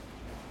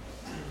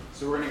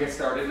So we're going to get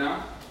started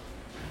now.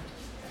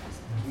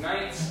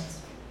 Tonight,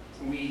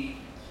 we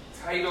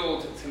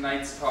titled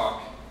tonight's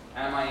talk,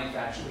 Am I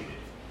Infatuated?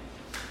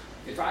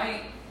 If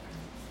I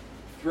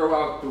throw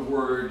out the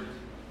word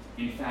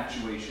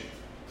infatuation,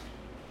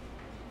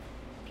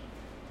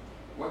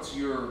 what's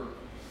your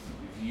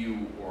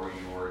view or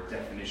your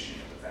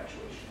definition of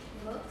infatuation?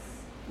 Looks.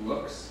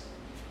 Looks?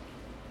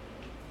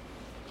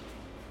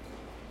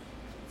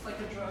 It's like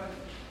a drug.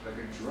 Like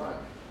a drug.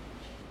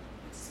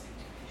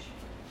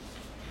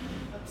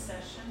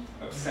 Obsession.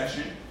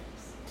 Obsession.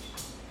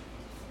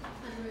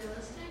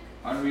 Unrealistic.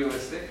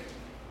 Unrealistic.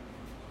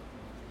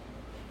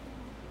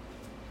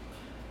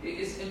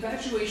 Is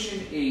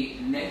infatuation a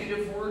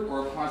negative word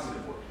or a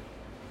positive word?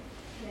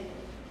 Negative.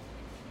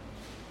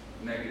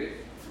 Negative.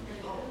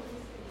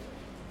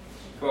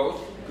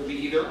 Both? Could be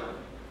either.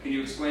 Can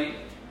you explain?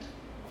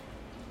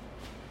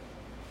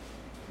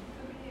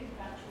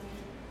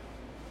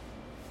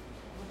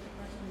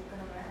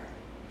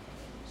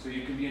 So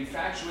you can be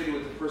infatuated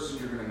with the person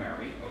you're going to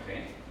marry,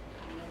 okay.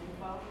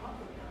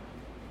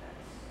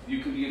 You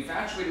can be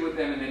infatuated with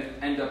them and then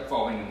end up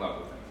falling in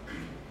love with them,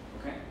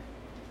 okay.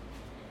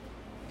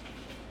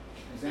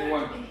 Does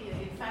anyone be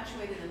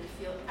infatuated and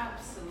feel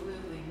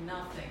absolutely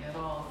nothing at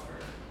all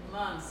for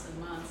months and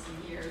months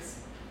and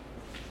years?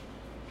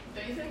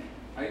 Don't you think?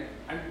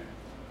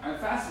 I'm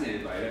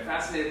fascinated by it. I'm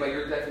fascinated by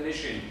your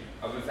definition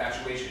of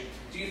infatuation.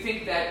 Do you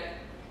think that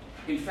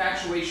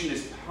infatuation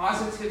is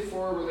positive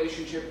for a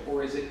relationship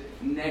or is it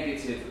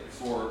negative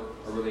for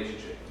a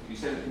relationship? You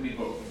said it can be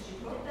both.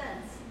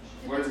 Depends.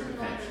 What does it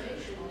depend?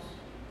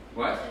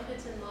 What? If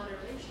it's in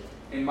moderation.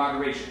 In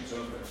moderation.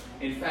 So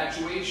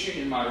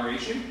infatuation in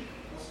moderation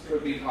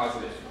could be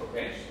positive,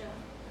 okay?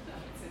 No,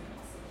 it's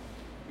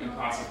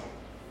impossible. Impossible.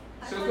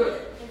 I So find good.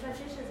 that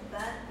infatuation is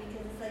bad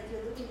because it's like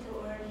you're looking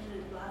through orange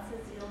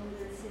glasses, you don't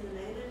really see the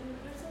negative in the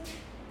person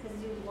because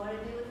you want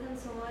to be with them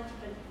so much,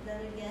 but then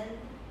again,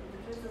 if the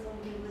person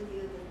doesn't be with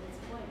you, then it's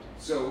point.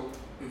 So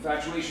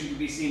infatuation could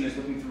be seen as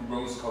looking through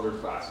rose-colored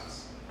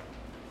glasses.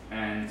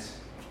 And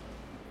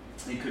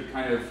it could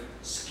kind of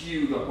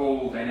skew the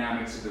whole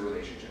dynamics of the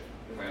relationship,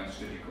 if I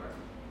understood you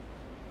correctly.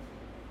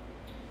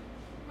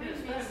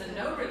 It's better than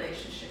no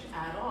relationship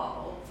at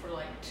all for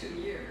like 2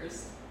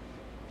 years.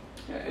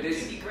 Yeah, it Would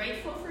is. you be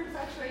grateful for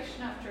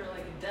infatuation after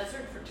like a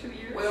desert for 2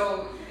 years?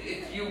 Well,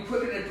 if you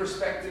put it in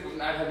perspective of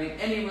not having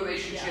any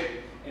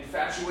relationship,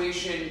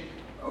 infatuation,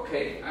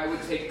 okay, I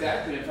would take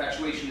that, but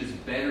infatuation is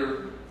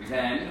better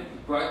than,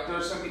 but there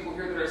are some people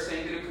here that are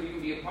saying that it could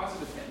even be a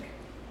positive thing.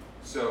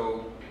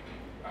 So,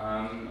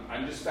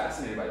 I'm just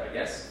fascinated by that,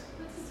 yes?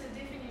 What is the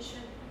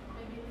definition,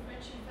 maybe in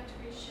French,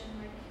 infatuation,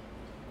 like,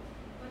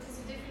 what is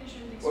the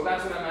definition of the Well,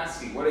 that's what I'm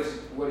asking. What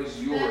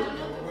is your... I don't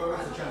know. What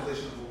was the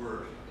translation of the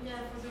word? Yeah,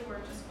 for the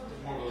word, just for the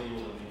More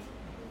bilingual than me.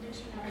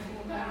 dictionary.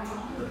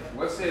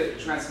 What's the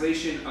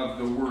translation of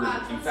the word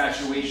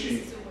infatuation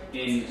Is the word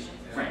in obsession.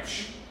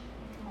 French?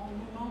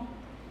 Engouement.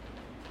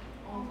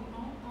 Engouement.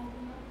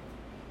 Engouement.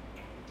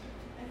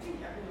 I think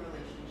every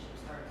relationship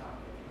starts off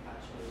with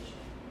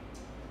infatuation.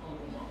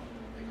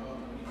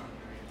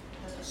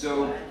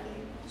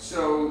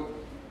 So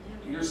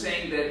you're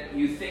saying that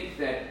you think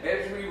that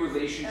every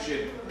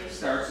relationship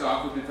starts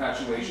off with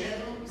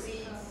infatuation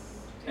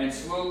and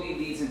slowly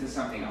leads into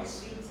something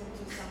else. It leads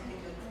into something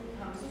that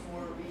becomes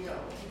more real.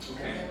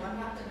 Okay. And then what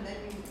happened, then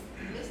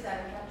you miss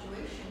that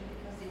infatuation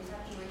because the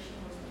infatuation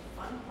was the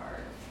fun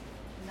part.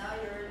 Now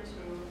you're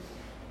into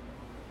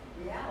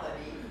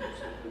reality,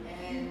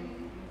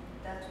 and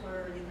that's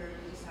where either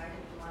you decide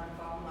if you want to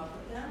fall in love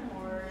with them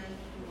or if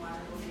you want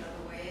to go the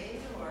other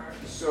way, or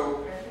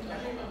So I think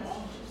every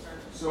relationship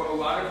starts with a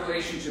lot of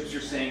relationships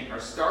you're saying are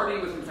starting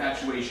with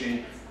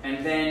infatuation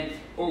and then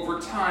over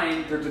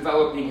time they're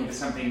developing into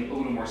something a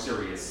little more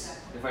serious,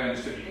 if I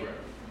understood you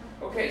correctly.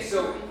 Okay,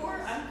 so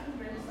I'm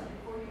convinced that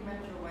before you met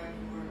your wife,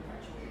 you were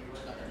infatuated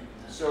with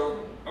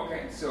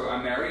her. so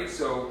I'm married,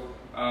 so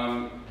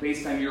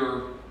based on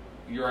your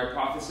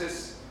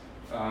hypothesis,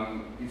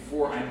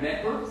 before I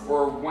met her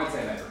or once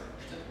I met her?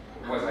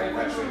 Was I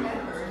infatuated with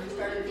her? And you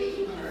started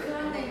dating her,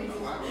 and then you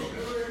were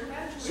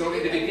infatuated. So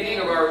in the beginning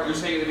of our, you're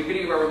saying in the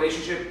beginning of our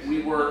relationship,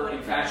 we were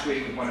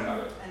infatuated with one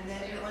another. And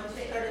then once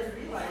you started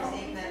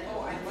realizing that,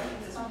 oh, I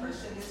like this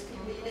person, this can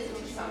lead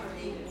into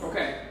something.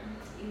 Okay.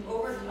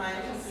 Over time,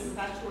 this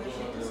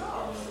infatuation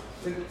dissolves.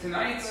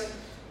 Tonight,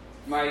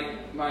 my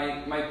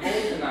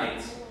goal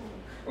tonight,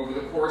 over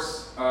the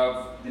course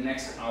of the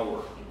next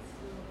hour,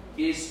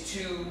 is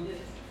to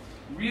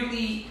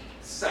really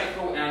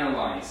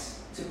psychoanalyze,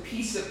 to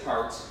piece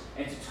apart,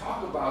 and to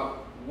talk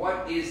about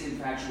what is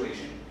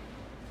infatuation.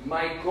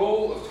 My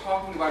goal of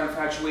talking about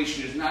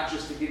infatuation is not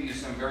just to give you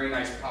some very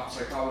nice pop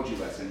psychology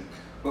lesson,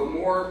 but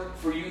more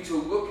for you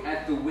to look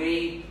at the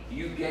way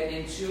you get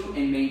into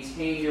and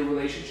maintain your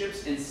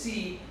relationships and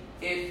see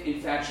if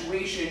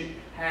infatuation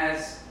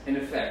has an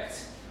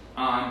effect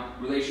on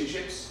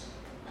relationships,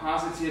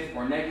 positive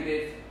or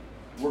negative.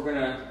 We're going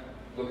to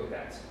look at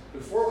that.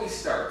 Before we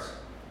start,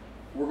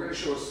 we're going to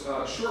show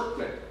a short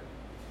clip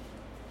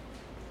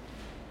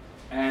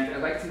And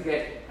I'd like to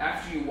get,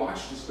 after you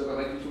watch this clip, I'd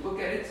like you to look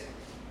at it,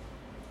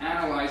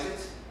 analyze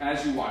it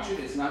as you watch it.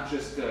 It's not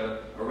just a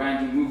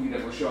random movie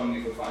that we're showing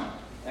you for fun.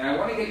 And I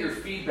want to get your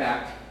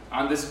feedback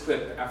on this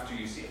clip after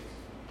you see it.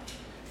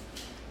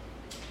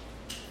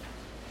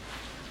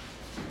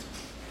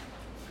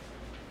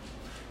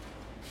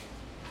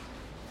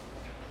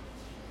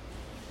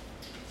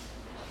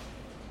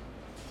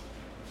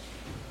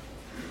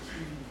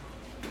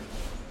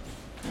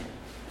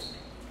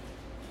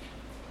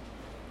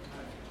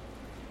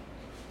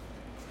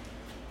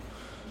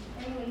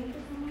 Are you waiting for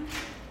someone?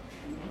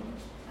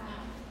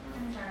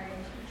 I'm sorry.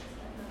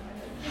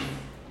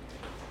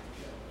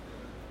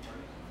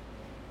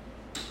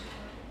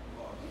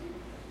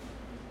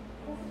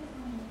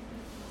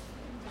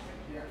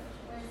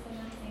 Where's the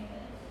one thing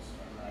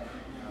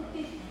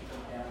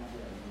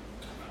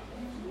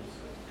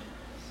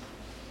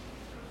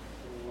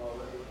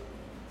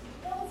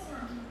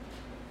Hilltown.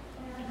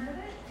 Have you ever heard of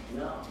it?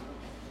 No.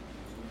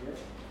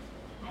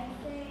 I'd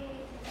say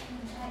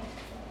it's right,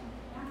 so,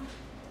 yeah.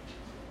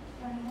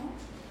 Want to know?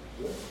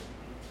 Good.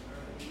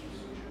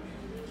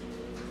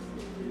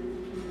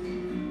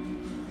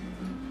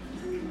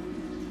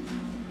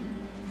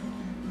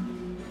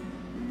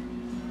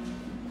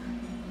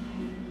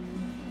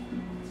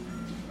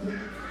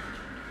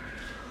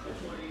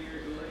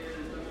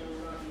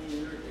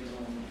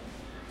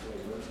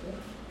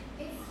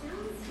 It's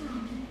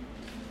Jonestown.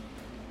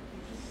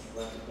 I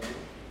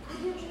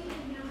can't believe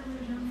you've never heard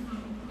of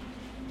Jonestown before.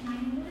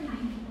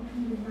 909 people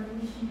committed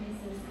revolutionary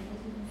suicide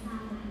between the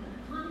Chabad and the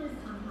Congress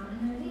compound, and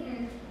their leader,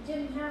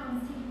 Jim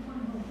Jones, taking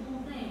point of the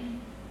whole thing.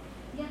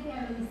 The FBI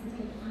released the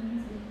tape on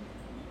YouTube.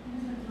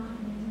 Here's what the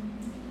document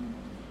is.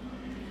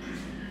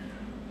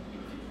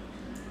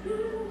 This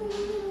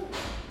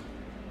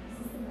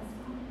is the best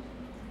part.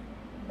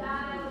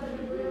 Die with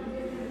the real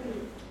dignity.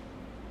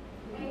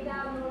 Ain't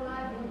down no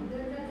life with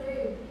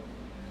dignity.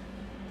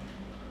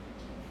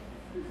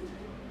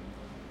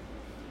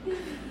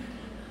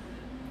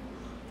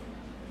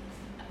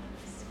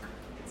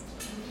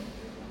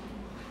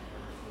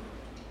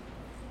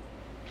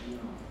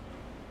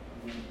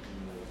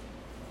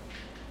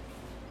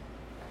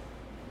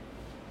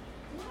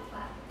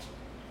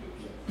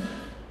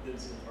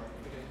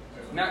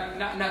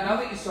 Now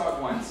that you saw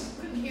it once,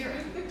 Couldn't hear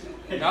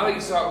it. now that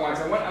you saw it once,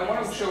 I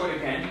want to show it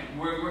again.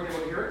 Were you able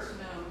to hear it?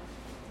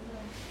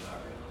 No.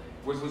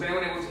 Was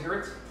anyone able to hear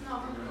it? No.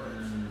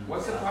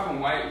 What's the problem?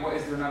 Why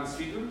is there not a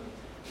speaker?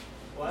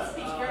 What?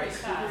 Speak very my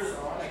fast. speaker's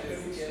on. I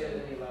couldn't get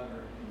it any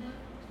louder.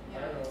 Yeah,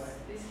 I don't know why.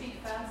 they speak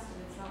fast and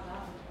it's not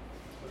loud.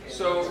 Okay,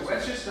 So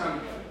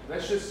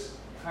let's just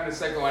kind of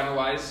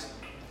psychoanalyze.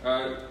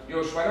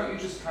 Yosh, why don't you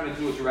just kind of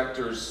do a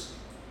director's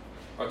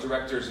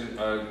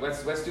and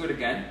let's do it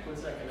again. 1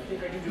 second. I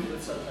think I can do it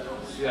with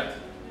subtitles. Yeah.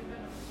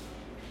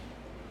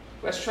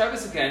 Let's try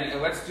this again,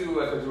 and let's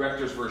do a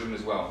director's version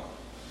as well.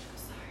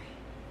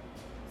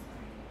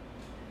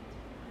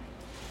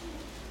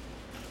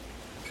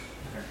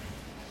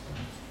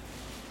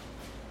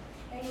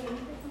 Are you waiting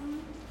for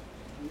someone?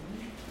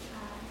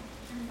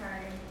 I'm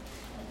sorry.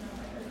 That's not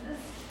my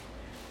business.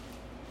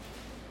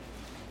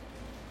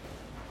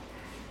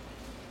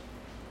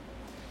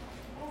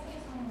 Also,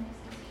 just want to like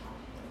stop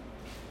talking.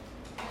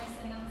 I was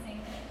sitting on the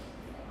same bed.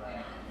 Like,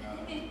 right on.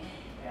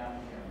 Yeah,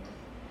 I'm here.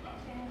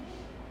 Okay.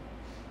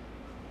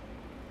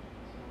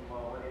 So,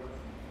 what are you?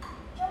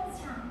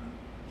 Jonestown.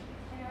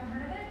 Have you ever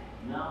heard of it?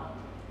 No.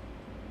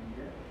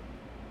 Good.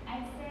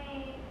 I'd say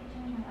it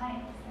changed my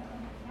life, so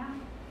yeah.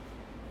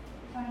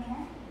 20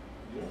 years?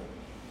 Yeah.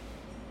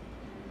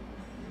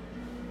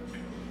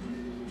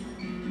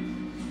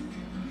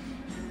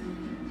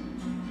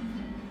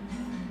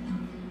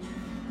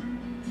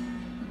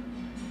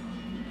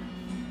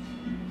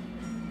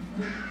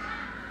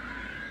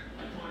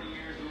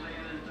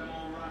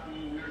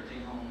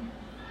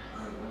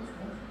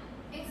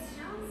 It's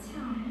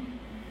Jonestown.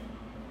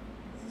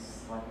 Is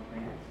this like a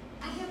band?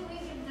 I can't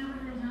believe you've never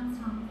heard of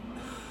Jonestown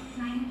before.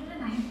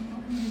 909 people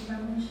committed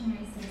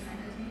revolutionary suicide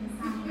between the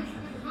Chabad and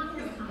the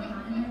Congress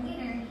compound, and their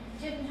leader,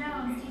 Jim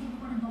Jones, taking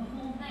point of the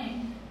whole thing.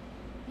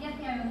 The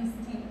FBI released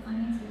the tape on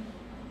YouTube.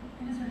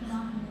 I just heard the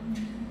document.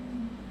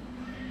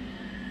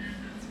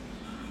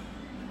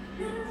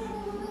 This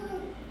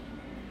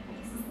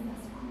is the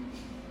best one.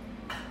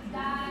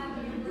 Die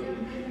with real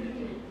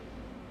dignity.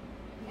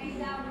 Ain't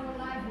down no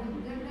life with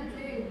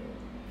dignity.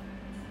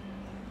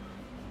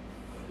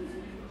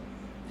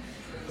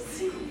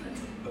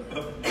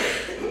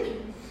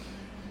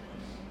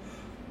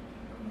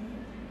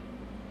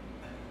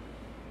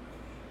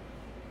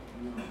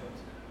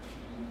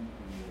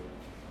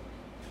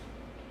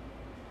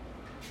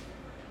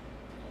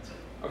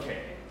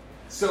 Okay.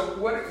 So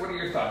what are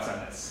your thoughts on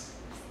this?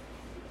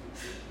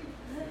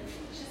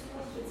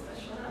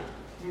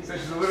 So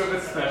she's a little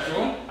bit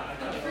special.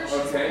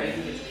 Okay.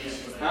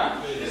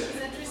 Huh? It's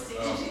interesting.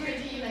 Did you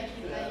really like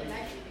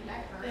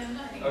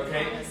her?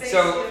 Okay.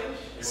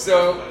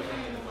 So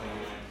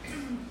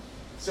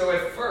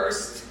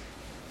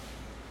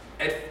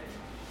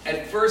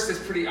at first it's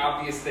pretty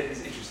obvious that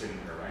he's interested in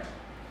her, right?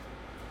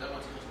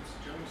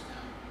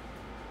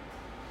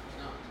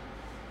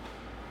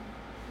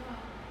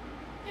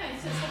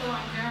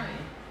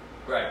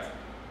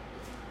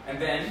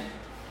 then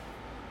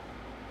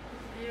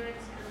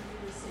Appearance can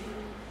be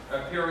deceiving.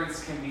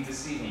 appearance can be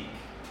deceiving.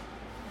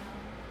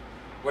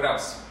 What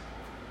else?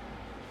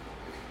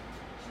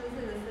 She was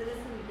an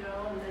innocent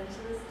girl, and then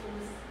she was in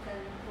this kind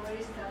of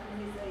boyish stuff,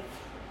 and he's like,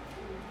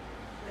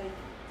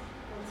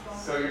 what's wrong?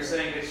 So you're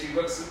saying that she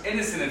looks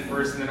innocent at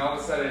first, and then all of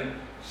a sudden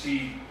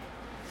she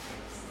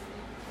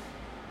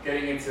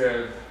getting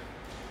into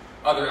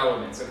other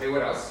elements. Okay,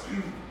 what else?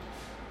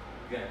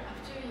 Yeah.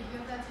 After you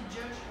hear that, you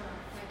judge her.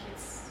 Like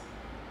it's.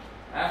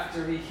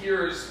 After he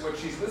hears what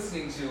she's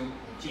listening to,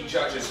 he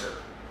judges her.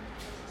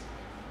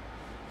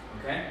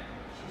 Okay?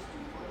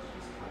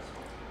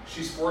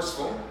 She's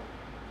forceful.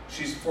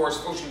 She's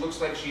forceful. She looks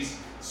like she's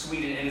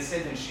sweet and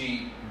innocent, and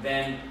she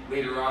then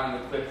later on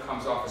in the clip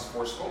comes off as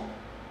forceful.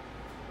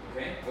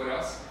 Okay, what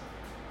else?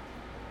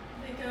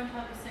 They don't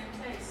have the same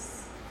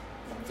tastes.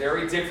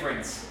 Very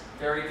different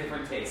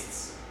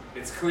tastes.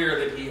 It's clear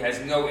that he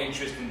has no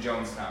interest in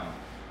Jonestown.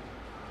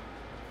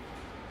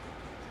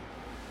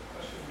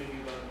 Question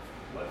maybe about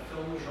what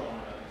film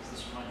genre does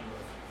this remind you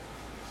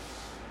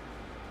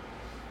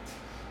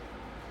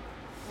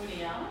of?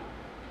 Woody Allen?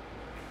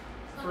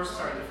 The first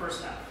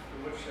half.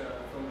 Which film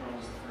genre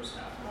was the first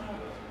half of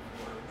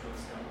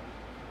Jonestown?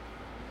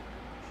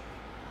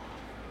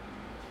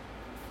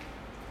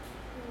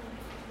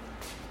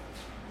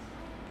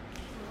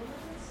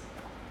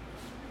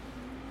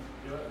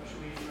 You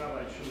know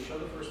what, should we show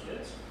the first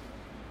bits?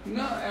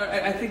 No,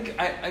 I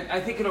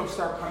think it'll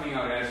start coming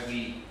out as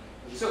we.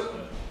 So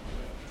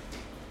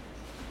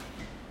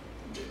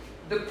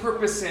the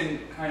purpose in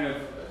kind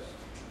of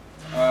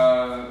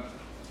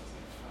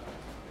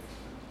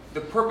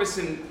the purpose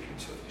in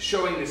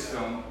showing this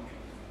film.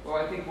 Well,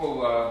 I think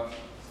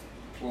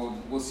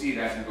we'll see it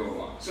as we go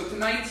along. So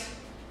tonight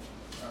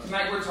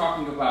we're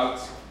talking about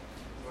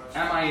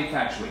Am I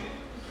Infatuated?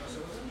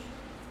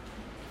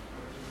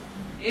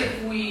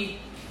 If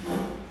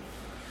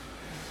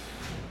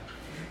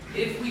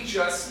we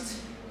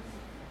just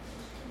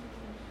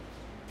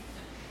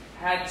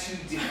had to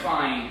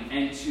define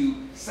and to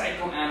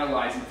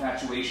psychoanalyze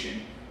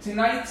infatuation,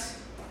 tonight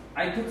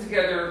I put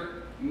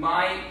together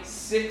my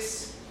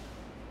 6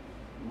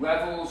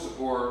 levels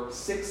or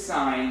 6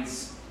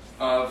 signs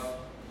of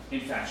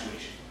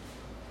infatuation.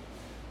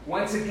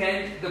 Once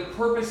again, the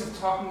purpose of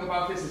talking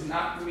about this is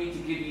not for me to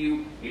give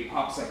you a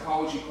pop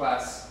psychology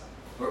class,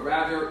 but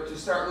rather to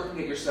start looking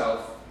at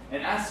yourself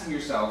and asking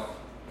yourself,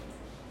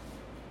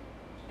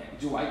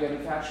 do I get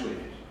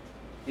infatuated?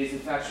 Is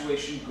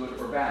infatuation good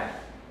or bad?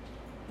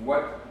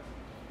 What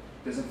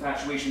does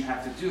infatuation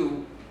have to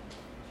do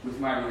with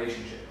my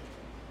relationship?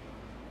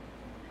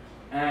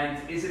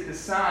 And is it the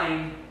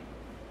sign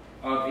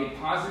of a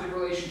positive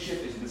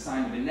relationship? Is it the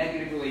sign of a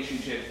negative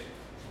relationship?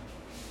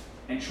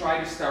 And try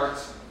to start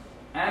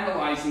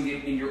analyzing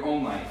it in your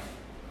own life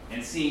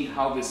and seeing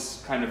how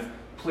this kind of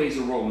plays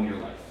a role in your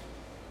life.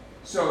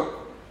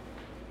 So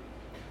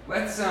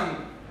let's,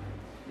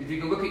 if you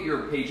can look at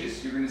your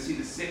pages, you're going to see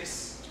the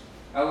 6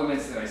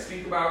 elements that I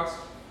speak about.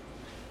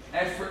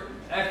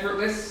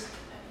 Effortless,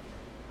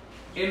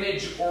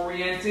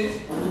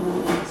 image-oriented,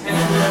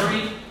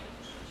 temporary,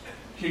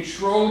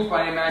 controlled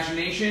by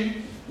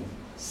imagination,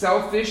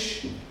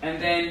 selfish, and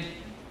then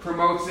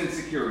promotes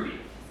insecurity.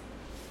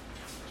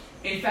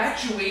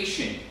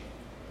 Infatuation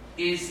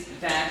is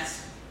that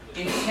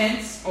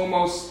intense,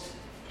 almost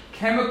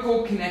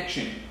chemical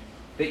connection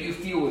that you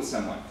feel with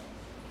someone.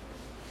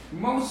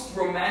 Most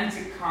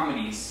romantic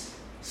comedies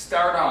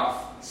start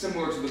off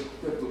similar to the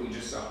clip that we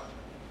just saw.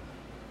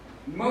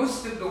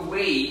 Most of the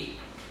way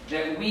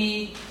that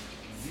we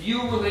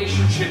view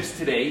relationships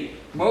today,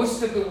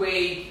 most of the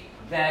way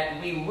that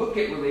we look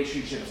at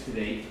relationships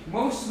today,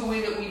 most of the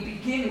way that we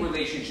begin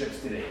relationships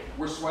today,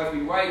 we're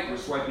swiping right, we're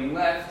swiping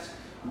left,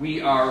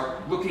 we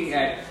are looking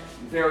at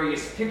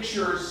various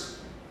pictures,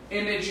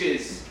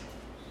 images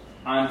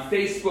on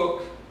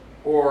Facebook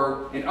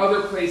or in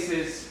other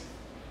places.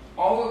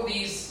 All of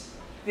these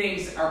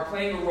things are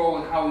playing a role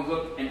in how we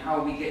look and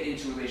how we get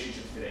into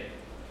relationships today.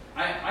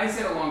 I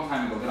said a long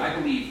time ago that I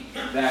believe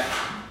that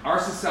our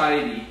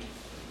society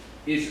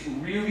is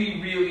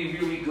really, really,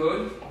 really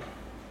good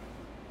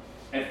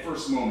at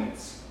first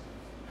moments.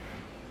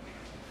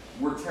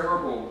 We're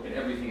terrible at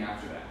everything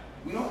after that.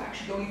 We don't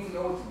even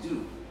know what to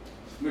do.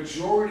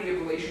 Majority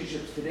of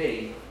relationships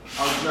today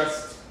are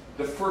just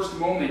the first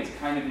moment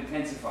kind of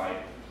intensified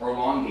or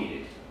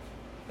elongated.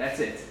 That's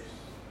it.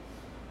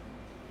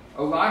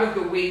 A lot of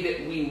the way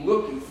that we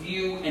look,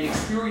 view, and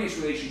experience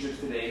relationships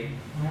today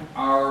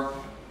are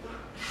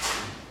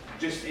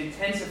just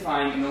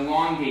intensifying and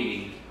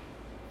elongating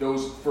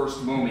those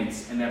first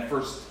moments and that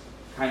first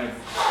kind of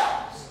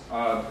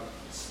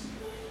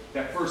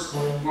that first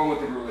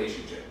moment of a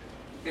relationship.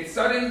 It's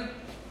sudden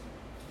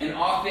and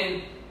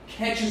often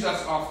catches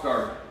us off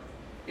guard.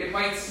 It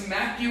might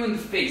smack you in the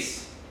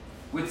face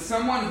with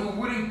someone who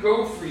wouldn't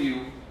go for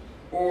you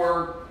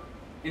or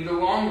in the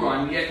long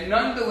run, yet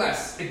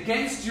nonetheless,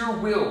 against your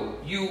will,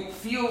 you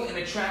feel an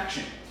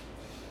attraction.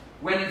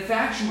 When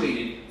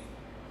infatuated,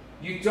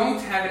 you don't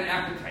have an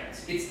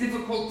appetite. It's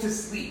difficult to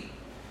sleep.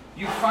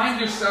 You find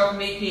yourself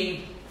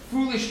making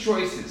foolish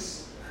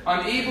choices,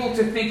 unable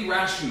to think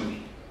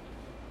rationally.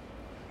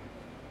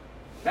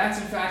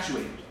 That's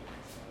infatuated.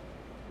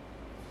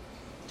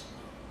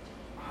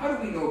 How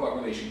do we know about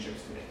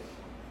relationships today?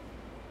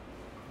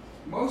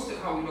 Most of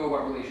how we know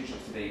about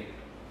relationships today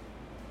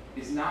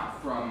is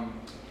not from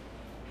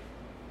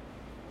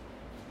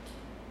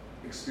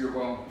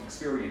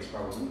experience,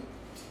 probably,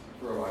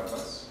 for a lot of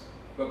us.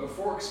 But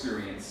before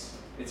experience,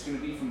 it's going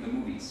to be from the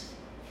movies.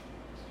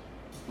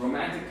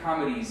 Romantic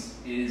comedies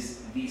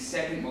is the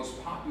second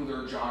most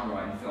popular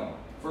genre in film.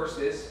 First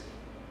is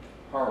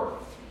horror.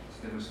 It's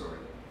a different story.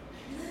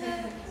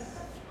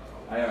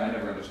 I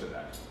never understood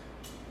that.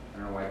 I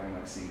don't know why everyone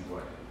likes seeing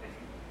blood.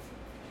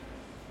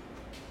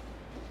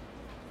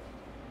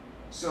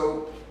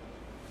 So,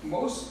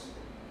 most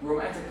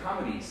romantic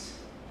comedies,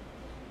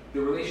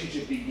 the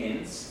relationship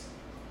begins,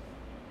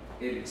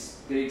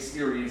 they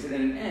experience it,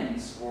 and it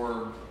ends,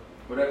 or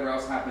whatever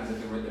else happens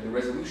at the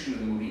resolution of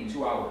the movie in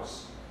 2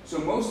 hours. So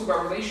most of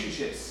our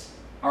relationships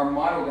are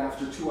modeled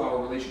after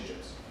 2-hour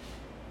relationships.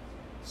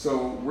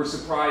 So we're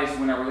surprised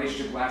when our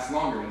relationship lasts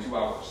longer than 2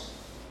 hours.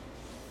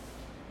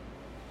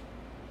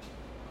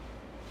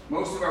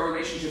 Most of our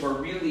relationships are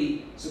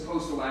really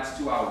supposed to last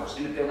 2 hours.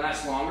 And if they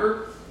last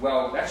longer,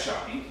 well, that's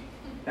shocking.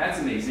 That's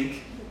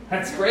amazing.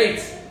 That's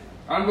great.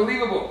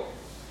 Unbelievable.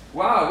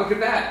 Wow, look at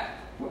that.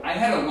 I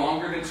had a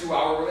longer than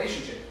 2-hour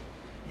relationship.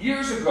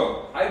 Years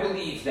ago, I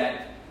believed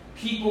that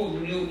people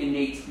knew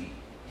innately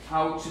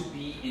how to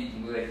be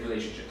in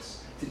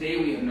relationships. Today,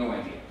 we have no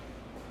idea.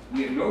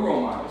 We have no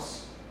role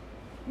models.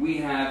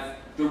 The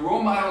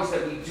role models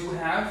that we do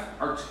have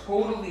are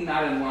totally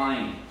not in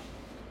line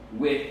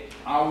with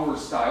our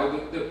style.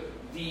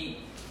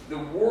 The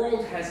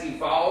world has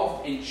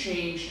evolved and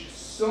changed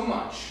so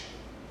much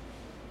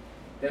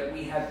that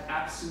we have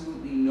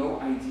absolutely no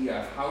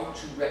idea how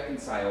to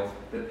reconcile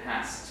the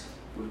past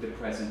with the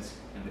present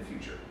and the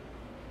future.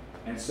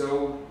 And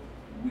so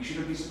we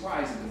shouldn't be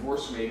surprised that the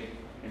divorce rate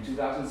in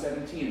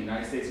 2017 in the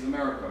United States of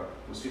America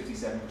was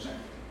 57%.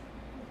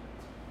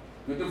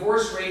 The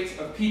divorce rate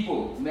of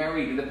people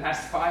married in the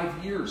past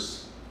 5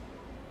 years,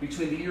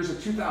 between the years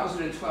of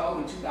 2012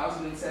 and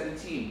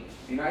 2017, in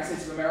the United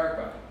States of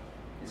America,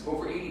 is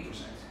over 80%.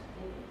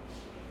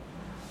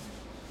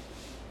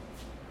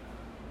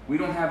 We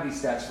don't have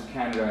these stats for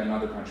Canada and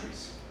other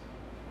countries.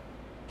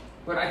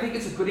 But I think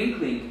it's a good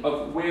inkling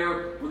of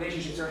where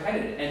relationships are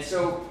headed. And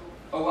so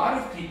a lot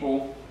of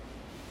people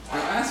are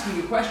asking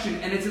the question,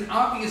 and it's an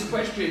obvious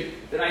question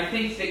that I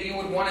think that you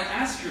would want to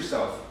ask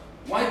yourself.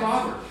 Why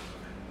bother?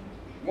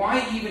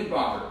 Why even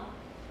bother?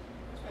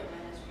 That's why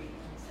Manus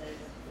Friedman says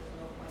there's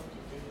no point to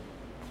date.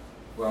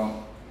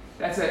 Well,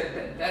 that's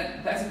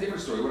a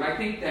different story. What I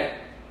think that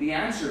the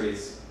answer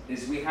is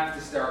we have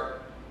to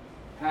start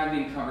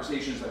having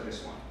conversations like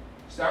this one.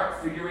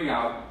 Start figuring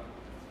out,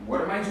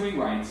 what am I doing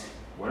right?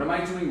 What am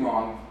I doing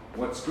wrong?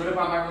 What's good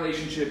about my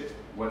relationship?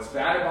 What's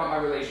bad about my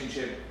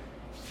relationship?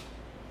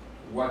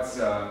 What's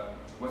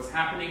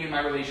happening in my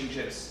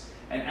relationships?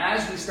 And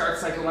as we start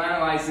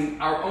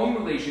psychoanalyzing our own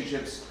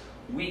relationships,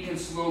 we can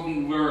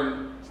slowly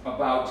learn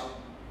about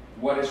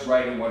what is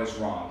right and what is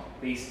wrong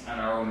based on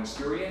our own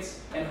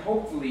experience. And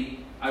hopefully,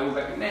 I would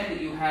recommend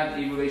that you have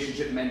a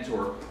relationship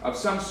mentor of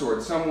some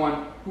sort,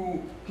 someone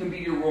who can be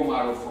your role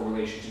model for a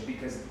relationship,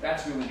 because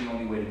that's really the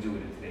only way to do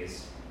it in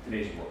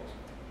today's world.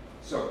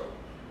 So,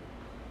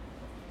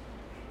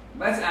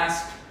 let's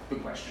ask the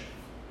question.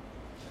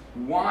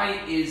 Why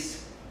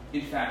is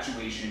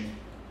infatuation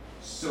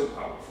so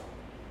powerful?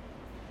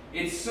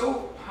 It's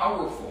so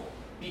powerful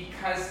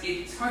because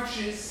it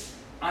touches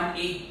on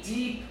a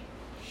deep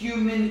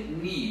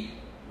human need,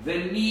 the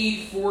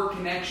need for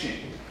connection.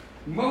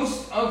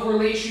 Most of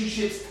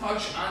relationships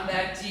touch on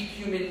that deep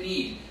human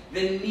need,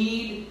 the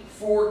need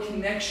for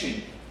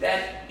connection,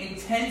 that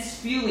intense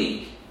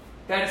feeling,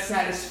 that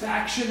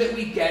satisfaction that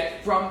we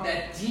get from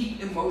that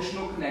deep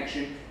emotional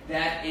connection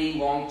that a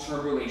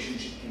long-term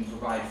relationship can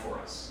provide for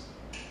us.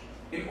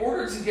 In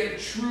order to get a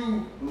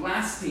true,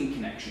 lasting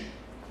connection,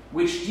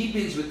 which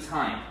deepens with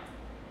time,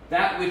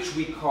 that which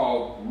we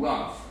call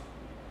love,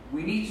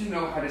 we need to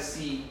know how to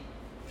see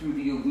through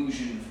the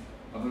illusion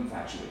of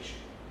infatuation.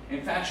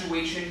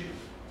 Infatuation,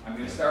 I'm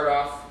going to start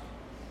off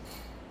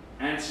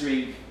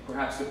answering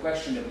perhaps the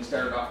question that we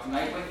started off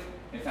tonight with.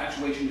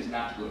 Infatuation is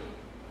not good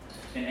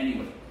in any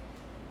way.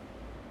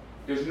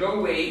 There's no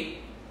way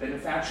that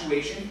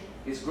infatuation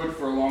is good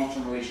for a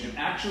long-term relationship.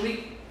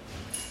 Actually,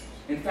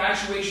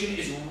 infatuation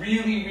is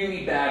really,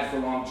 really bad for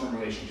long-term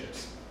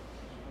relationships.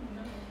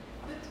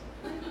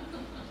 But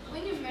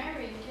when you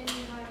marry, can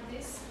you have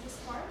this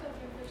part of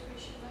your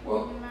infatuation? Like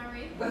Well, when you marry?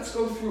 let's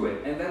go through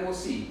it, and then we'll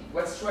see.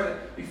 Let's try to,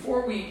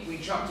 before we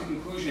jump to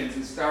conclusions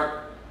and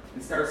start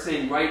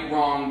saying right,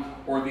 wrong,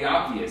 or the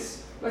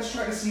obvious, let's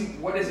try to see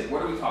what is it?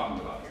 What are we talking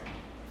about here?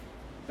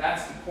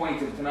 That's the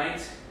point of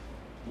tonight.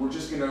 We're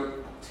just going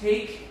to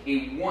take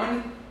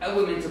one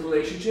element of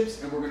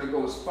relationships, and we're going to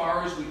go as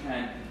far as we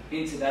can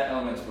into that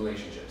element of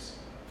relationships.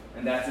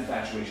 And that's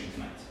infatuation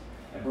tonight.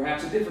 And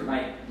perhaps a different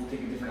night, we'll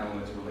take a different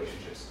element of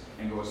relationships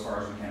and go as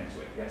far as we can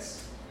into it.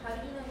 Yes? How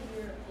do you know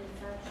you're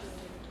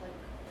infatuated, like,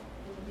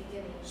 in the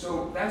beginning?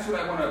 So that's what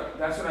I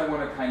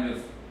want to kind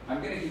of,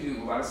 I'm going to give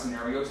you a lot of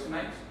scenarios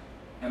tonight.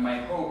 And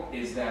my hope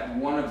is that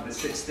one of the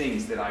 6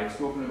 things that I've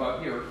spoken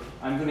about here,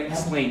 I'm going to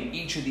explain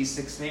each of these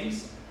 6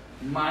 things.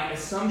 My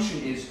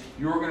assumption is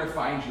you're going to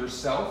find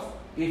yourself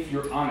if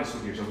you're honest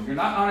with yourself. If you're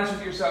not honest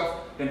with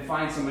yourself, then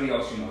find somebody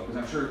else you know, because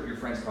I'm sure your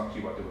friends talk to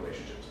you about their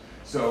relationships.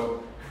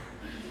 So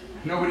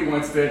nobody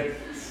wants to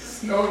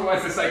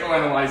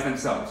psychoanalyze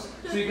themselves.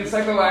 So you can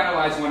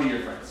psychoanalyze one of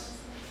your friends.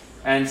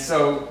 And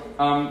so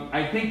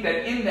I think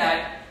that in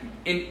that,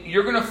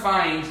 you're going to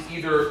find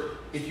either,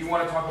 if you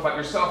want to talk about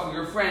yourself or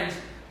your friend,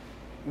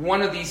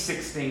 one of these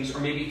 6 things, or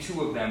maybe 2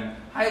 of them.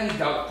 Highly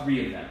doubt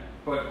 3 of them,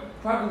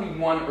 but probably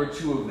 1 or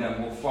 2 of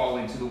them will fall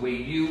into the way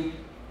you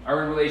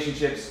are in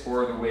relationships,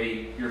 or the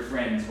way your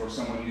friends or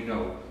someone you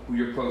know who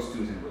you're close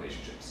to is in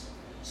relationships.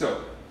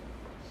 So,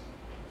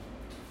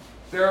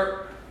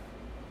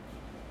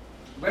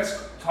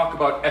 let's talk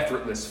about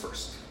effortless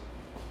first.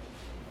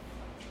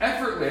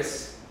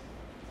 Effortless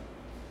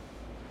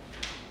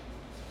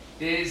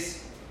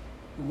is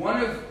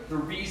one of the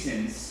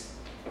reasons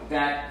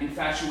that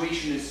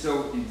infatuation is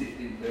so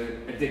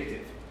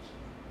addictive.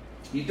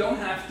 You don't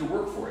have to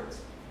work for it.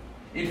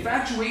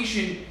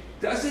 Infatuation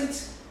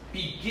doesn't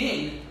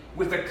begin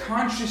with a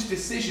conscious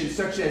decision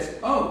such as,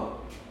 oh,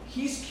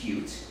 he's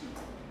cute,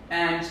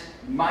 and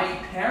my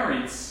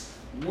parents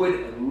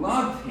would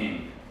love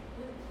him.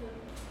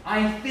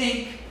 I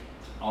think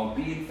I'll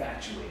be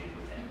infatuated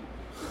with him.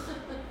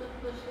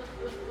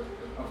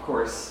 Of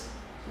course,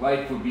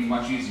 life would be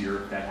much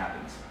easier if that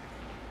happened.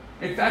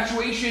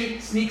 Infatuation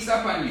sneaks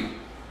up on you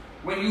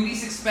when you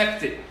least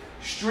expect it.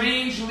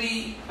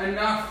 Strangely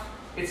enough,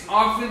 it's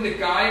often the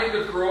guy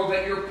or the girl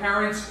that your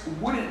parents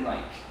wouldn't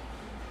like.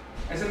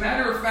 As a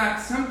matter of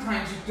fact,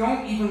 sometimes you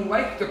don't even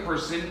like the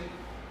person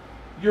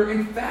you're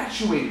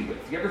infatuated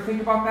with. You ever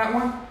think about that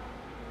one?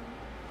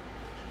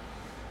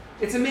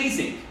 It's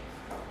amazing.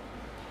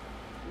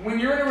 When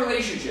you're in a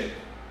relationship,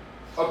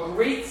 a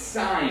great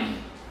sign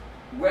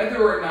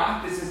whether or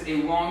not this is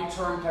a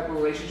long-term type of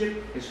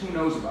relationship is who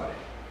knows about it.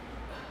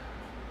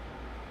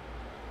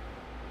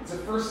 It's a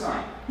first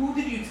sign. Who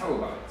did you tell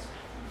about it?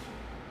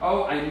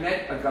 Oh, I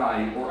met a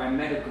guy or I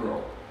met a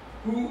girl.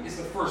 Who is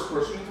the first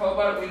person you tell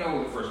about it? We know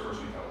who the first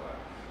person you tell about it.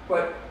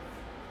 But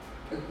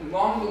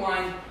along the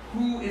line,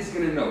 who is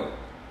going to know?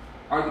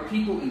 Are the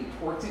people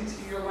important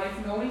in your life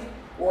knowing?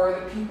 Or are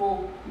the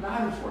people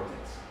not important?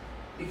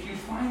 If you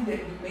find that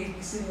you may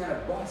be sitting on a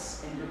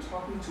bus and you're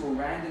talking to a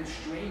random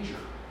stranger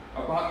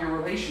about your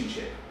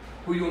relationship,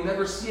 who you'll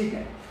never see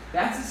again,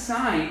 that's a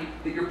sign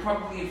that you're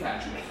probably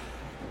infatuated.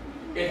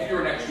 If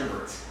you're an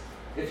extrovert.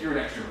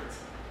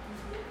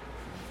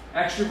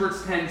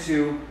 Extroverts tend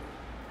to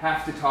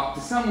have to talk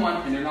to someone,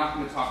 and they're not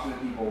going to talk to the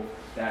people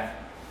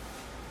that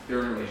they're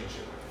in a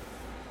relationship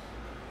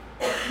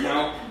with.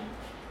 Now,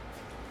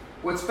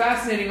 what's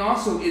fascinating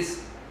also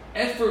is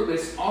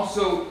effortless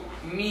also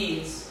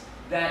means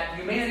that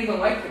you may not even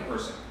like the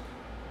person.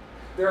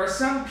 There are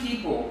some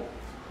people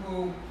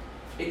who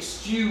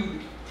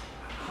exude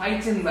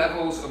heightened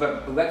levels of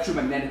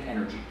electromagnetic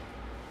energy.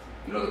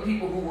 You know the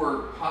people who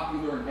were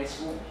popular in high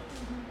school?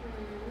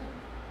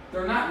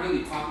 They're not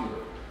really popular.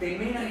 They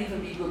may not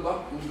even be good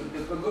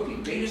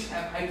looking. They just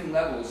have heightened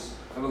levels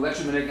of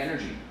electromagnetic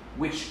energy,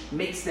 which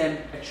makes them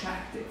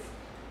attractive.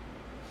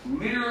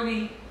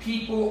 Literally,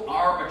 people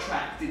are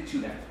attracted to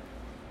them.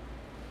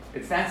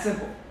 It's that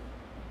simple.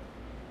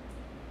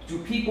 Do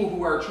people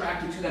who are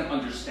attracted to them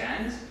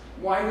understand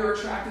why they're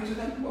attracted to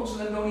them? Most of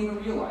them don't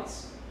even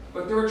realize.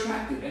 But they're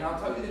attracted, and I'll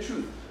tell you the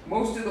truth.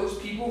 Most of those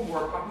people who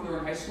are popular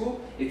in high school,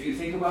 if you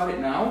think about it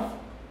now,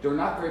 they're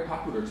not very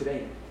popular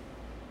today.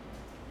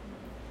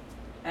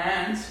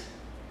 And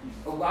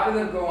a lot of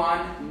them go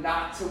on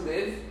not to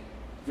live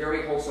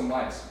very wholesome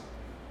lives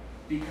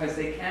because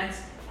they can't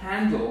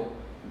handle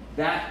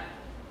that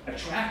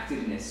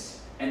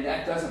attractiveness, and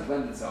that doesn't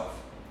lend itself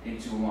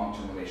into a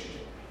long-term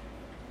relationship.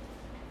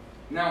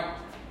 Now,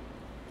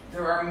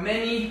 there are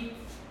many,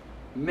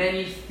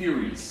 many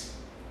theories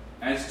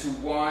as to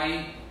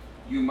why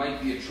you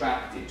might be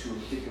attracted to a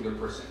particular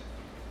person.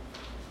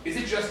 Is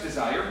it just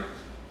desire?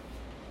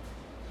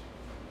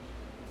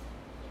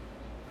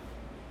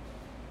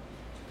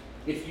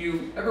 If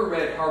you ever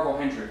read Harville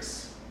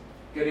Hendricks,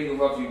 Getting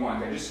the Love You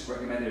Want, I just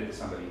recommended it to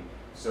somebody,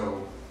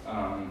 so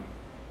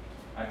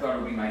I thought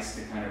it would be nice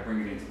to kind of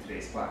bring it into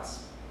today's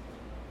class.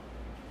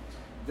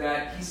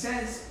 That he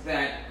says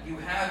that you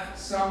have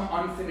some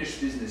unfinished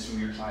business from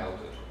your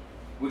childhood,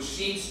 which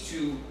seems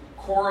to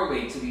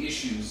correlate to the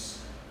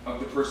issues of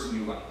the person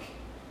you like.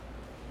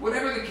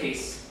 Whatever the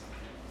case,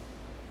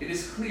 it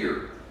is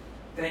clear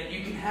that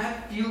you can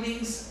have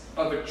feelings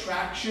of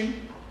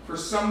attraction for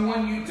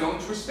someone you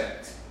don't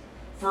respect,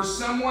 for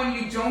someone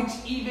you don't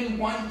even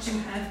want to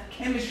have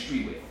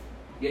chemistry with,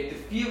 yet the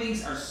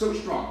feelings are so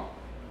strong,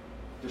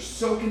 they're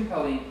so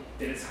compelling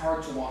that it's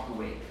hard to walk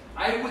away.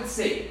 I would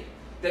say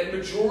that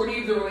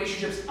majority of the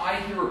relationships I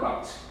hear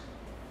about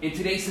in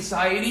today's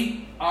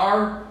society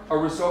are a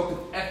result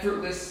of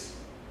effortless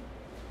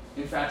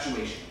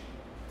infatuation.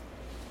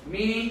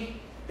 Meaning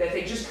that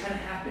they just kind of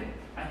happen.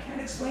 I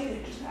can't explain it,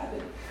 it just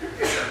happened.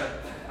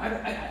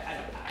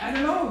 I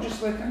don't know,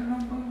 just like, I don't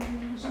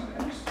know, something.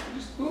 I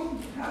just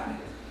boom, it happened.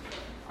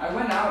 I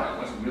went out, I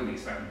wasn't really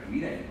expecting to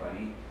meet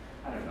anybody.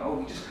 I don't know,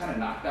 he just kind of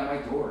knocked on my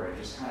door, it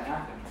just kind of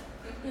happened.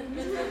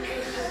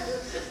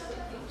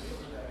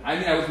 I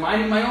mean, I was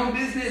minding my own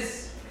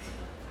business.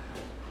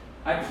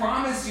 I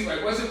promise you,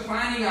 I wasn't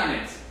planning on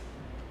it.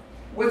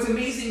 What's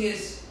amazing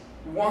is,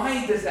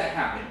 why does that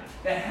happen?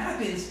 That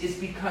happens is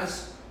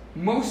because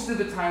most of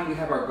the time we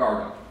have our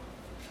guard up.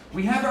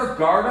 We have our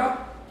guard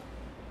up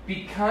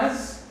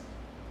because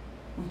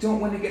we don't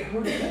want to get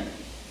hurt again.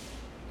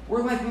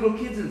 We're like little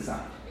kids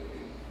inside.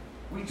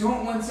 We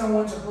don't want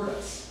someone to hurt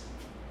us.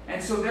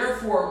 And so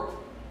therefore,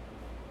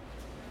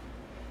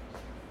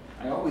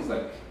 I always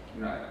like,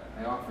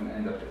 I often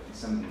end up at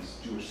some of these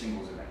Jewish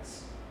singles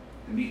events.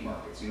 The meat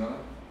markets, you know that?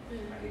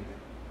 I hate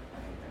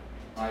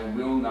that.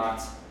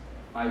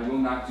 I will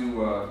not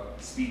do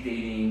speed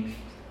dating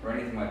or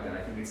anything like that.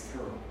 I think it's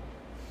terrible.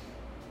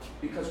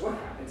 Because what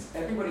happens?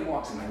 Everybody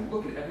walks in. I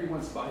look at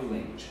everyone's body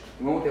language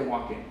the moment they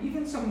walk in.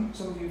 Even some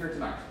of you here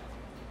tonight.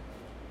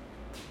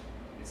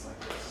 It's like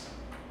this.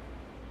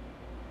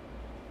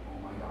 Oh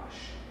my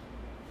gosh.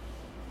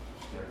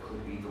 There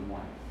could be the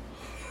one.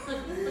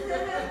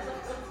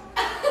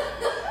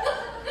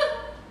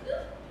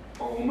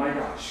 Oh my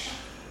gosh.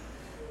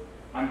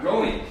 I'm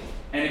going.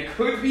 And it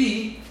could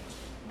be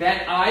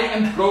that I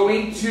am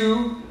going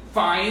to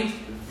find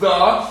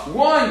the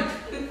one.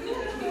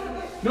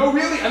 No,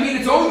 really, I mean,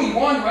 it's only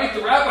one, right?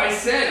 The rabbi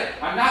said,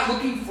 I'm not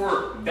looking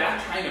for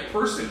that kind of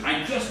person.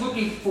 I'm just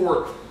looking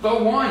for the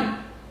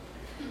one.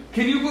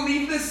 Can you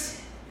believe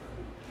this?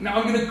 Now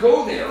I'm going to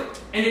go there,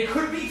 and it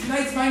could be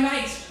tonight's my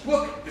night.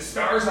 Look, the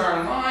stars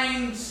are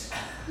aligned.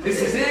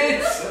 This is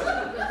it.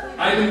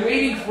 I've been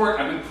waiting for it.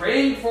 I've been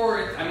praying for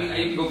it. I mean,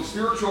 you can go the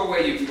spiritual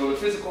way. You can go the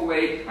physical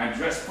way. I'm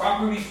dressed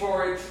properly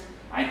for it.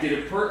 I did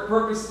it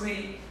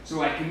purposely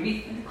so I can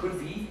meet. And it could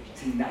be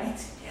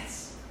tonight.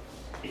 Yes.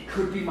 It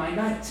could be my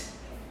night.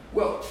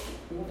 Well,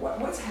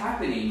 what's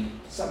happening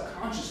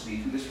subconsciously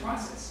through this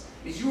process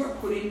is you are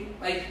putting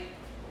like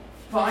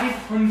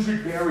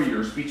 500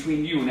 barriers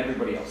between you and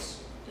everybody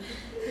else.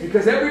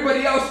 Because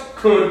everybody else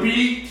could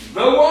be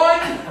the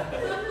one.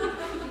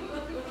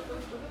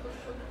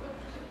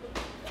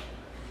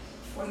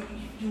 Well,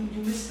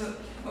 you miss the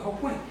whole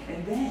point.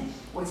 And then,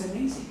 what's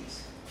amazing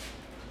is,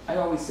 I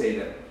always say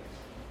that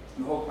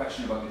the whole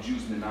question about the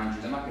Jews and the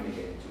non-Jews, I'm not going to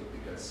get into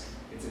it because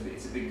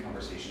it's a big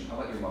conversation. I'll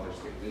let your mothers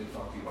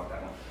talk to you about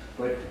that one.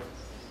 But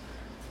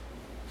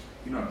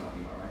you know what I'm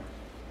talking about, right?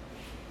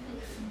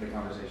 The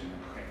conversation.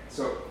 Okay.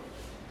 So,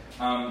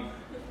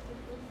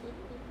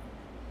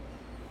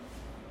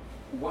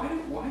 why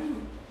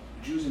do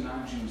Jews and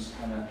non-Jews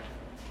kind of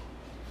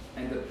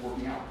end up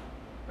working out?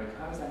 Like,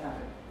 how does that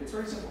happen? It's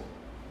very simple.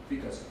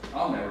 Because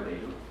I'll never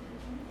date her.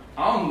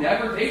 I'll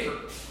never date her.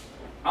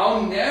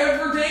 I'll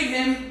never date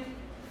him.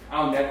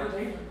 I'll never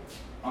date her.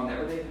 I'll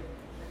never date him.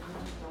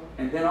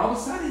 And then all of a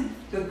sudden,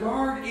 the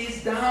guard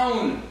is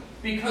down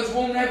because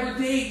we'll never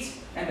date.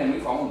 And then we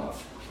fall in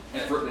love.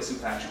 Effortless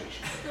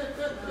infatuation.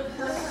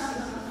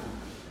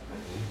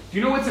 Do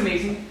you know what's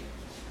amazing?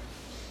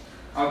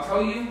 I'll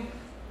tell you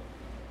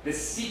the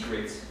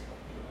secret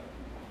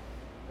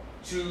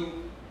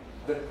to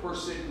the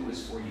person who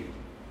is for you.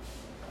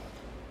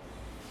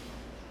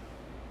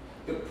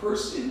 The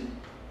person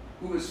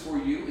who is for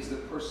you is the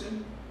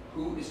person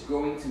who is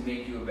going to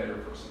make you a better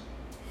person.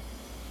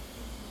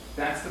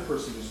 That's the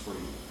person who's for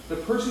you. The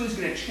person who's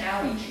going to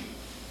challenge you.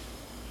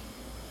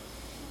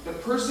 The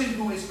person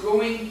who is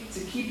going to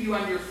keep you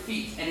on your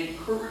feet and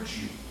encourage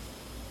you.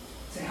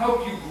 To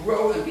help you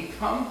grow and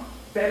become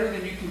better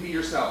than you can be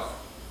yourself.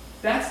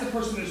 That's the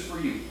person who's for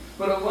you.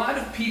 But a lot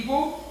of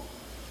people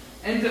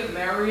end up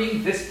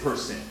marrying this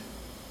person.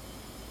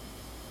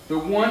 The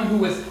one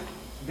who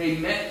they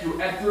met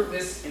through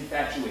effortless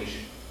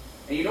infatuation.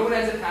 And you know what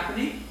ends up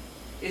happening?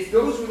 Is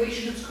those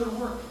relationships could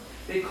work.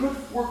 They could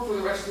work for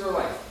the rest of their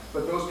life.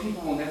 But those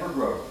people will never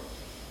grow.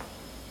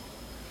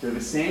 They're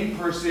the same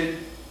person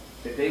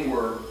that they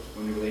were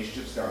when the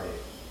relationship started.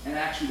 And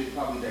actually, they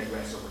probably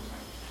digress over time.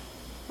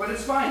 But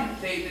it's fine.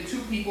 The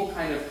two people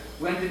kind of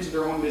blend into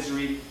their own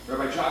misery.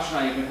 Rabbi Josh and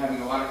I have been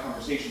having a lot of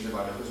conversations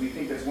about it because we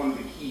think that's one of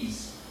the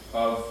keys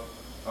of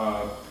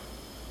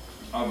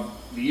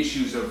the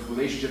issues of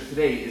relationships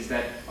today is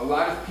that a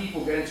lot of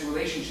people get into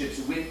relationships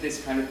with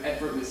this kind of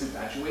effortless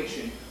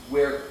infatuation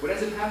where what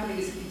ends up happening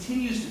is it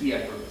continues to be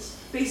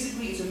effortless.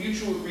 Basically, it's a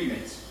mutual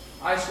agreement.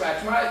 I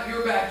scratch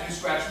your back, you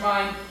scratch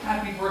mine,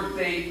 happy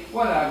birthday,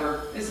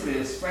 whatever. This it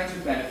is, friends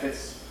with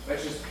benefits.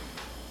 Let's just...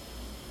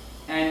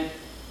 And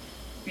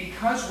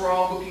because we're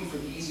all looking for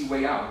the easy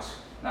way out,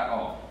 not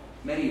all,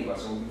 many of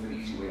us are looking for the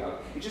easy way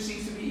out, it just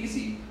seems to be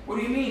easy. What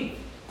do you mean?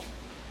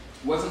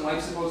 Wasn't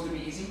life supposed to be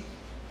easy?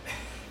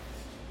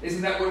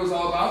 Isn't that what it was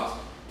all about?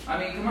 I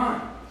mean, come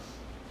on.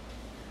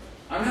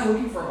 I'm not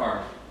looking for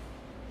hard.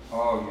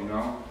 Oh, you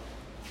know,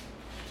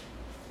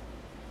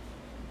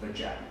 the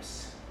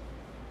Japs.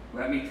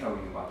 Let me tell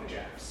you about the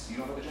Japs. You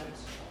know about the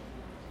Japs?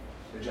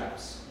 The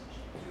Japs.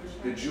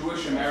 The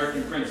Jewish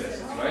American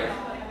princesses, right?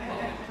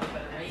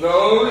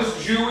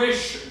 Those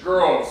Jewish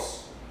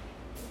girls.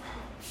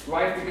 Do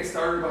I have to get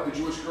started about the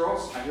Jewish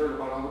girls? I hear it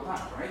about all the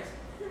time, right?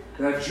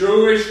 The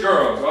Jewish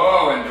girls.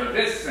 Oh, and they're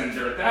this, and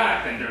they're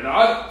that, and they're the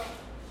other.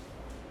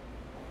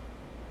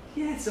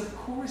 Yes, of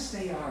course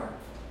they are.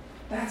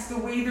 That's the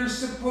way they're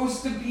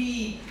supposed to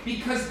be,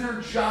 because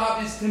their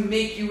job is to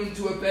make you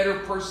into a better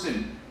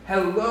person.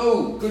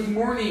 Hello, good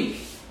morning.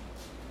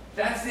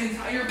 That's the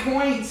entire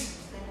point.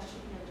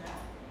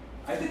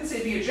 I didn't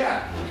say be a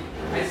Jap.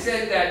 I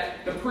said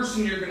that the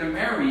person you're going to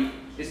marry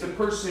is the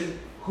person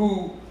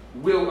who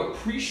will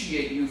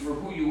appreciate you for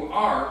who you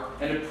are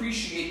and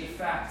appreciate the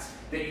fact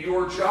that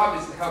your job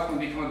is to help them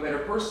become a better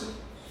person.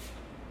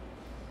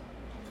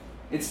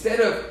 Instead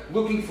of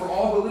looking for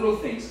all the little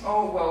things.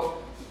 Oh,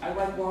 well, I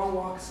like long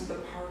walks in the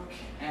park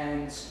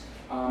and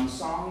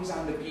songs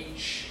on the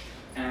beach,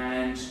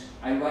 and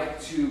I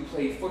like to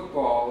play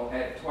football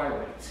at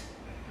twilight.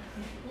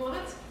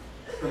 What?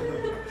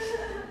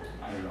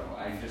 I don't know.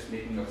 I'm just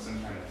making up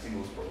some kind of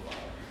singles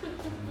profile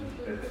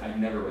that I've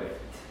never read.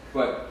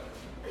 But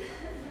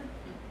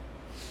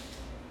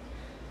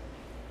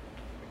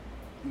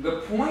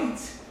the point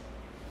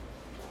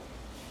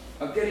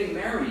of getting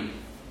married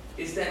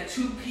is that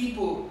two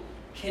people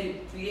can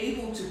be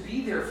able to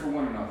be there for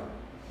one another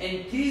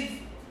and give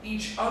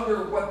each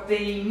other what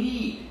they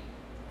need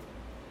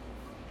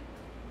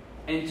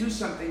and do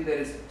something that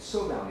is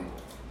so valuable.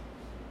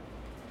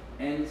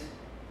 And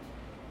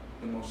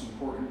the most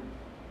important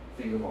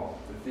thing of all,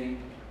 the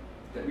thing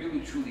that really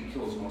truly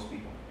kills most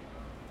people: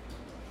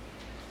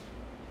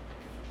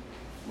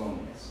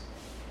 loneliness.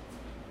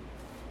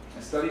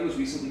 A study was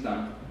recently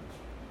done,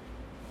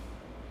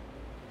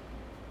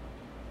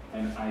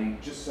 and I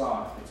just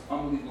saw it's an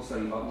unbelievable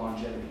study about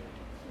longevity.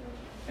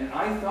 And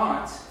I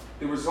thought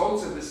the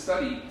results of this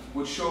study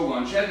would show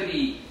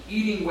longevity,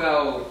 eating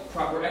well,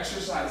 proper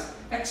exercise.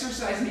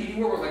 Exercise and eating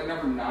well were like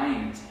number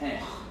 9 and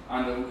 10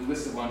 on the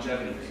list of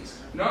longevity things.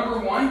 Number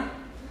one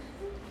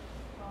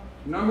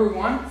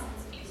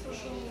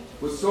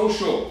was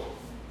social,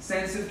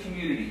 sense of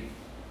community.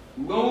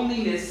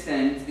 Loneliness,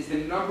 then, is the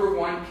number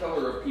 1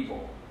 killer of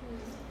people.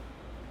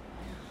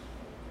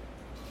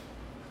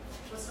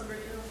 What's number 2?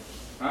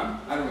 Huh?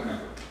 I don't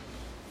remember.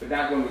 But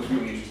that one was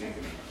really interesting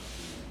to me.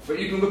 But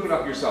you can look it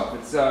up yourself.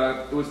 It's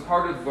it was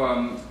part of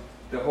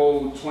the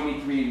whole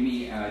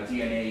 23andMe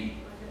DNA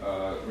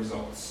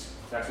results.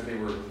 That's what they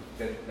were.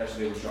 That's what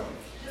they were showing.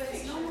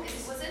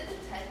 Was it the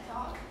TED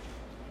Talk?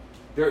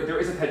 There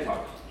is a TED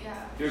Talk.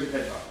 Yeah. There's a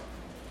TED Talk.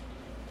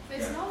 But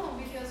it's Yeah. normal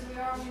because we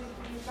are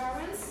with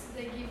parents,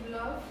 they give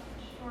love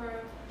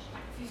for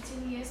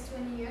 15 years,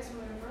 20 years,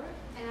 whatever,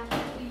 and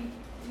after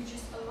we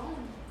just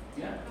alone.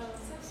 Yeah.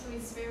 So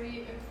it's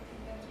very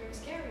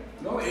scary.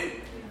 No,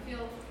 we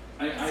feel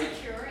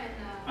insecure and.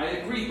 I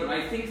agree, but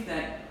I think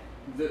that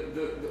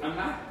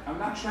I'm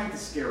not trying to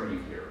scare you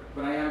here,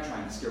 but I am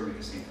trying to scare you at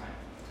the same time.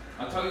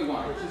 I'll tell you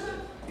why.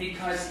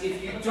 Because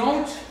if you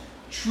don't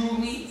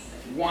truly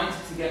want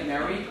to get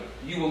married,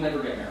 you will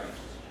never get married.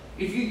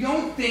 If you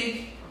don't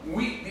think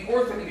in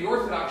the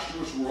Orthodox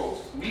Jewish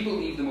world, we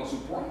believe the most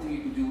important thing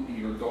you can do in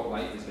your adult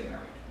life is get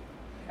married.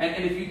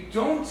 And if you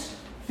don't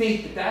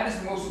think that that is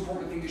the most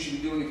important thing you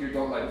should be doing in your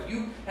adult life, if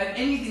you have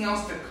anything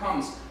else that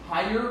comes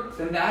higher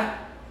than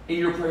that in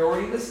your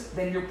priority list,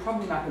 then you're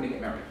probably not going to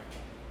get married.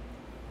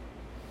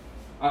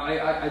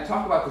 I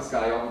talk about this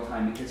guy all the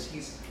time because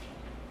he's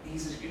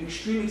an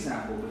extreme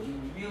example, but he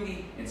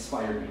really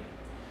inspired me.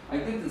 I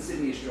lived in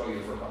Sydney, Australia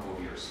for a couple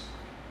of years.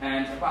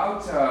 And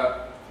about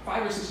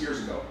 5 or 6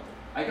 years ago,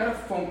 I got a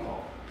phone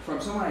call from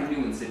someone I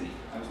knew in Sydney.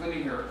 I was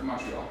living here in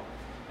Montreal.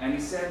 And he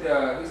said,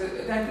 he's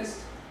a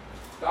dentist,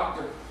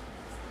 doctor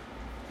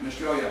in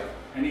Australia.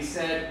 And he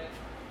said,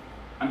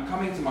 I'm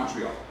coming to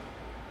Montreal.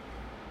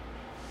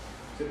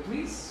 I said,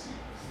 please,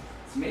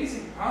 it's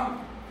amazing,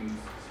 come. You can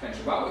spend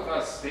Chabad with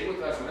us, stay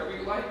with us, whatever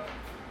you like.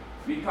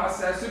 Mi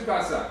casa, su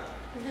casa.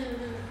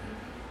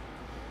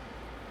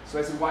 So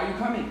I said, why are you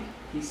coming?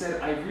 He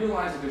said, I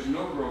realized that there's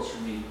no girls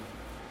for me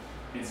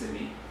in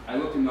Sydney. I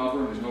looked in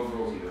Melbourne, there's no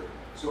girls either.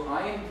 So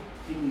I am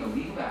taking a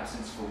leave of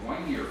absence for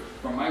 1 year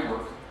from my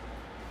work,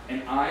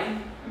 and I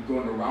am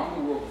going around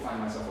the world to find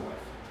myself a wife.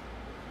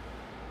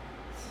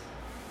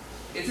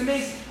 It's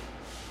amazing.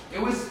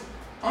 It was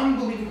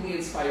unbelievably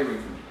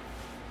inspiring for me.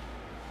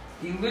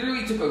 He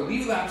literally took a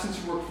leave of absence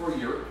from work for a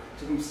year. It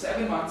took him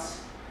 7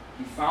 months.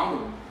 He found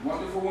a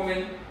wonderful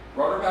woman,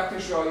 brought her back to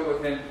Australia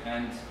with him,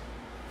 and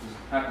was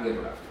happily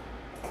ever after.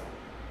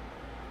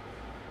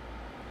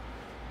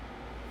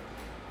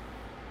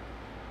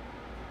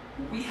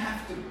 We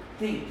have to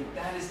think that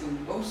that is the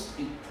most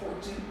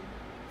important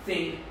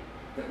thing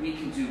that we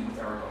can do with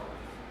our adult life.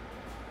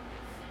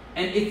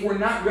 And if we're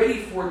not ready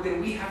for it, then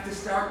we have to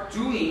start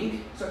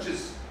doing, such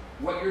as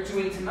what you're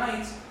doing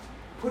tonight,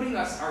 putting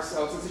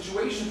ourselves in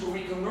situations where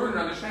we can learn and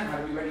understand how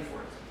to be ready for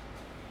it.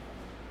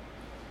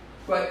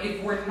 But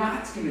if we're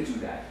not going to do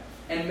that,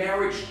 and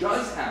marriage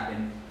does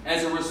happen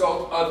as a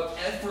result of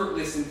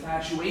effortless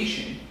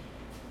infatuation,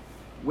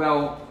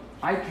 well,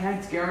 I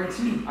can't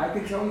guarantee. I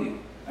can tell you.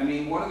 I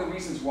mean, one of the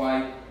reasons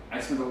why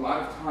I spend a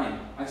lot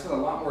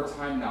more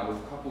time now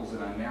with couples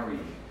that I'm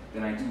marrying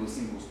than I do with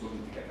singles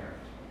looking to get married.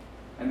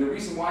 And the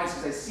reason why is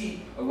because I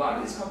see a lot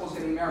of these couples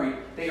getting married,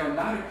 they are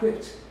not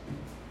equipped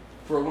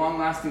for a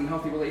long-lasting,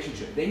 healthy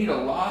relationship. They need a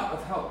lot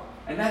of help,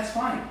 and that's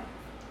fine.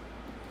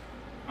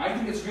 I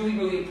think it's really,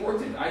 really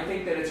important. I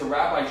think that it's a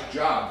rabbi's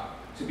job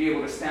to be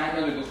able to stand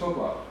under the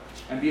chuppah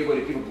and be able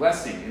to give a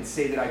blessing and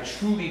say that I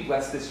truly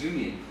bless this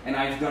union, and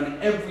I've done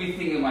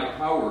everything in my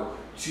power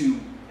to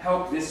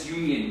help this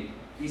union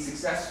be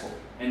successful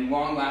and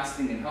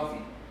long-lasting and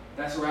healthy.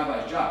 That's a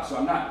rabbi's job. So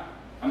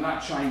I'm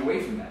not shying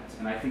away from that,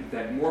 and I think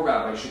that more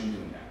rabbis should be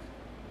doing that.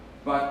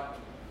 But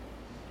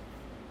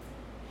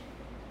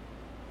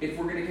if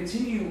we're going to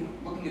continue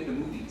looking at the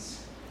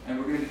movies, and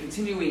we're going to be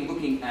continuing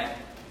looking at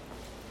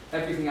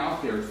everything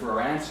out there for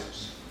our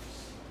answers,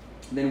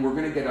 then we're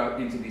going to get out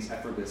into these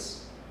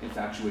effortless,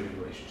 infatuated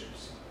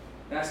relationships.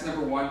 That's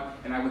number one,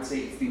 and I would say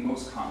it's the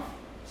most common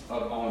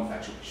of all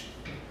infatuation.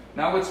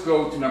 Now let's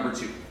go to number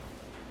two.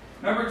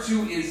 Number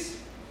two is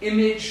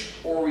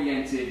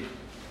image-oriented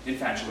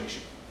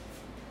infatuation.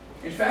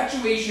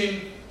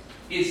 Infatuation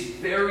is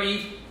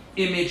very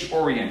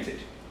image-oriented.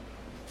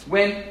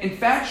 When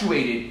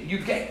infatuated, you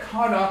get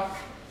caught up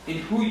in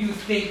who you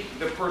think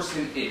the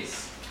person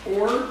is,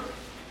 or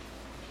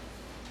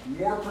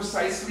more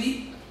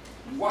precisely,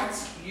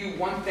 what you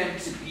want them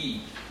to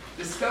be.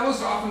 The spell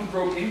is often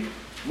broken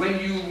when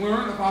you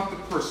learn about the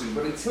person,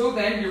 but until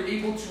then, you're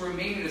able to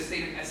remain in a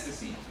state of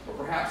ecstasy, or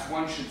perhaps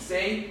one should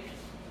say,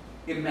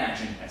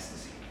 imagine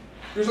ecstasy.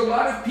 There's a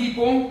lot of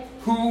people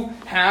who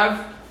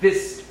have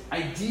this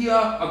idea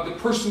of the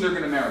person they're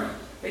going to marry.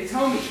 They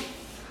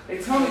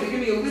give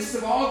me a list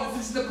of all,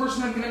 this is the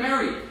person I'm going to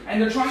marry,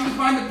 and they're trying to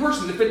find the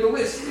person to fit the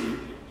list.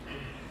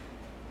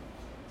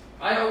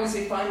 I always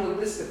say find the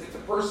list to fit the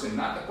person,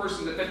 not the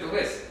person to fit the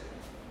list.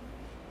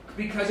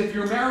 Because if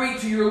you're married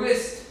to your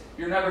list,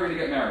 you're never going to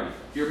get married.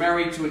 You're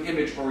married to an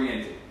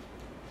image-oriented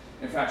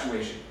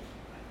infatuation.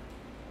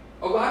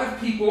 A lot of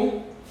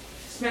people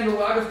spend a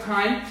lot of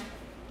time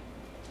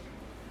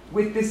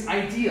with this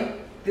idea,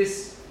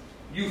 this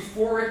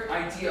euphoric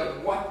idea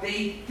of what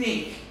they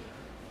think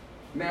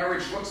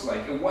marriage looks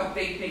like and what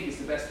they think is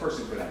the best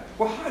person for them.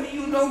 Well, how do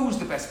you know who's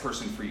the best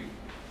person for you?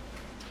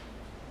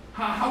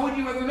 How would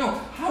you ever know?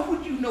 How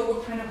would you know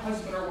what kind of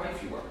husband or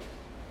wife you are?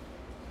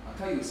 I'll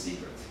tell you a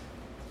secret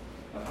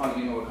of how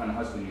you know what kind of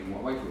husband and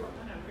what wife you are.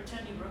 I don't know,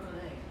 pretend you broke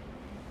a leg.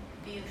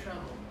 Be in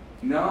trouble.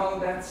 No,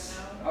 that's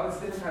a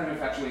different kind of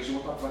infatuation.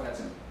 We'll talk about that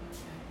soon.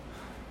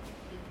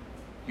 Okay.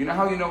 You know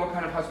how you know what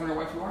kind of husband or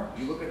wife you are?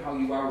 You look at how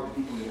you are with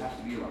the people you have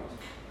to be around.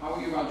 How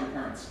are you around your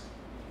parents?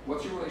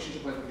 What's your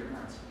relationship like with your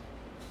parents?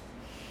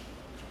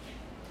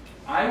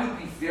 I would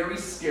be very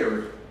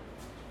scared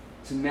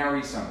to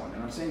marry someone,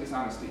 and I'm saying this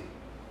honestly,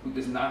 who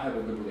does not have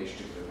a good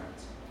relationship with their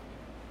parents.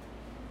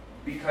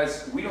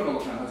 Because we don't know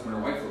what kind of husband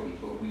or wife they'll be,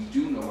 but we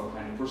do know what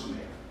kind of person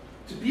they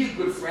are. To be a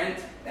good friend,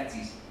 that's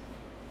easy.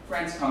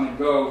 Friends come and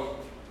go.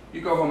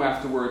 You go home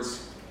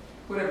afterwards.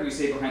 Whatever you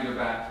say behind their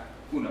back,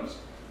 who knows?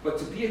 But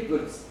to be a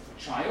good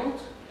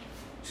child,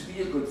 to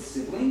be a good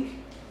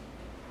sibling,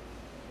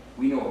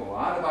 we know a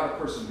lot about a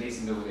person based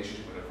on their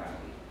relationship with their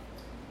family.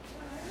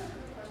 I have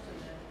a question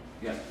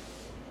then. Yeah,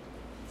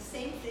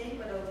 Same thing,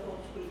 but a little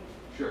tweak.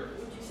 sure,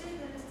 Would you say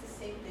that it's the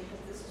same thing,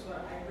 because this is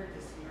what I heard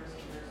this years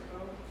and years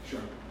ago, sure.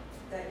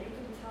 that you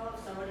can tell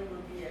if somebody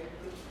would be a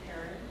good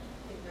parent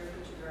if they're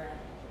good to their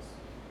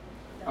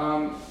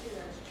animals?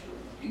 That's true.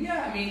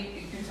 Yeah, I mean,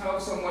 you can tell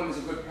if someone is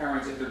a good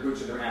parent if they're good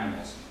to their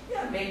animals.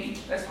 Yeah, maybe.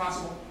 That's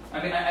possible.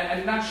 I mean,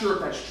 I'm not sure if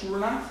that's true or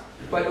not,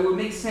 but it would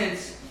make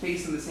sense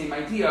based on the same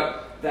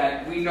idea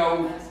that we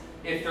know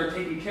if they're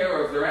taking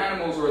care of their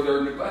animals or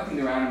they're neglecting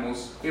their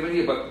animals. We have an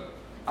idea, but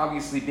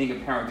obviously being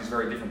a parent is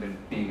very different than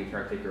being a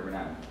caretaker of an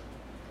animal.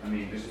 I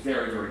mean, it's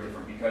very, very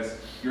different because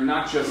you're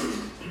not just...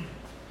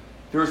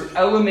 There's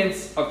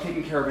elements of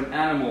taking care of an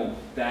animal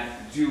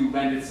that do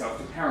lend itself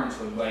to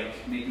parenthood,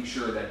 like making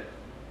sure that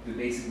the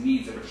basic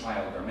needs of a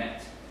child are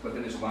met. But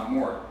then there's a lot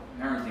more.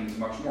 Parenting is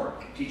much more.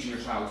 Teaching your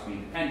child to be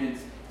independent,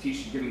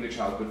 giving the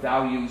child good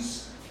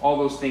values, all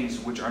those things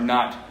which are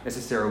not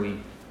necessarily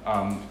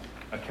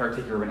a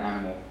caretaker of an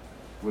animal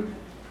would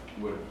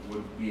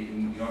be.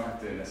 You don't have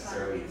to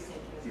necessarily.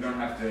 You don't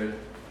have to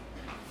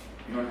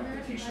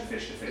teach the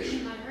fish to fish.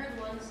 I heard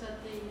once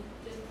that the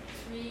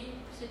three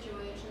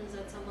situations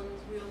that someone's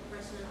real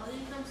personality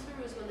comes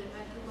through is when they've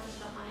had too much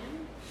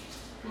time,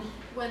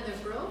 when they're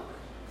broke,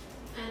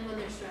 and when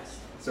they're stressed.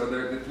 So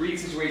the three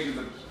situations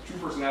of true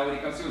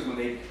personality comes through is when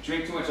they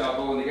drink too much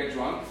alcohol, when they get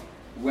drunk,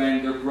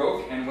 when they're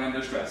broke, and when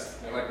they're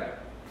stressed. I like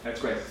that. That's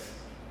great.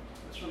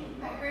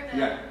 I heard that.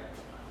 Yeah.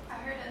 I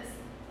heard that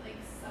like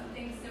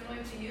something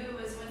similar to you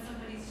was when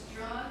somebody's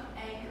drunk,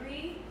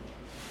 angry,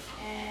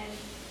 and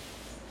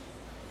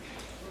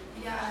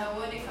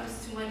when it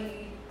comes to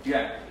money.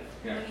 Yeah.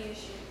 Money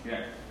issues.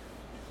 Yeah.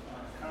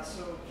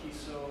 Caso,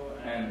 Kiso,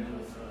 And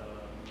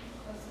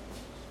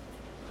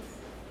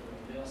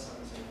else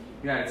haven't seen it.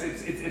 Yeah,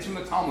 it's from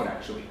the Talmud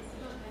actually. Okay.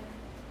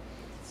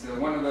 It's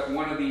one of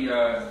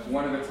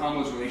the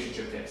Talmud's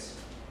relationship tips.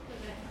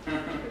 Okay.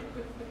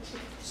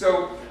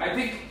 So I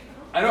think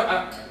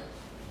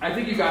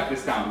you got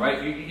this down,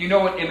 right? You know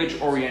what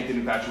image-oriented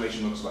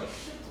infatuation looks like,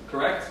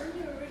 correct? When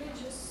you're really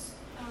just,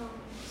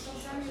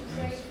 sometimes you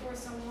pray for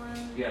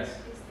someone. Yes.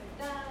 It's like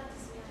that,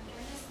 it's like that.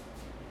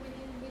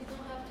 We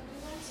don't have to do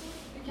that, so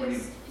What do you-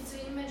 because it's an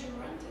image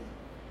oriented.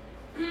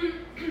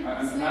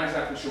 I'm not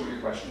exactly sure what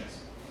your question is.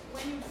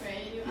 When you pray,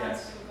 you Yes.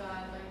 ask to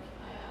God, like,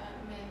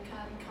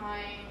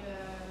 mankind,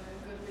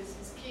 good with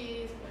his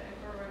kids,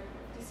 whatever.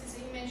 This is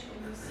an image when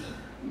you see.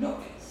 No.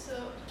 So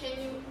can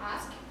you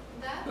ask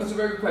that? That's a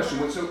very good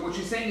question. So what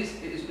she's saying is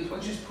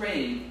when she's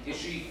praying, is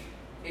she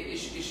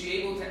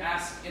able to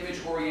ask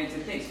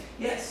image-oriented things?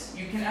 Yes,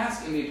 you can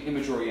ask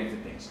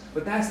image-oriented things,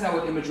 but that's not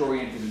what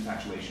image-oriented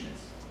infatuation is.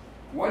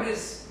 What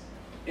is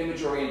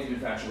image-oriented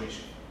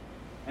infatuation?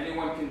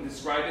 Anyone can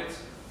describe it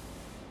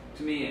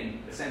to me in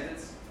a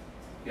sentence?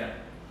 Yeah.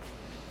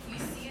 You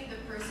see in the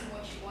person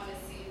what you want to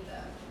see in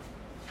them.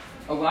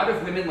 A lot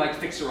of women like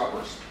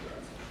fixer-uppers.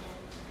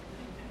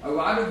 A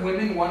lot of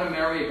women want to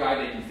marry a guy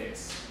they can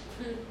fix.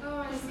 Oh,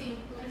 I see.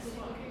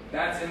 Okay.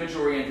 That's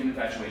image-oriented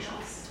infatuation.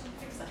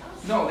 Fix the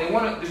house. No, they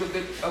want to.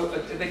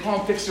 They call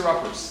them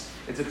fixer-uppers.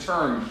 It's a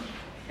term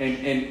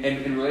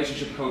in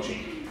relationship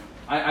coaching.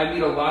 I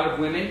meet a lot of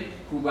women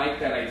who like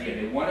that idea.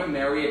 They want to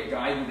marry a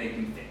guy who they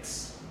can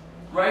fix.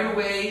 Right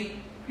away,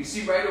 you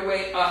see right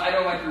away, I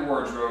don't like your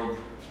wardrobe.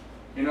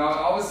 You know,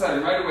 all of a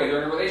sudden, right away,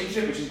 they're in a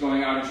relationship and she's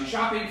going out and she's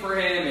shopping for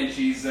him and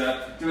she's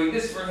doing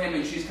this for him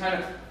and she's kind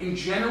of, in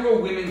general,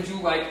 women do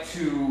like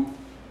to,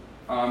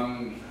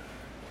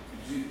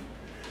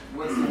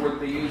 what's the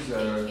word they use? Take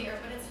care,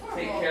 but it's horrible.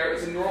 Take care.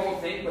 It's a normal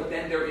thing, but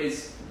then there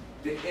is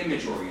the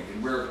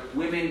image-oriented, where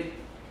women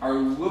are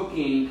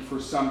looking for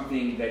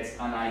something that's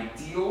an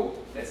ideal,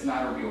 that's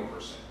not a real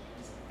person.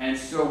 And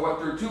so what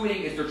they're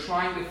doing is they're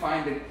trying to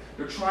turn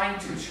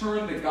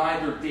the guy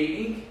they're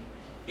dating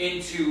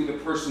into the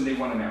person they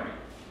want to marry.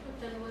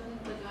 But then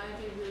wouldn't the guy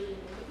be really in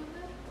love with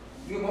that?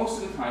 You know,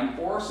 most of the time,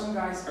 or some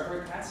guys are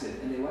very passive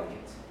and they like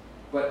it.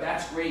 But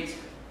that's great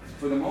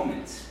for the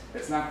moment.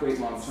 That's not great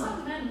long term.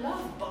 Some men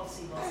love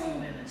bossy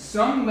women.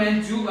 Some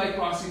men do like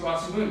bossy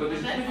women, but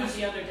there's I a met one difference.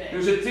 the other day.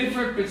 There's a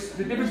difference.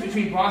 The difference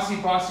between bossy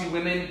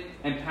women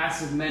and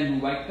passive men who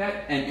like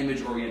that and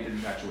image-oriented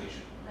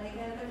infatuation. Like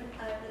I have an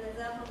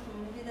example from a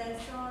movie that I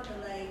saw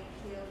that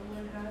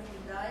when her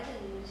husband died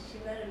and she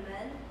met a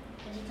man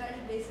and she tried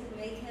to basically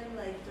make him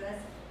like dress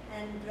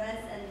and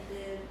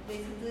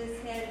basically do his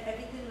hair and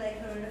everything like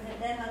her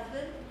dead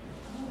husband.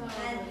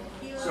 And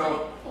he was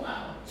Wow.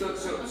 So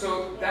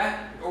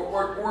that,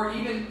 or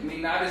even, I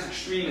mean, not as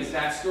extreme as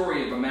that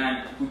story of a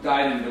man who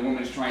died and the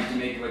woman is trying to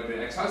make like the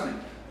ex-husband,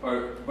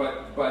 but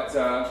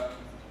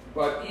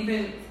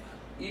even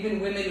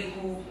women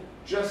who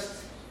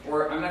just,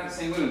 or I'm not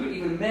saying women, but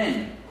even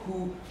men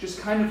who just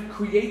kind of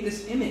create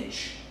this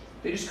image.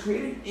 They just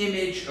create an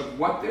image of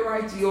what their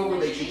ideal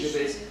relationship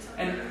is,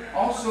 and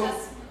also,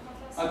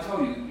 I'll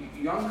tell you,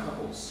 young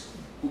couples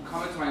who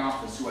come into my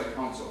office who I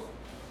counsel.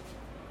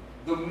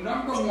 The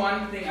number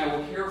one thing I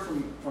will hear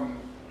from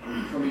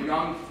a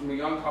young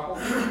couple,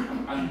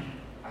 I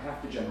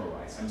have to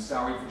generalize. I'm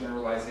sorry for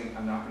generalizing.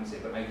 I'm not going to say,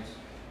 but I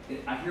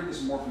hear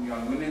this more from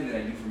young women than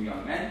I do from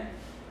young men.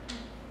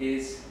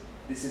 This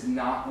is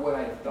not what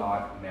I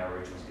thought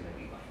marriage was going to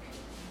be like.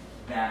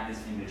 That is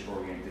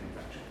image-oriented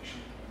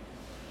infatuation.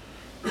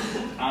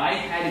 I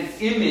had an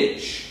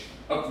image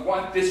of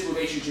what this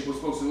relationship was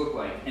supposed to look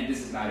like, and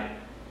this is not it.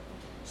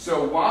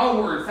 So while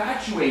we're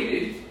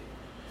infatuated,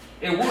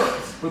 it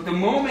works. But the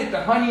moment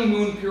the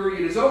honeymoon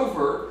period is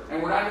over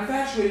and we're not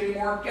infatuated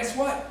anymore, guess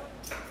what?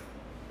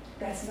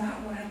 That's not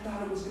what I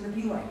thought it was going to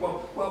be like.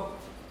 Well,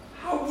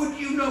 how would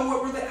you know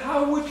what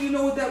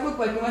that looked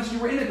like unless you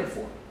were in it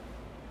before?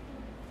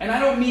 And I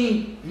don't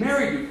mean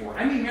married before.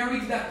 I mean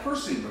married to that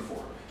person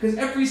before. Because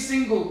every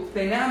single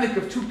dynamic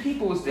of two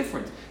people is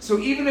different. So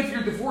even if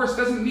you're divorced,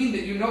 doesn't mean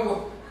that you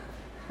know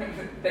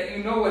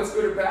what's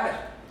good or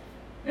bad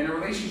in a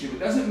relationship. It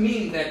doesn't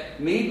mean that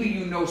maybe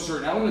you know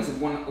certain elements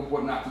of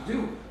what not to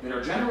do that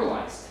are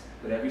generalized.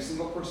 But every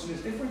single person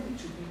is different, and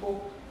two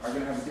people are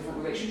going to have a different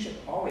relationship,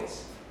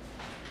 always.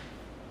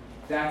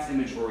 That's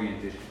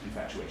image-oriented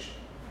infatuation.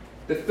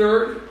 The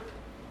third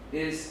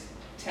is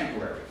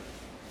temporary.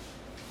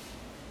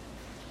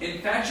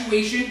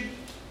 Infatuation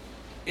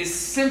is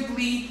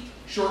simply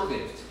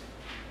short-lived.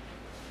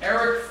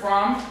 Erich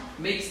Fromm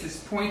makes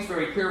this point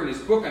very clear in his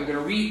book. I'm going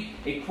to read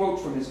a quote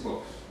from his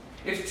book.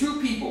 If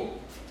two people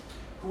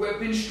who have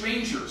been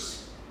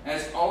strangers,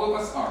 as all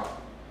of us are,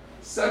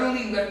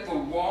 suddenly let the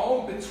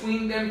wall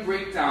between them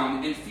break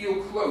down and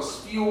feel close,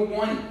 feel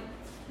one,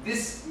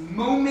 this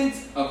moment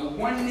of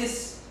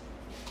oneness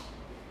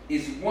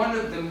is one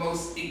of the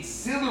most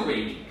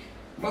exhilarating,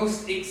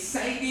 most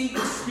exciting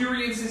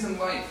experiences in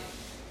life.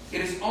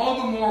 It is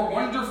all the more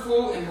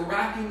wonderful and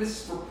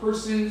miraculous for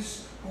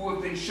persons who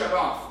have been shut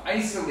off,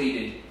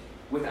 isolated,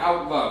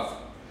 without love.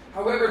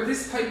 However,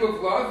 this type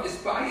of love is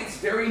by its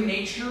very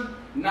nature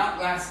not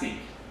lasting.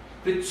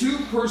 The two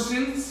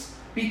persons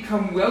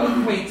become well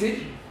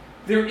acquainted,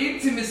 their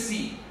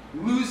intimacy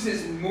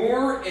loses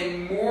more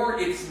and more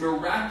its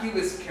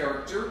miraculous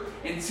character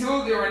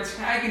until their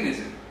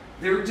antagonism,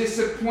 their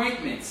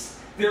disappointments,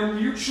 their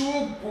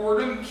mutual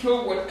boredom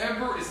kill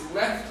whatever is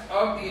left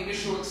of the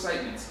initial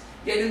excitement.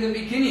 Yet in the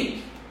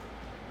beginning,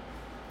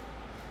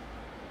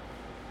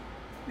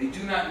 they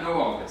do not know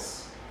all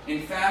this.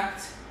 In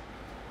fact,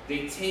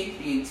 they take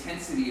the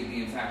intensity of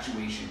the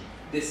infatuation,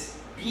 this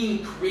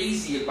being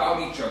crazy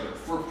about each other,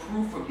 for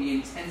proof of the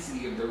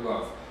intensity of their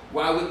love,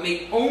 while it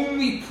may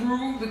only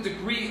prove the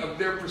degree of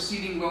their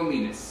preceding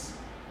loneliness.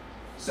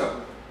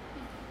 So,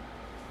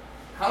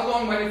 how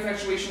long might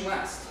infatuation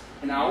last?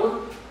 An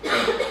hour?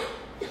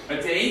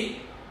 A day?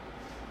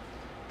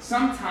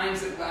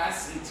 Sometimes it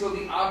lasts until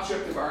the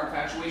object of our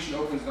infatuation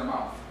opens their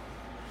mouth.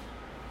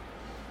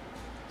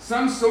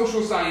 Some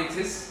social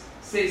scientists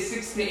say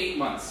 6 to 8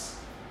 months.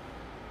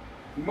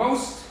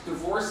 Most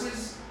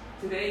divorces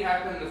today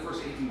happen in the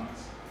first 18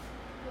 months.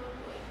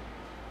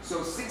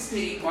 So 6 to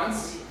 8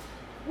 months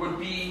would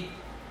be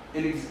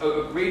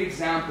a great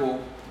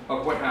example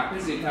of what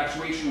happens. The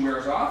infatuation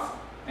wears off,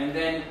 and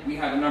then we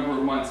have a number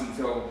of months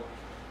until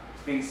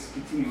things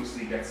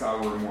continuously get sour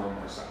and more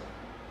sour.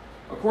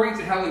 According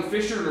to Helen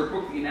Fisher in her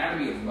book, The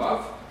Anatomy of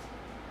Love,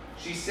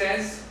 she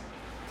says,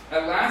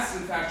 at last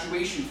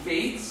infatuation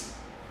fades.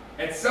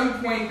 At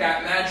some point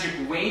that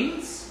magic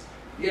wanes,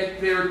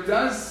 yet there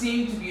does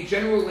seem to be a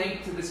general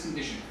link to this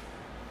condition.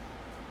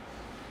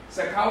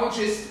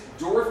 Psychologist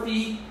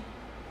Dorothy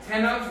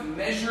Tenov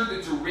measured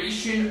the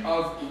duration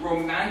of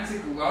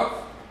romantic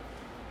love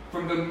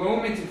from the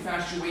moment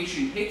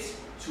infatuation hit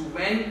to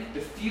when the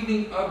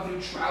feeling of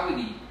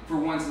neutrality for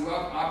one's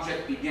love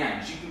object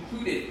began. She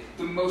concluded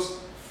the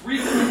most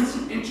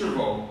frequent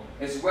interval,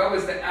 as well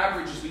as the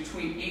average, is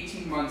between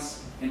 18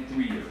 months and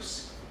 3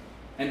 years.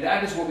 And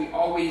that is what we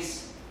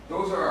always,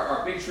 those are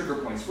our big trigger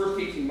points. First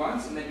 18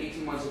 months, and then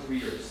 18 months to 3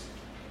 years.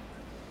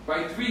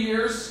 By 3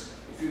 years,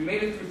 if you've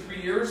made it through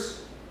 3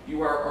 years,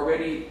 you are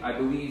already, I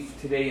believe,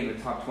 today in the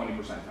top 20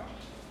 percentile.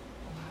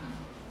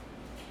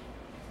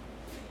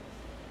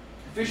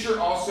 Fisher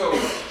also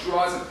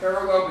draws a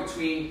parallel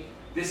between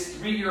this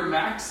 3-year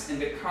max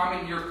and the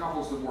common year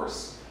couples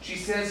divorce. She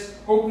says,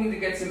 hoping to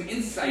get some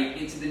insight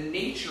into the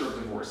nature of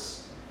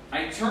divorce,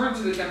 I turn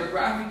to the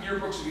demographic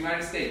yearbooks of the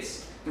United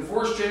States.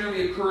 Divorce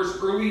generally occurs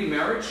early in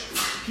marriage,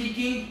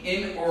 peaking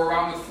in or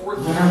around the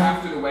 4th year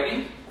after the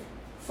wedding,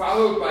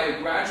 followed by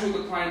a gradual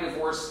decline in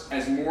divorce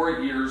as more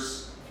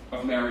years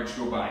of marriage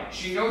go by.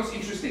 She notes,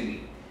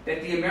 interestingly,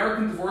 that the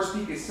American divorce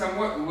peak is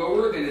somewhat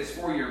lower than its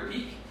 4-year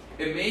peak.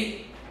 It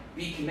may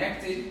be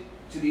connected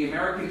to the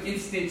American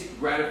instant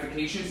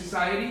gratification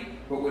society,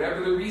 but whatever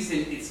the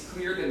reason, it's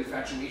clear that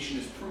infatuation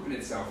has proven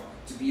itself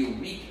to be a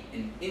weak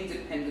and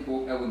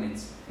independable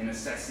element in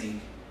assessing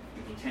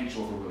the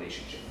potential of a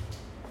relationship.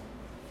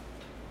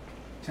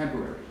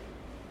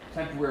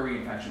 Temporary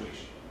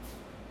infatuation.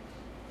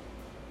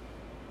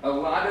 A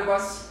lot of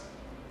us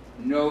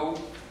know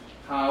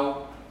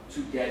how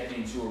to get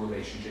into a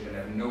relationship and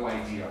have no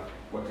idea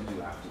what to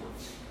do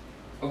afterwards.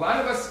 A lot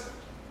of us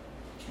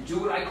do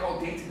what I call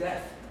date to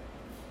death.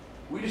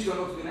 We just don't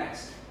know what to do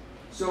next.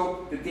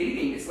 So the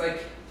dating, it's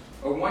like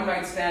a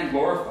one-night stand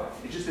glorified.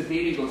 It's just the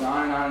dating goes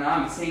on and on and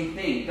on. The same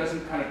thing. It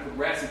doesn't kind of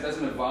progress. It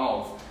doesn't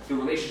evolve. The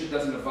relationship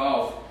doesn't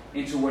evolve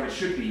into what it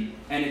should be.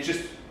 And it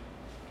just...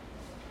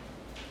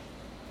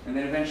 And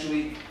then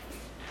eventually,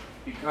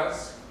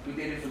 because we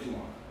dated for too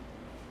long.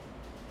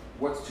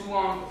 What's too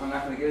long? I'm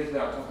not going to get into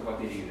that. I'll talk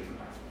about dating a different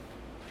time.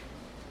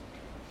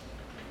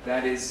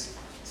 That is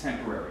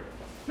temporary.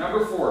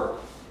 Number 4.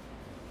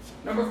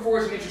 Number 4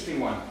 is an interesting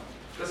one.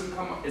 It doesn't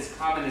come as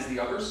common as the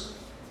others,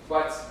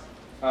 but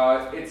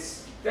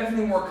it's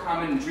definitely more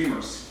common in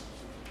dreamers.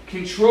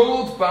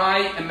 Controlled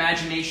by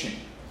imagination.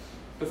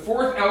 The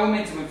 4th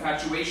element of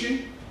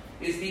infatuation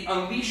is the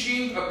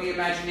unleashing of the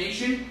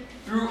imagination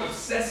through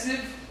obsessive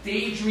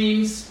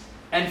daydreams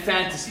and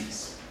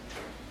fantasies.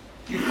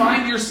 You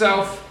find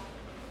yourself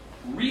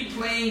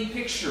replaying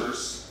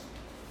pictures,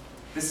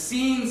 the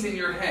scenes in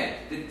your head.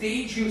 The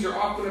daydreams are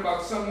often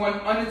about someone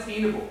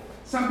unattainable.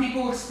 Some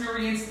people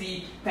experience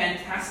the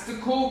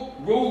fantastical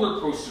roller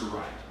coaster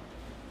ride.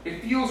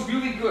 It feels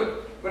really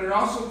good, but it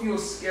also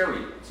feels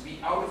scary to be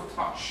out of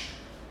touch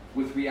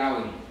with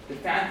reality. The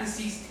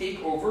fantasies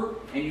take over,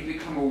 and you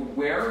become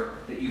aware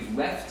that you've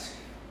left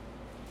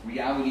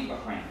reality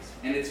behind.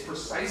 And it's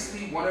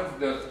precisely one of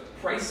the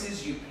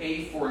prices you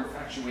pay for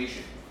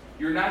infatuation.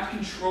 You're not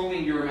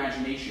controlling your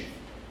imagination.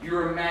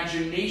 Your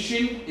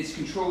imagination is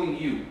controlling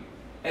you.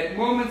 At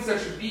moments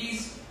such as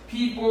these,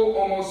 people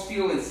almost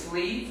feel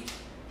enslaved.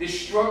 This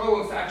struggle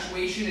of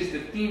infatuation is the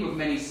theme of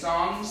many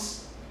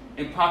songs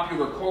in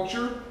popular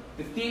culture.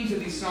 The themes of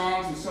these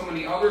songs and so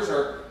many others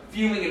are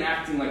feeling and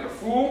acting like a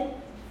fool,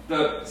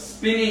 the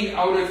spinning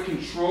out of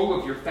control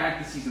of your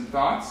fantasies and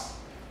thoughts,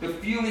 the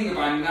feeling of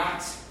I'm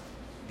not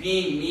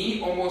being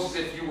me, almost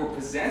as if you were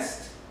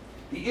possessed,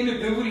 the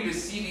inability to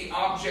see the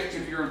object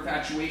of your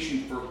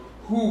infatuation for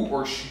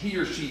who he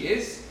or she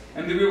is,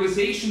 and the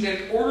realization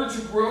that in order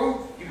to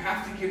grow, you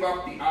have to give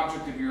up the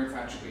object of your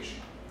infatuation.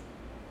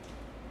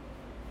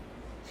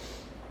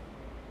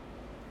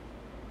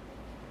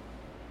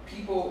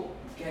 People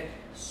get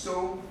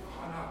so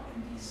caught up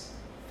in these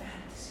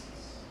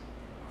fantasies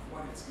of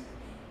what it's going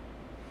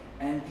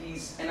to be.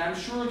 And I'm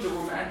sure the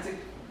romantic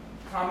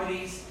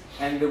comedies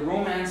and the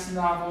romance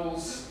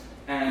novels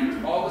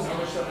and all this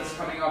other stuff that's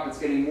coming up, it's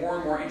getting more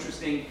and more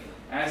interesting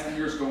as the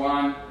years go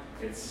on.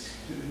 It's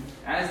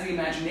as the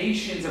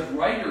imaginations of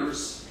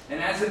writers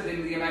and as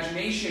the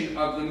imagination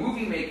of the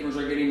movie makers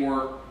are getting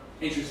more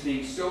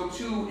interesting, so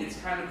too it's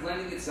kind of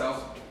blending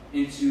itself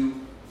into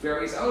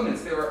various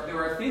elements. There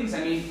are things,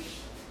 I mean,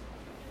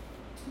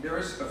 there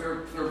are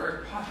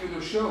very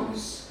popular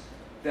shows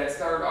that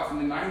started off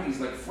in the 90s,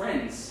 like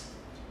Friends,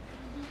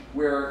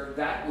 where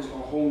that was a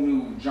whole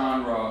new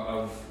genre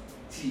of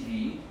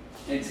TV.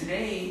 And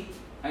today,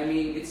 I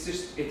mean,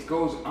 it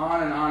goes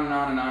on and on and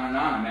on and on and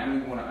on. I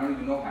mean, I don't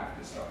even know half of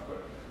this stuff,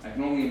 but I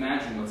can only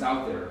imagine what's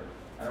out there.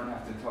 I don't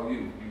have to tell you,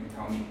 you can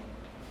tell me.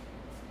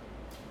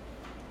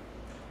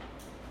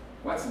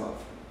 What's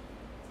love?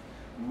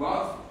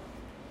 Love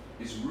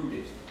is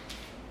rooted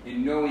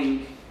in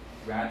knowing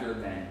rather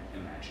than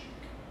imagining.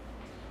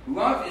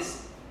 Love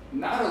is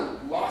not a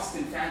lost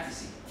in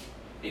fantasy.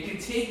 It can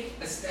take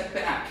a step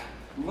back.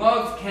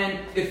 Love can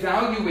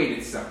evaluate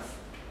itself.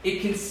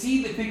 It can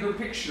see the bigger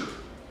picture.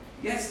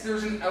 Yes,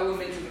 there's an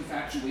element of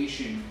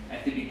infatuation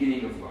at the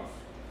beginning of love.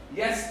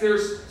 Yes,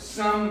 there's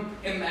some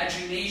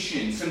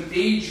imagination, some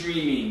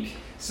daydreaming,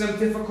 some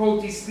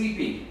difficulty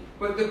sleeping.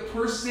 But the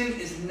person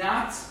is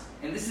not,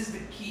 and this is the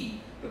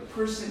key, the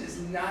person is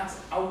not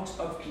out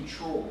of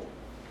control.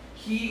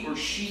 He or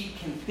she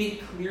can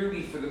think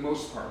clearly for the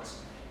most part,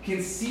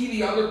 can see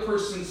the other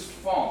person's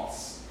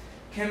faults,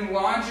 can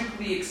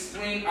logically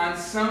explain on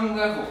some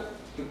level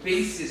the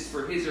basis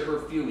for his or her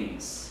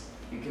feelings,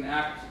 and can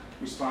act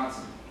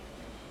responsibly.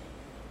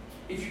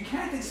 If you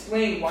can't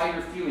explain why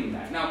you're feeling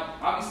that, now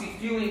obviously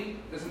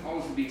feeling doesn't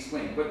always have to be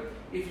explained, but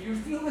if you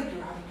feel like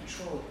you're out of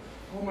control,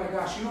 oh my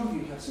gosh, you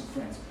have some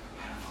friends,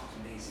 I don't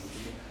know, it's amazing.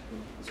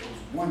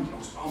 It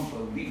was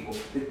unbelievable.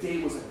 The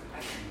day was like, I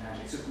can't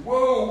imagine. It's like,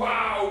 whoa,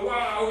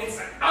 wow, it's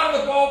like out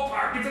of the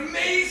ballpark. It's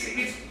amazing.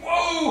 It's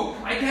whoa.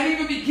 I can't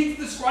even begin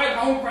to describe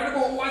how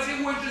incredible it was.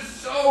 It was just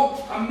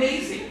so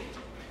amazing.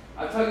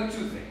 I'll tell you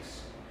two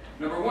things.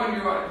 Number one,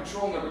 you're out of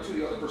control. Number two,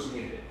 the other person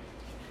hated it.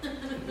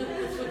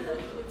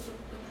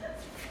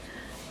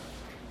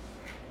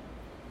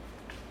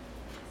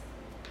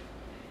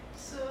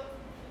 So you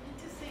need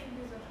to think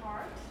with the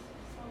heart.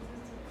 So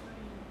with the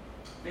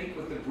brain. Think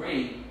with the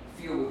brain,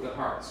 feel with the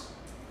heart.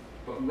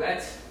 But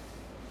let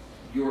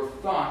your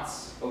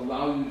thoughts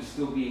allow you to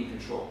still be in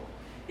control.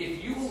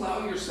 If you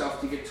allow yourself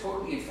to get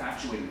totally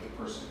infatuated with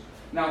the person,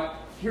 now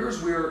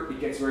here's where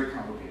it gets very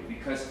complicated,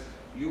 because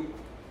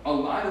a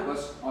lot of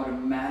us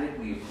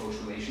automatically approach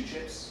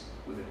relationships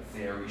with a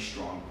very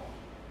strong wall.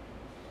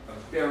 A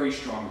very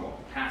strong wall.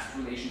 Past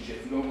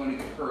relationships, we don't want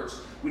to get hurt,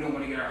 we don't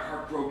want to get our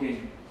heart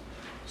broken.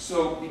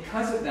 So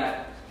because of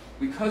that,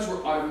 because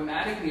we're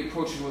automatically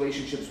approaching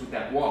relationships with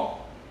that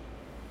wall,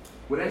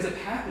 what ends up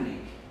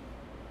happening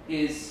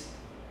is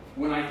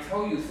when I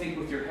tell you think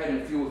with your head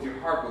and feel with your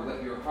heart, but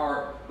let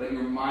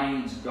your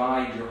mind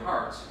guide your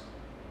heart,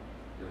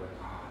 you're like,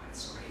 oh,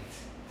 that's great.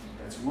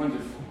 That's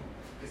wonderful.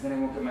 Because then I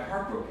won't get my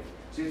heart broken.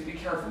 So you have to be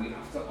careful. You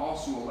have to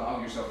also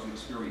allow yourself to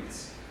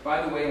experience.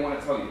 By the way, I want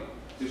to tell you,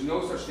 there's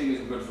no such thing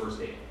as a good first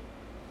date.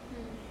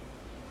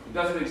 It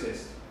doesn't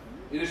exist.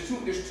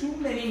 There's too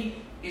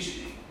many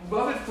issues.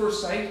 Love at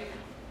first sight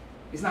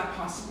is not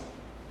possible.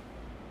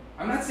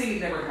 I'm not saying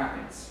it never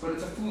happens, but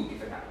it's a fluke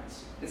if it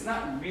happens. It's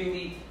not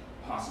really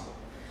possible.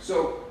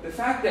 So the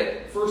fact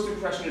that first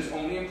impression is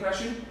only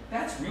impression,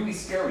 that's really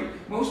scary.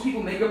 Most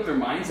people make up their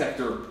minds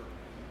after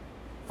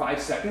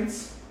 5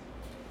 seconds.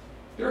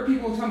 There are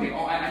people who tell me,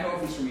 oh, I know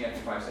if he's for me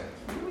after 5 seconds.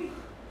 Really?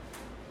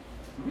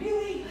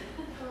 Really?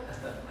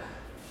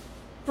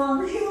 For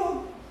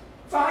real?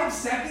 5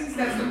 seconds?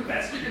 That's the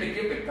best you're going to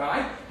give the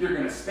guy you're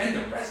going to spend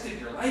the rest of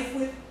your life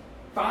with?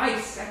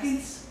 5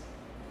 seconds?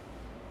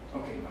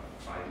 Okay, no,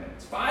 5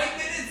 minutes. 5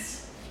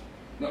 minutes?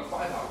 No,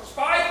 5 hours.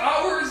 5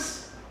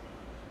 hours?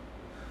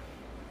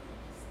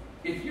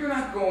 If you're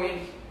not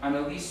going on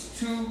at least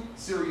 2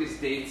 serious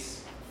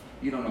dates,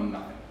 you don't know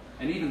nothing.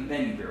 And even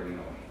then you barely know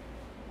me.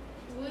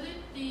 Would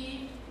it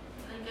be,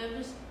 like I'm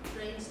just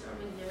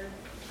brainstorming here,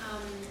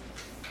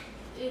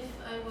 if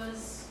I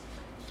was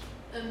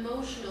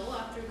emotional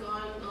after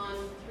going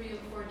on 3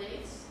 or 4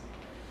 dates,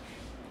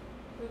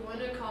 we went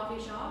to a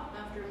coffee shop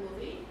after a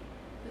movie,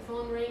 the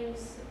phone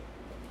rings,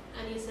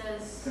 and he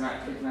says... Can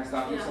I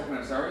stop you a second?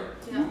 I'm sorry.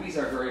 Yeah. Movies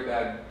are very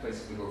bad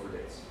places to go for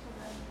dates.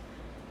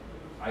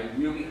 Okay. I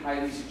really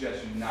highly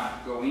suggest you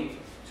not going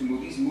to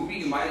movies.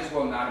 You might as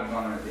well not have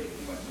gone on a date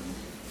if you went to a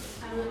movie.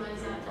 I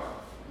realize that.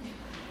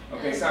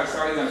 Okay,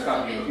 sorry that I'm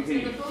stopping you.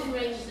 Continue. So the phone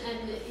rings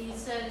and he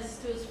says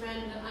to his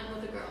friend, I'm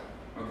with a girl.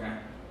 Okay.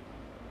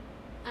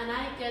 And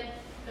I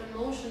get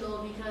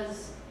emotional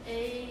because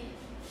A,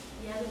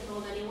 he hasn't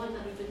told anyone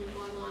that we've been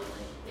going on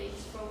like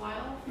dates for a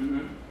while.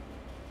 Mm-hmm.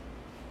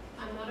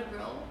 I'm not a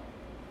girl.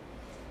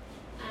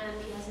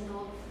 And he hasn't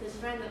told his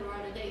friend that we're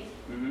on a date.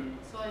 Mm-hmm.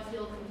 So I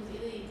feel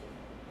completely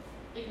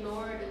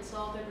ignored,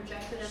 insulted,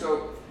 rejected. And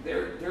So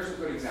there's a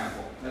good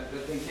example.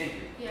 Thank you.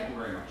 Yeah. Thank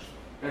you very much.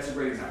 That's a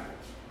great example.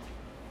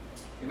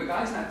 If a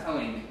guy's not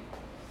telling,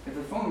 if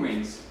the phone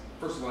rings,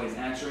 first of all, he's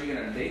answering it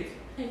on a date.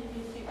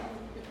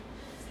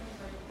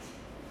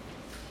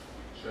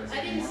 Should I say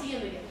I didn't anymore? see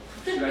him again.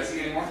 Should I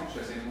say anymore?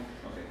 Should I say anymore?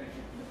 Okay, thank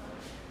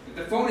you. If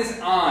the phone is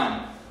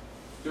on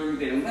during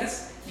the date,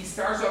 unless he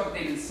starts off the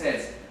date and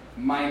says,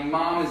 my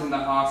mom is in the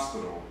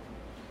hospital,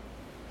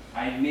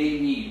 I may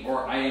need,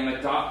 or I am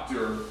a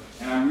doctor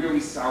and I'm really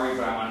sorry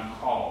but I'm on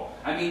call.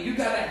 I mean, you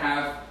gotta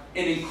have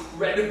an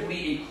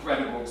incredibly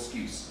incredible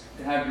excuse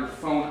to have your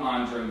phone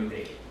on during the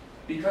date.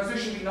 Because there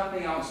should be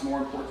nothing else more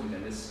important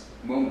than this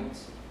moment.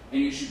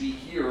 And you should be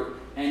here,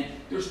 and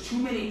there's too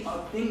many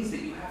things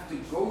that you have to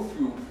go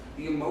through,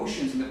 the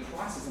emotions and the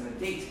process and the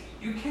date.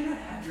 You cannot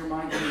have your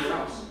mind anywhere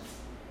else.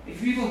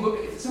 If you even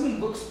if somebody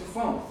looks at the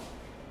phone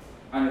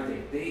on a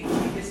date, they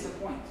miss the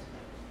point.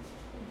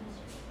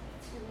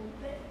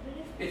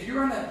 If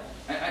you're on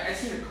I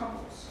say to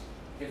couples,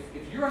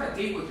 if you're on a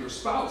date with your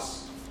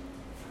spouse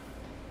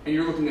and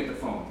you're looking at the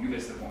phone, you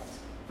miss the point.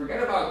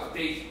 Forget about the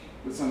date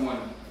with someone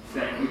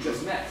that you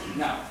just met.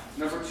 Now,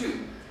 number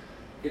two,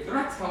 if they're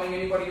not telling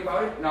anybody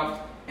about it,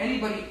 now,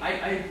 anybody, I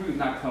agree with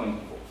not telling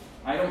people.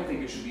 I don't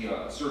think it should be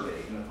a survey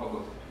in the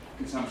public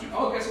consumption.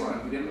 Oh, guess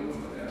what? We've been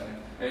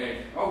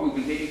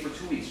dating for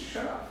 2 weeks.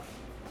 Shut up.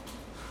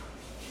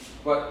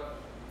 But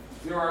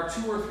there are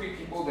 2 or 3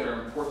 people that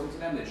are important to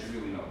them that should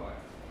really know about it.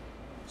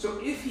 So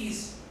if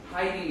he's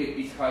hiding it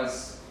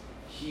because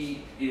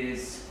he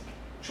is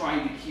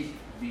trying to keep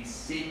the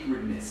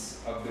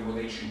sacredness of the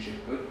relationship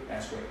good,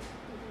 that's great.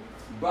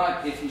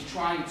 But if he's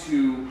trying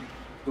to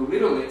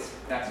belittle it,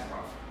 that's a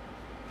problem.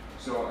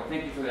 So I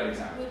thank you for that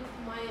example. Would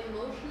my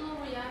emotional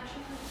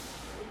reaction,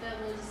 that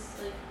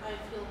was like, I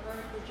feel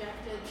hurt,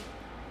 rejected,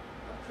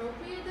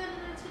 appropriate then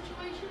in that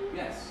situation?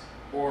 Yes.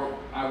 Or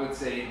I would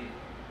say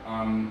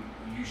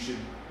you should,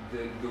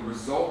 the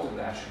result of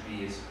that should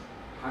be is,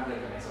 how did I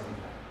get myself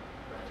into that?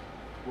 Right.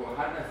 Well,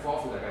 how did I fall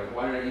for that guy?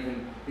 Why did I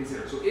even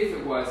consider it? So if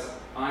it was,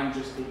 I'm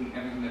just taking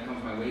everything that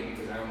comes my way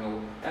because I don't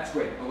know, that's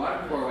great. A lot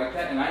of people are like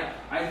that, and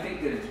I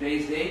think that in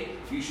today's day,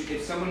 you should,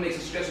 if someone makes a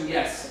suggestion,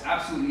 yes,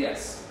 absolutely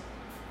yes.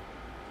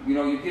 You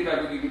know, you give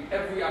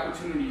every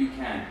opportunity you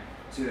can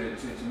to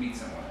meet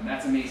someone, and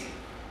that's amazing.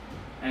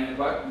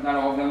 But not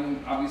all of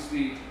them,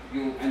 obviously,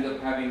 you'll end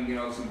up having,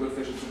 some good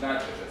fish and some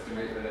bad fish.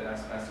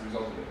 That's the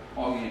result of it.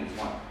 All you need is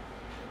one.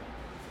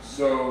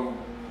 So,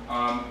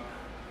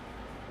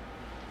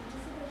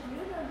 You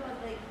know about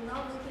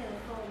not looking at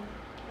the phone.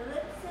 But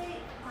let's say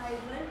I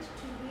went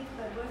to meet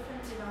my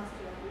boyfriend in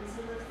Austria because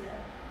he lives there.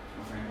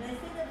 okay. And I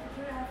stayed there for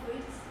 2.5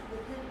 weeks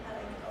with him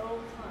at all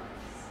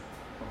times.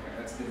 Okay,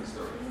 that's a different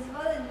story. His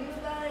father knew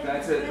about it.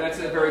 That's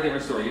a very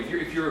different story.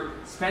 If you're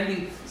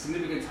spending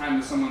significant time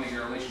with someone that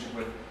you're in a relationship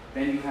with,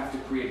 then you have to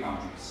create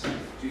boundaries. So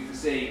you have to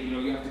say,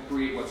 you have to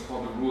create what's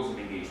called the rules of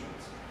engagement.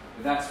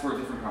 But that's for a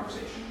different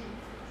conversation.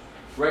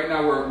 Right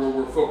now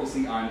we're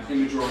focusing on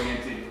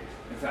image-oriented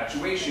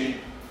infatuation,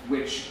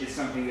 which is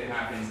something that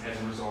happens as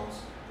a result.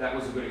 That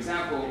was a good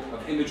example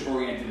of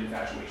image-oriented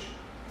infatuation.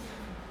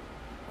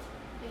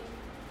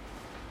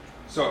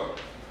 So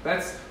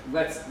let's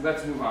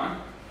move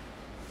on.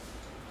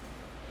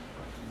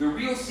 The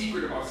real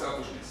secret about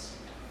selfishness,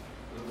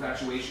 of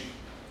infatuation,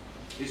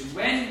 is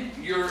when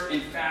you're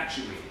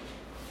infatuated.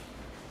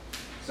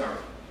 Sorry.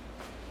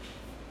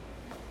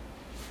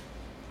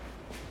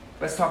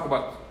 Let's talk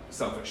about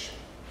selfish.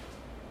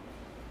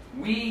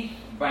 We,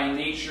 by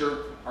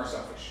nature, are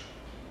selfish.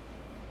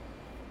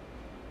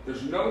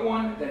 There's no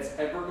one that's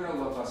ever going to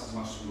love us as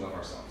much as we love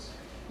ourselves.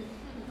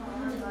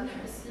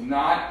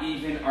 Not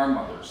even our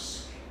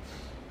mothers.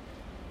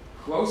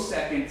 Close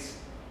second,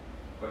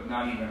 but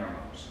not even our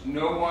mothers.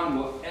 No one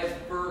will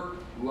ever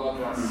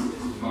love us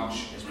as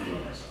much as we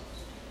love ourselves.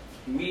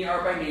 We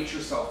are by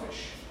nature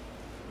selfish.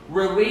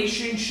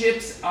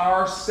 Relationships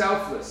are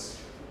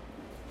selfless.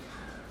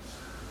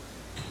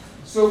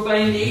 So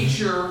by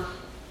nature,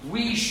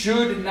 we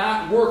should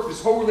not work.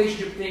 This whole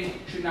relationship thing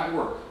should not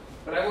work.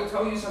 But I will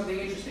tell you something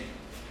interesting.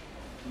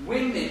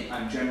 Women,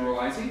 I'm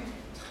generalizing,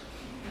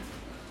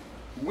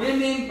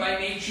 women by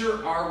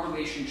nature are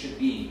relationship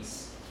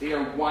beings. They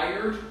are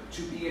wired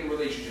to be in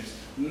relationships.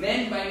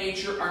 Men by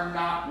nature are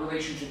not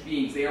relationship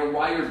beings. They are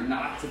wired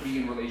not to be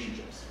in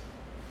relationships.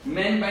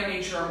 Men by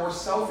nature are more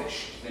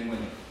selfish than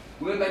women.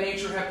 Women by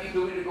nature have the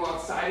ability to go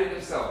outside of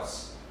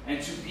themselves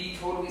and to be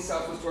totally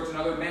selfless towards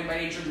another. Men by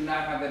nature do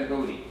not have that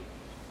ability.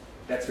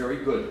 That's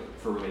very good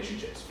for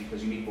relationships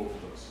because you need both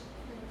of those.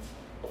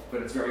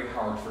 But it's very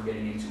hard for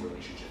getting into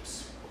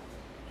relationships.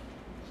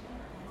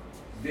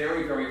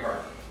 Very, very hard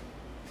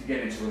to get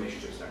into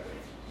relationships that way.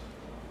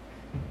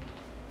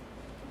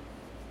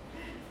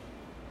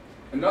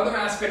 Another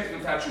aspect of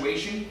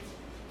infatuation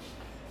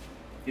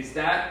is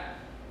that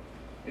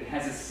It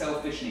has a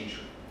selfish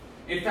nature.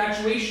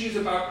 Infatuation is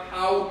about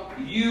how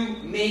you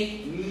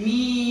make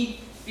me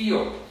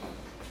feel.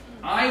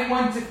 I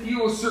want to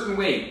feel a certain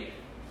way,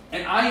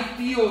 and I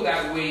feel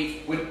that way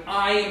when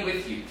I am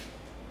with you.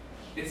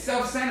 It's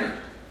self-centered.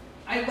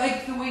 I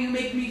like the way you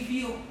make me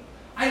feel.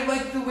 I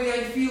like the way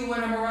I feel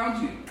when I'm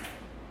around you.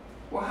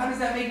 Well, how does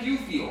that make you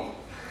feel?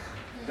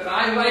 That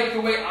I like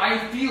the way I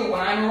feel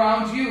when I'm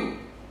around you.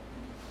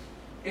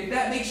 If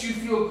that makes you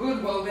feel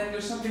good, well, then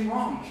there's something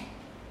wrong.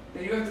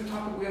 Then we have to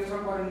talk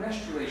about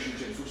enmeshed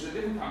relationships, which is a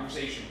different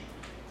conversation.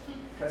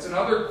 That's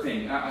another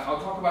thing.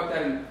 I'll talk about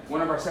that in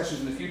one of our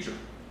sessions in the future.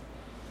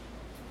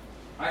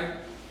 I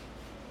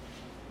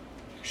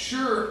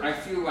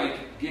feel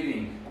like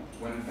giving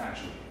when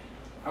infatuated.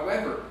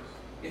 However,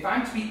 if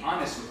I'm to be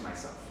honest with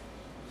myself,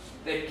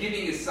 that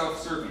giving is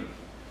self-serving,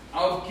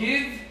 I'll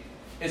give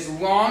as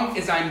long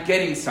as I'm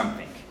getting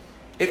something.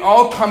 It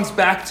all comes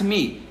back to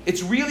me.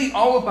 It's really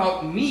all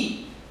about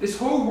me. This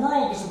whole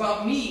world is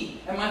about me,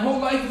 and my whole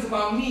life is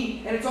about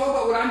me, and it's all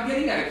about what I'm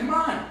getting at it. Come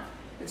on.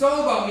 It's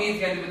all about me at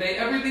the end of the day.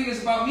 Everything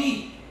is about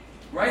me.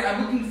 Right?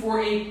 I'm looking for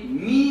a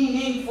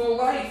meaningful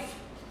life.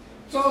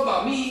 It's all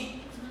about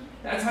me.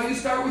 That's how you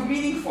start with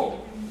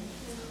meaningful.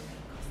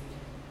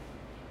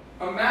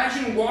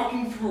 Imagine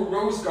walking through a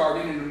rose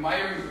garden and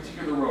admiring a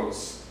particular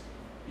rose.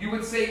 You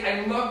would say,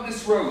 I love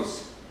this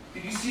rose.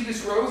 Did you see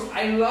this rose?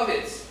 I love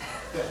it.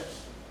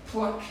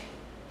 Pluck.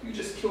 You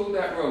just killed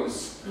that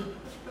rose.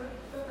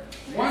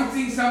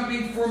 Wanting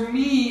something for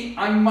me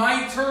on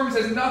my terms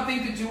has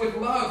nothing to do with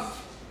love.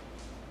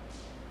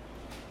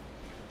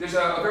 There's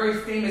a very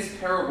famous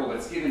parable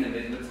that's given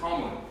in the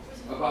Talmud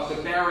about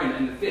the baron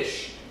and the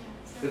fish.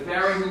 The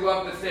baron who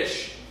loved the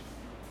fish.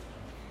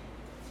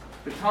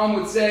 The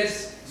Talmud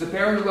says, the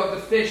baron who loved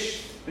the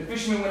fish. The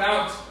fisherman went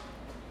out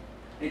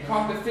and he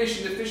caught the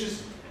fish, and the fish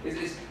is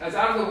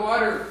out of the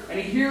water, and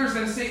he hears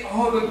them say,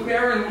 oh, the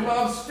baron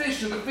loves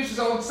fish, and the fish is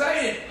all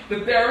excited. The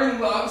baron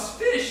loves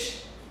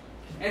fish.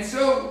 And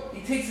so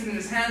he takes it in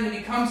his hand, and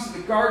he comes to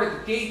the guard at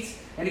the gate,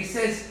 and he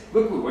says,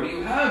 look, what do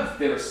you have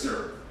there,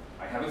 sir?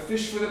 I have a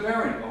fish for the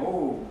baron.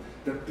 Oh,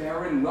 the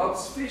baron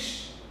loves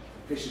fish.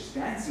 The fish is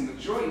dancing with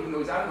joy, even though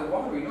he's out of the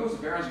water. He knows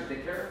the baron's going to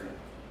take care of him.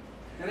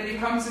 And then he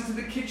comes into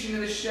the kitchen,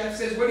 and the chef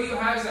says, what do you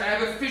have? He says, I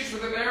have a fish for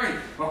the baron.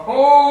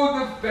 Oh,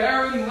 the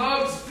baron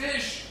loves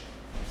fish.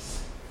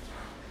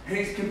 And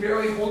he can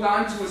barely hold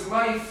on to his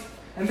life.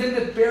 And then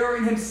the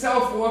baron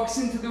himself walks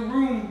into the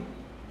room.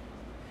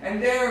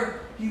 And there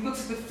he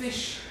looks at the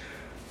fish,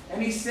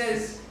 and he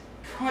says,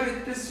 cut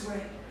it this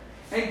way,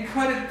 and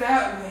cut it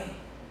that way,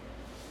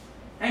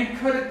 and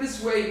cut it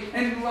this way,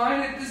 and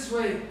line it this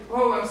way.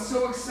 Oh, I'm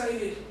so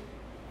excited.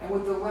 And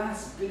with the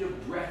last bit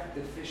of breath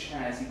the fish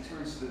has, he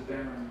turns to the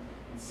baron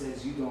and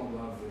says, you don't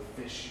love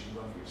the fish, you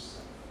love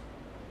yourself.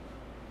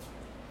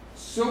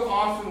 So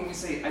often when we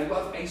say, I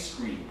love ice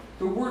cream,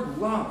 the word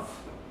love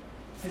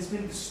has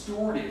been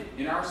distorted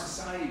in our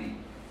society.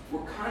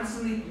 We're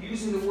constantly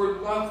using the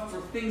word love for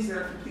things that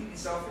are completely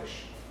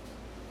selfish.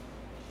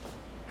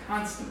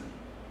 Constantly.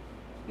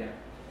 Yeah.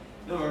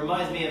 It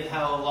reminds me of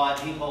how a lot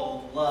of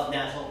people love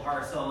national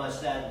parks so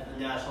much that the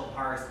national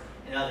parks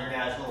and other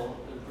national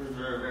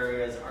preserve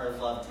areas are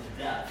loved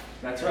to death.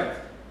 That's right.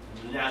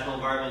 The national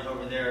environment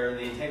over there,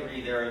 the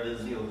integrity there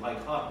is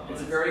quite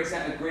compromised. It's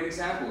a great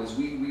example. Is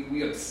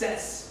we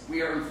obsess,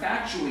 we are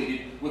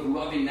infatuated with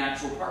loving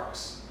natural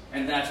parks.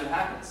 And that's what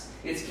happens.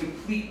 It's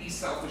completely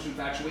selfish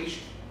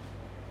infatuation.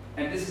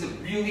 And this is a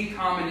really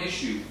common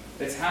issue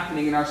that's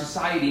happening in our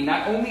society,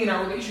 not only in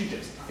our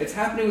relationships. It's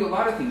happening with a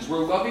lot of things. We're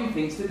loving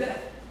things to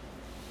death.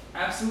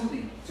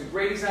 Absolutely. It's a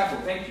great example.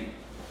 Thank you.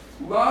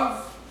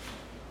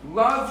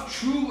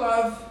 True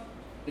love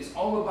is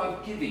all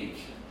about giving.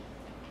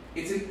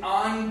 It's an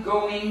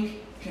ongoing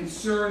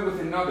concern with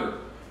another,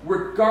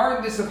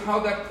 regardless of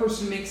how that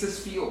person makes us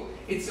feel.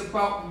 It's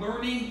about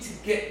learning to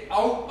get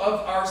out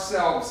of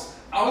ourselves,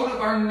 out of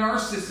our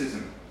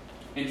narcissism,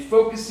 and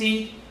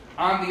focusing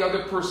on the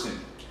other person.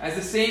 As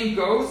the saying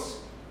goes,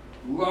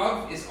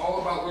 love is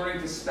all about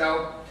learning to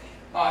spell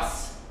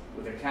us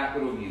with a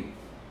capital U.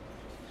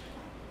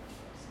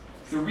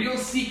 The real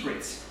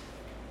secret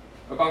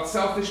about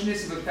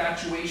selfishness of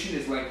infatuation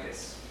is like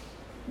this.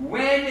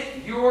 When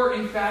you're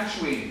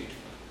infatuated,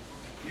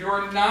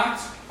 you're not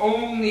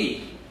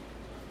only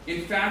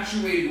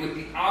infatuated with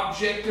the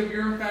object of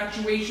your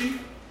infatuation,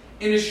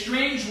 in a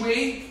strange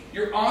way,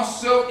 you're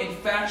also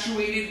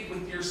infatuated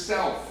with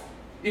yourself.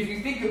 If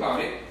you think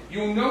about it,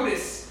 you'll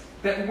notice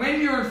that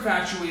when you're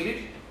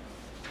infatuated,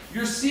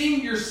 you're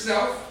seeing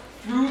yourself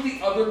through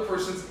the other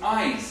person's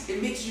eyes.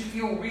 It makes you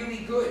feel really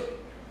good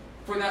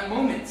for that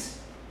moment,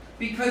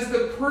 because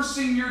the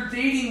person you're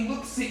dating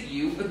looks at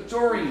you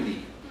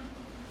adoringly.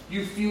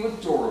 You feel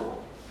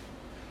adorable.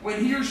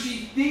 When he or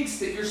she thinks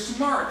that you're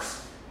smart,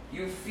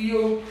 you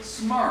feel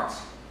smart.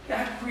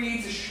 That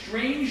creates a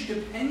strange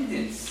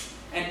dependence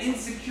and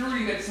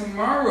insecurity that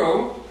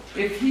tomorrow,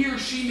 if he or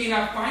she may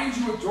not find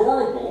you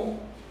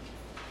adorable,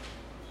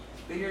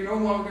 then you're no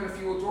longer going to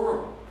feel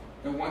adorable.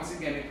 And once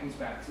again, it comes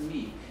back to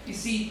me. You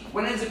see,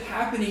 what ends up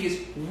happening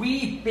is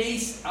we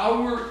base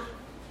our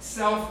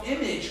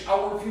self-image,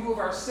 our view of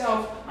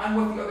ourselves, on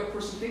what the other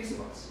person thinks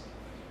of us.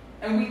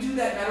 And we do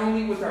that not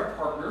only with our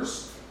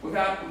partners,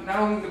 not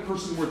only the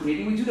person we're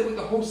dating, we do that with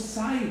the whole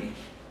society.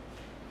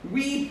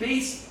 We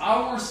base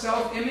our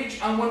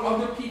self-image on what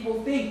other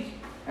people think.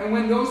 And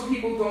when those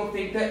people don't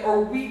think that,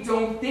 or we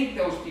don't think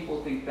those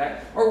people think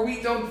that, or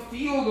we don't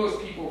feel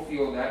those people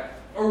feel that,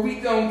 or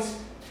we don't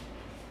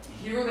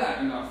hear that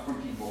enough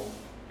from people,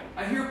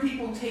 I hear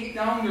people take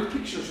down their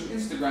pictures from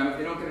Instagram if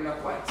they don't get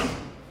enough likes.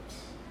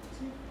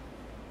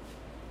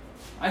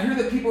 I hear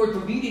that people are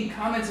deleting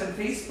comments on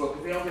Facebook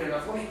if they don't get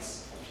enough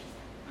likes.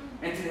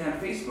 And today on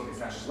Facebook, it's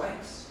not just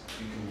likes.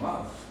 You can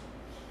love.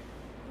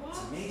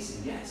 It's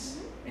amazing, yes.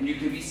 And you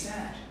can be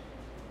sad.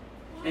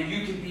 And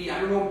you can be,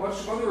 I don't know, a bunch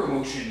of other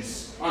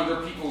emotions under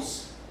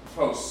people's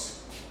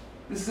posts.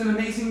 This is an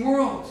amazing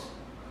world.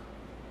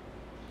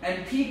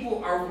 And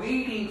people are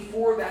waiting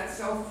for that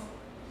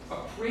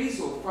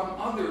self-appraisal from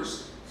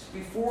others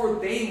before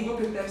they look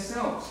at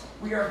themselves.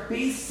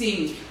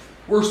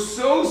 We're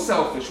so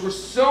selfish, we're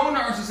so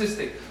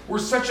narcissistic, we're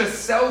such a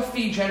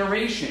selfie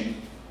generation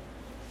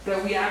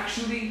that we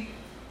actually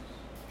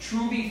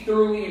truly,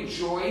 thoroughly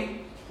enjoy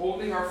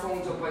holding our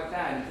phones up like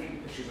that and taking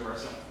pictures of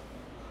ourselves.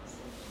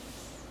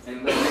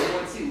 And let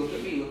everyone see, look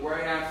at me, look where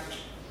I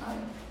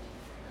am.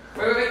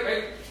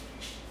 Wait.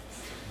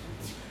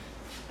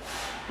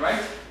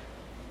 Right?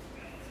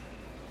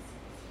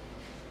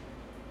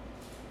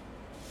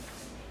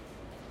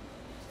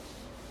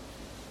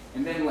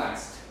 And then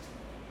last.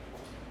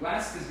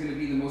 Last is going to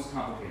be the most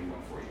complicated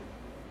one for you.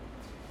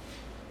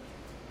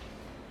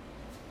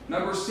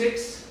 Number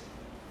 6,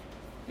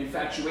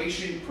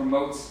 infatuation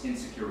promotes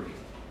insecurity.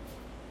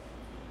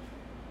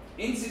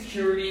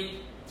 Insecurity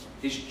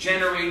is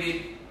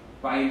generated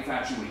by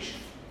infatuation.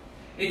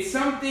 It's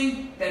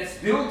something that's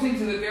built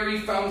into the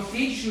very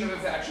foundation of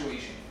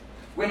infatuation.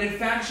 When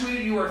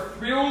infatuated, you are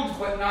thrilled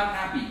but not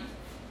happy.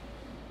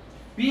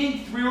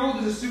 Being thrilled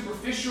is a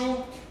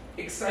superficial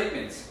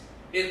excitement.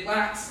 It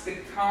lacks the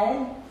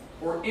calm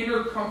or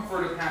inner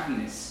comfort of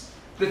happiness.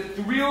 The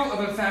thrill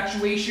of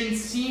infatuation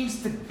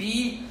seems to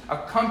be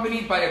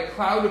accompanied by a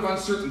cloud of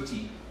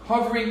uncertainty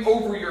hovering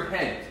over your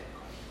head.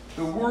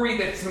 The worry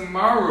that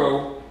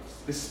tomorrow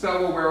the spell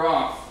will wear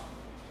off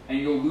and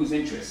you'll lose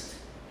interest.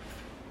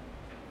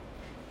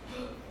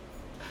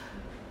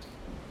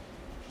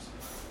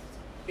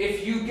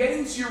 If you get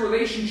into your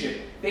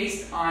relationship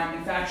based on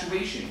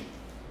infatuation,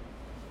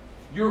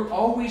 you're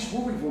always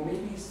worried, well,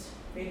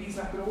 maybe it's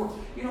not going to work.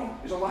 You know,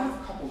 there's a lot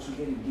of couples who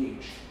get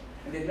engaged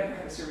and they've never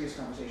had a serious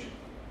conversation.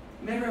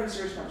 Never had a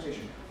serious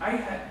conversation.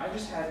 I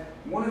just had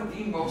one of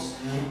the most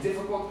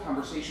difficult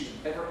conversations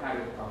I've ever had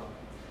with a couple.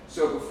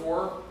 So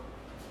before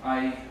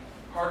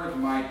part of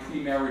my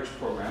pre-marriage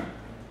program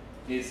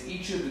is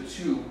each of the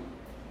two,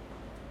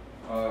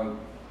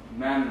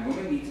 man and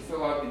woman, need to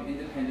fill out an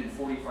independent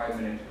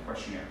 45-minute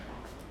questionnaire.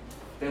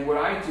 Then what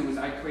I do is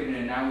I create an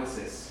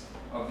analysis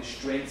of the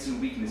strengths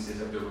and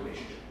weaknesses of their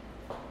relationship.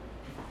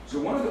 So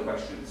one of the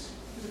questions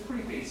is a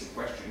pretty basic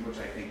question, which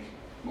I think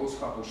most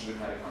couples should have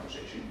had a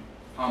conversation.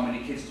 How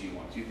many kids do you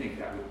want? Do you think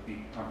that would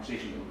be a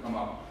conversation that would come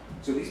up?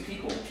 So these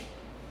people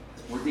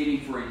were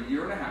dating for a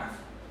year and a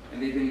half,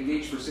 and they've been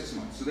engaged for 6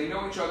 months. So they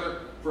know each other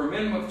for a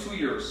minimum of 2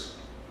 years.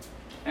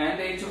 And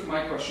they took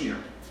my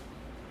questionnaire.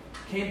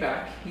 Came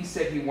back, he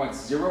said he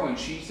wants 0, and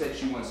she said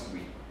she wants 3.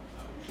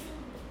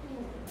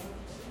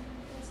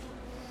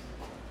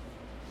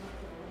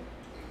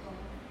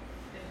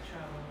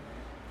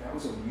 That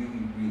was a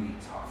really, really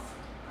tough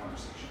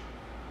conversation.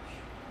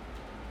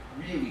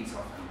 Really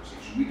tough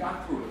conversation. We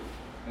got through it,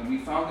 and we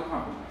found a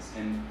compromise,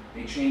 and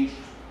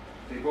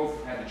they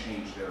both had to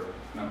change their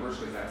numbers,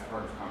 because that's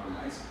part of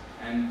compromise.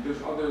 And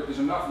there's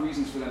enough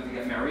reasons for them to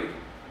get married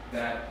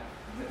that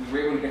we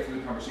were able to get through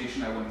the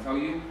conversation. I want to tell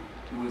you,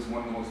 it was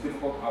one of the most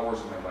difficult hours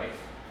of my life.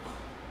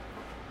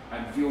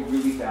 I feel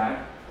really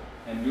bad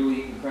and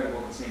really incredible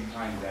at the same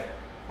time that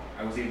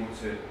I was able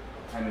to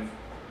kind of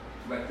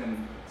let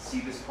them see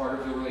this part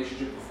of their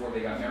relationship before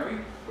they got married,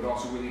 but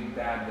also really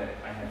bad that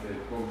I had to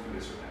go through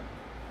this with them.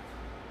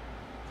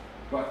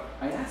 But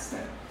I asked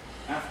them,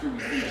 after we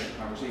finished the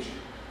conversation,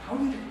 how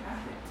did it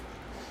happen?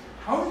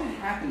 How did it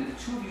happen that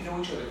the two of you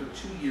know each other for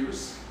 2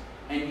 years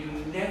and you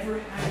never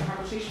had a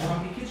conversation about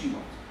how many kids you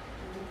want?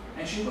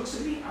 And she looks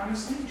at me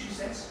honestly and she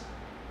says,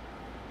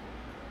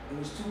 it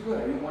was too good.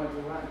 I didn't want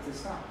it to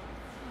stop.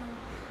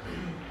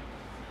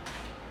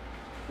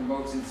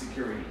 Promotes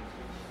insecurity.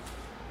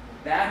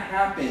 That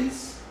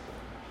happens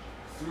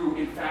through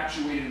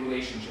infatuated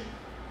relationship.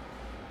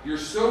 You're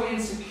so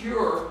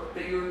insecure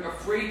that you're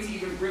afraid to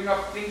even bring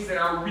up things that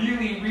are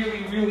really,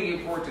 really, really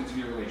important in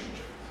your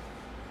relationship.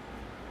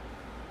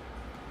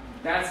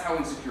 That's how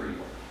insecurity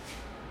works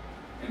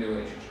in the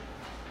relationship.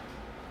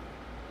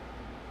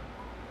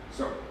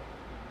 So,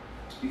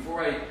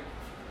 before I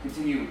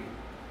continue,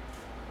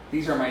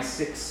 these are my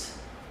 6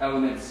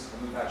 elements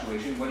of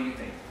infatuation. What do you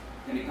think?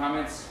 Any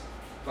comments?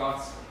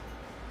 Thoughts?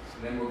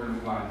 And then we're going to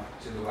move on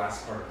to the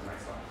last part of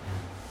tonight's talk.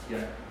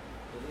 Yeah.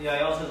 Yeah,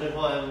 I also just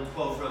want to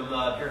quote from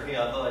Pirkei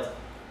Avot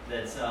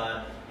that's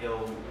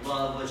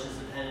love which is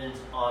dependent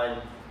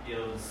on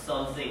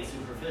something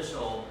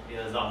superficial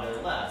is not going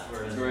to last.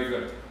 Whereas very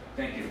good.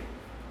 Thank you.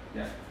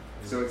 Yeah.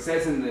 So it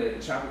says in the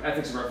chapter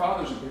Ethics of Our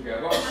Fathers in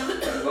Pirkei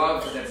Avot that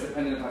love that's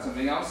dependent upon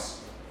something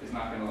else is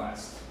not going to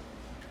last.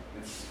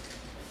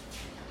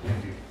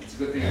 Thank you. It's a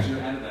good thing I should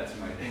have added that to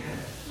my thing.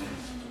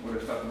 Would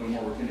have felt a little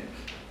more organic.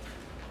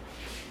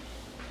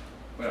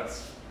 What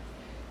else?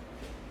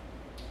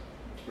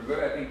 We're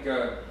good. I think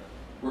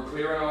we're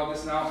clear on all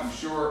this now. I'm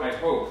sure, I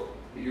hope,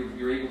 that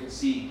you're able to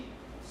see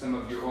some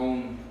of your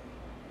own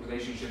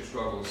relationship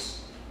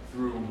struggles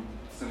through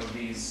some of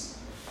these.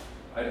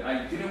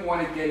 I didn't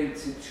want to get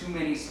into too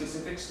many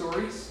specific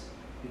stories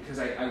because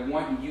I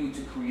want you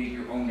to create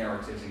your own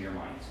narratives in your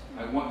mind.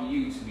 I want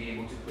you to be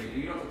able to create.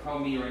 You don't have to tell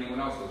me or anyone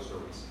else those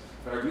stories,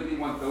 but I really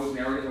want those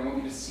narratives. I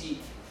want you to see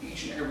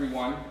each and every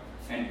one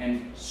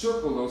and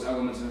circle those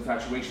elements of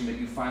infatuation that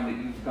you find that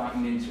you've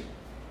gotten into.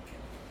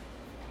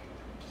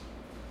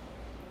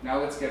 Now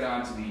let's get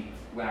on to the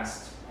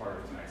last part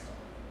of tonight's talk.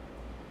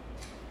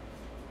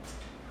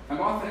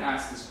 I'm often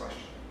asked this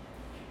question,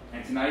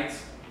 and tonight,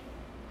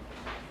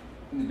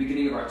 in the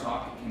beginning of our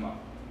talk, it came up.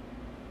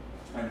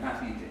 I'm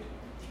happy it did.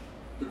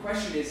 The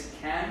question is,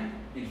 can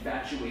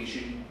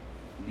infatuation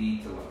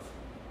lead to love?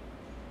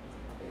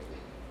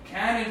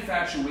 Can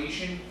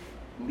infatuation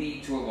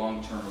lead to a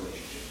long-term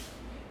relationship?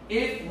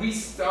 If we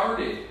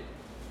started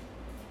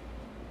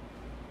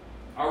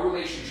our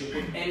relationship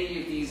with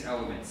any of these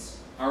elements,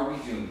 are we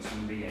doomed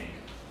from the beginning?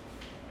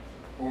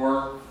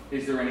 Or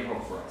is there any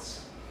hope for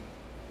us?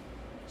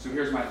 So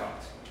here's my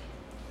thought.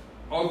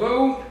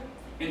 Although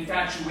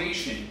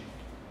infatuation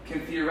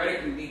can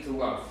theoretically lead to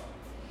love,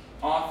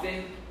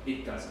 often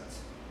it doesn't.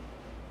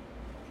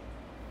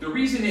 The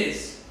reason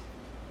is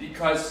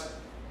because,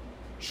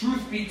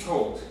 truth be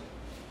told,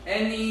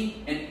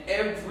 any and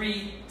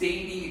every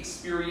dating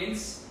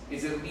experience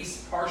is at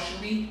least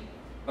partially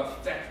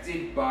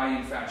affected by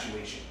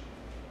infatuation.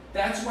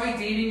 That's why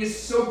dating is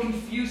so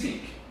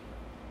confusing.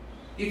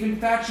 If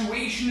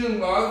infatuation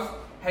and love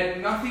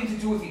had nothing to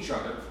do with each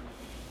other,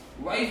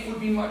 life would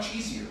be much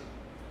easier.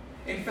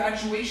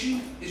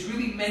 Infatuation is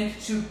really meant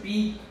to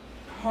be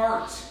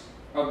part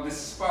of the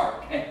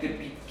spark at the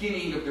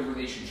beginning of the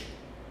relationship.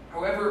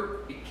 However,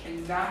 it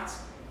cannot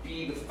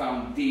be the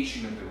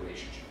foundation of the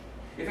relationship.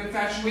 If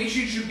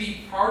infatuation should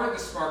be part of the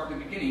spark at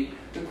the beginning,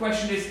 the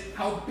question is,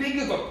 how big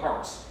of a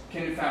part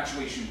can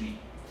infatuation be?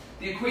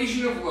 The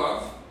equation of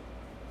love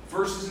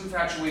versus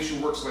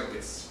infatuation works like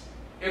this.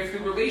 If the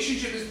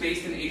relationship is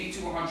based on 80 to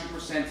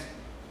 100%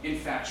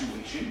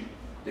 infatuation,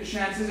 the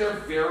chances are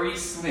very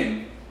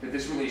slim that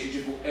this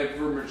relationship will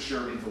ever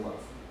mature into love.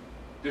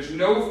 There's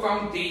no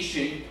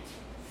foundation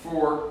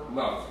for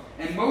love.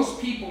 And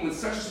most people in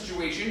such a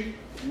situation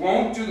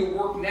won't do the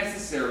work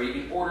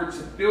necessary in order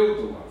to build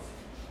the love.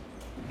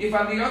 If,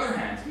 on the other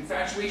hand,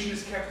 infatuation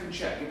is kept in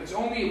check, if it's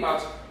only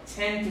about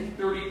 10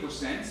 to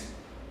 30%,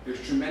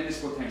 there's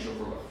tremendous potential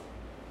for love.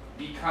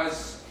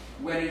 Because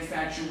when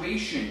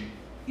infatuation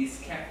is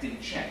kept in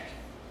check,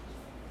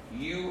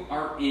 you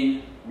are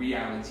in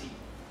reality.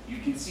 You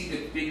can see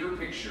the bigger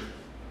picture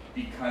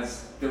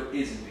because there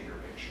is a bigger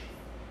picture.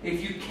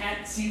 If you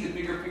can't see the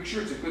bigger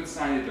picture, it's a good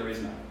sign that there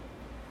is none.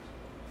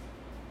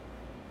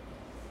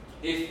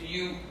 If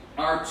you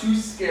are too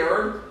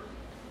scared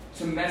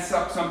to mess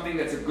up something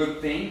that's a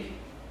good thing,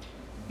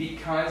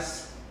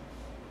 because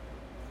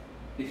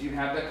if you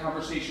have that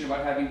conversation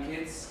about having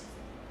kids,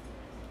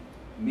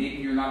 maybe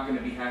you're not going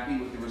to be happy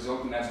with the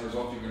result, and as a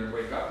result you're going to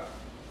break up,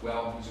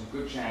 well, there's a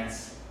good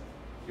chance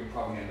you're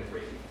probably going to end up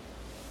breaking.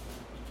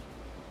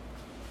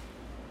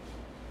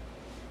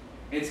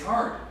 It's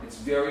hard. It's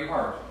very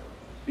hard.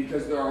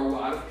 Because there are a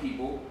lot of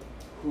people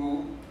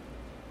who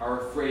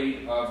are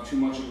afraid of too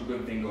much of a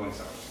good thing going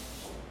south.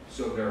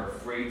 So they're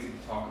afraid to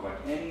talk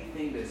about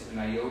anything that's an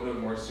iota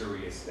more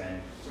serious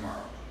than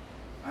tomorrow.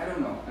 I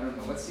don't know.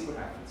 Let's see what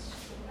happens.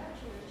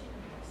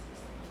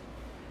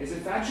 Is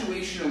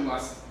infatuation and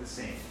lust the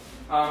same?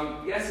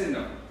 Yes and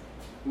no.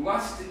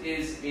 Lust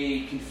is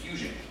a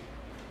confusion.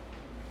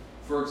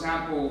 For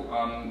example,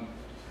 I've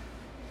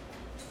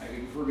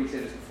heard me say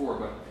this before,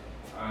 but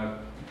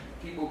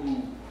people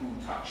who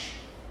touch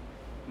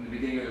in the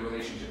beginning of their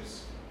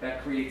relationships,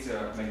 that creates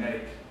a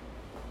magnetic,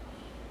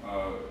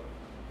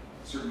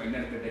 certain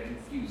magnetic that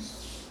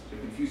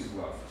confuses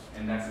love,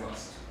 and that's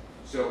lust.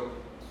 So,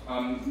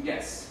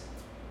 yes,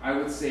 I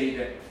would say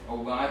that a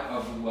lot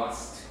of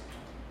lust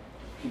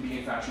can be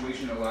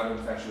infatuation, a lot of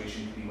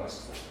infatuation can be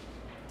lustful.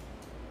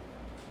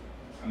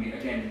 I mean,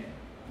 again,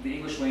 the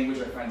English language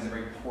I find is a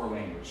very poor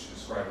language to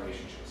describe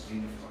relationships. We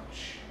need to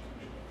fudge.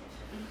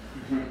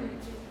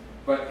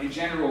 But in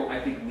general, I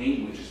think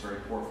language is very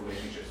poor for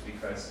relationships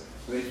because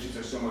relationships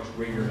are so much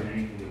greater than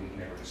anything that we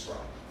can ever describe.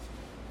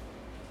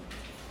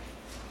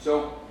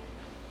 So,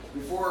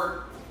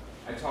 before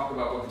I talk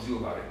about what to do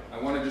about it, I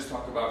want to just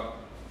talk about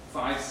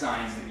 5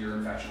 signs that your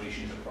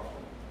infatuation is a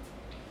problem.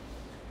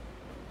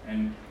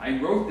 And I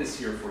wrote this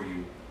here for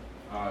you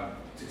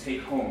to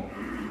take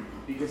home,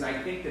 because I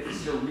think that this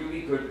is a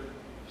really good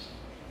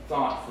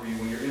thought for you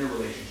when you're in a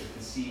relationship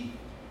to see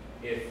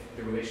if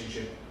the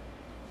relationship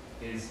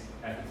is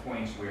at the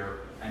point where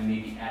I'm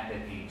maybe at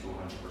that 80 to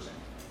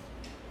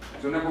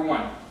 100%. So number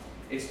one,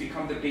 it's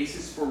become the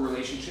basis for a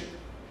relationship,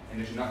 and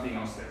there's nothing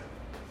else there.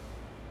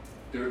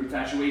 The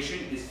infatuation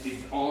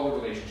is all the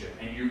relationship,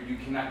 and you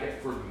cannot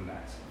get further than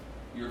that.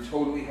 You're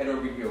totally head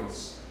over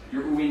heels.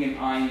 You're oohing and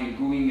eyeing and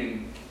gooing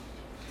and...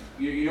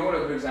 You know what a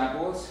good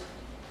example is?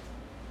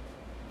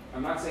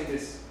 I'm not saying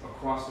this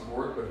across the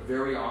board, but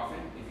very often,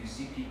 if you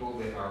see people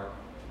that are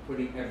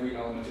putting every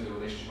element of the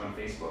relationship on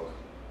Facebook,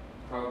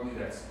 probably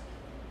that's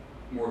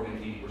more than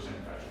 80%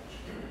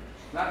 infatuation.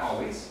 Not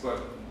always, but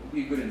would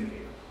be a good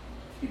indicator.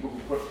 People who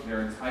put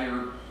their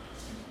entire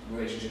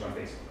relationship on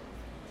Facebook.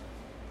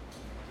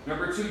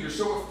 Number two, you're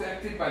so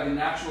affected by the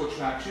natural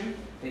attraction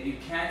that you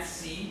can't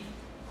see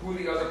who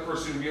the other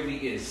person really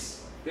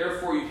is.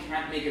 Therefore, you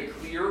can't make a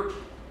clear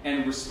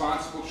and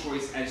responsible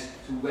choice as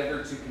to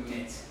whether to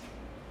commit.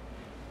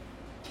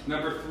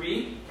 Number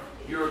three,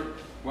 you're,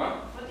 what?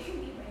 What do you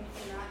mean by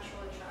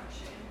natural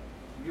attraction?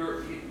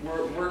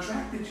 We're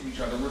attracted to each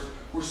other.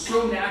 We're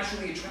so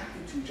naturally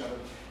attracted to each other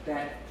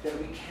that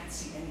we can't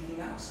see anything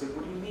else. Like,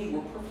 what do you mean?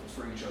 We're perfect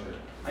for each other.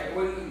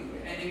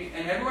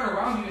 And everyone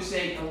around you is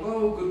saying,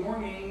 hello, good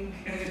morning.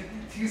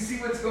 Do you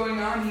see what's going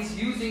on?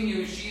 He's using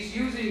you. She's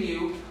using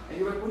you. And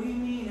you're like, what do you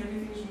mean?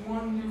 Everything's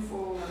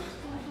wonderful.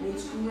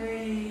 It's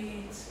great.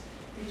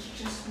 It's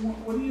just,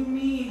 what do you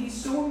mean? He's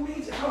so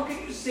amazing. How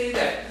can you say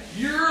that?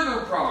 You're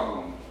the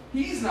problem.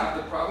 He's not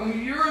the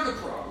problem. You're the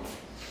problem.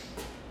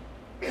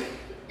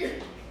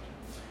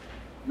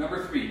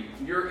 Number three,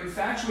 you're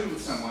infatuated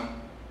with someone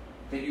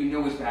that you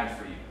know is bad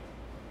for you.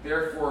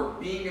 Therefore,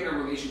 being in a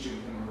relationship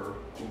with him or her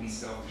will be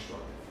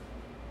self-destructive.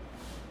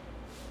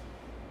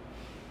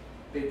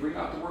 They bring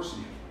out the worst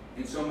in you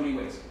in so many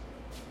ways.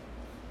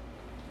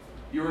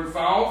 You're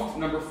involved,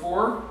 number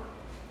four,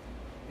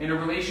 in a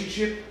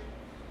relationship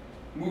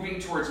moving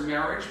towards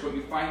marriage, but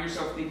you find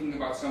yourself thinking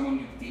about someone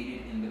you've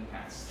dated in the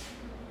past.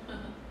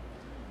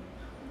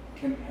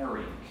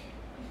 Comparing.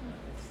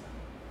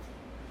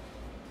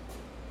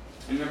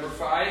 And number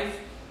five,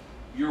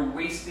 you're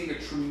wasting a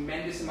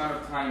tremendous amount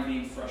of time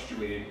being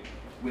frustrated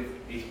with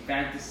a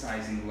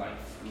fantasizing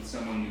life with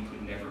someone you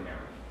could never marry.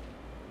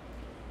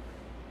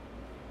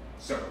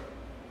 So,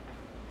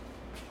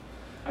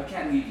 I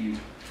can't leave you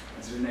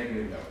as a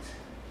negative note.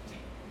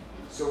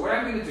 So what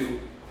I'm going to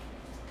do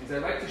is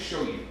I'd like to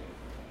show you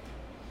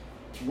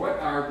what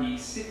are the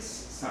 6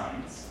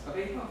 signs of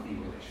a healthy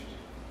relationship.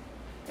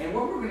 And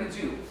what we're going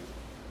to do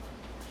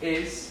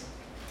is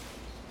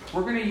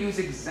we're going to use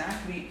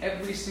exactly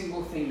every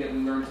single thing that we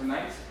learned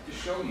tonight to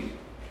show you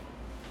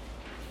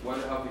what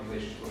a healthy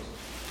relationship looks like.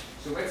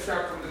 So let's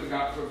start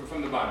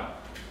from the bottom.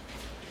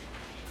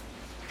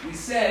 We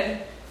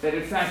said that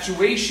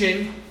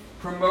infatuation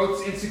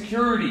promotes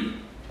insecurity.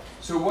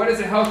 So what is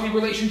a healthy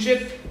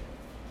relationship?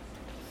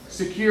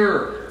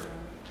 Secure.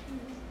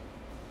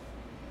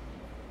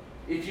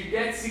 If you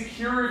get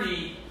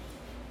security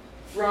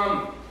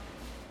from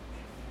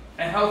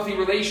a healthy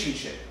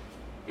relationship,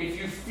 if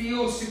you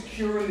feel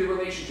secure in the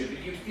relationship,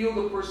 if you feel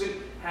the person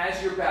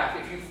has your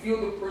back, if you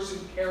feel the person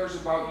cares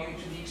about you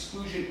to the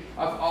exclusion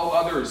of all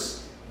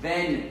others,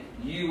 then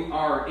you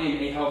are in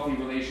a healthy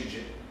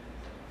relationship.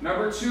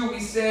 Number 2, we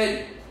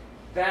said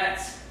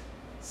that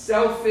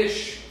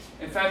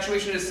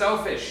infatuation is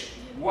selfish.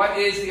 What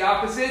is the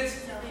opposite?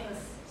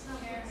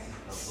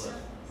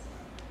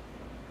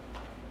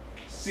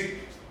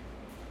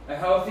 A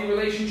healthy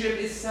relationship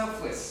is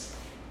selfless.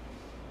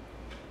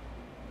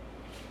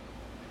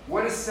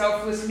 What does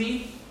selfless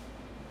mean?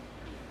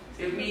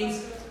 It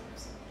means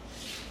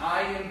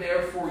I am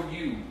there for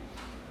you.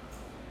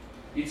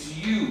 It's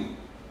you.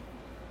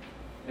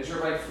 As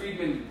Rabbi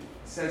Friedman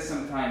says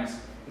sometimes,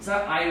 it's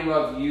not I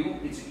love you,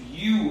 it's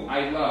you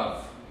I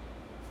love.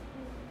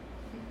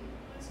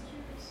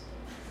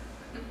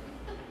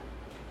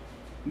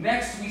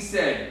 Next we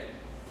said,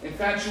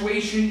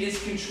 infatuation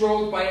is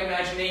controlled by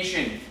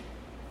imagination.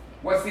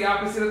 What's the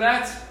opposite of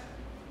that?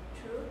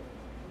 True.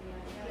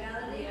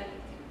 Reality.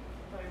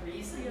 By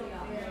reason?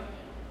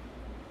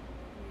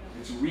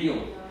 It's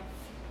real.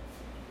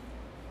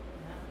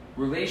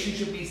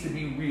 Relationship needs to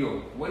be real.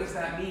 What does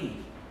that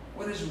mean?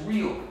 What is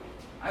real?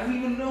 I don't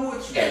even know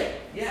what's real.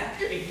 Yeah,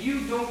 if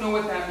you don't know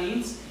what that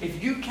means,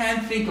 if you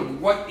can't think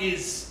of what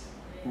is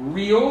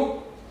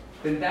real,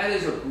 then that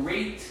is a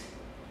great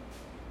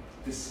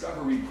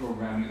discovery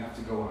program you have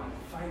to go on.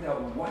 Find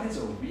out what is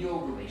a real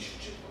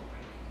relationship look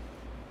like.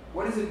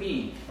 What does it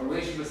mean? A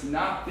relationship that's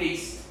not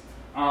based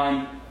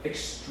on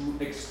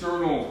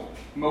external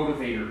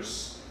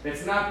motivators.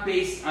 That's not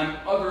based on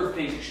other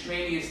things,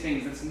 extraneous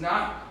things. That's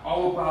not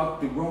all about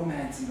the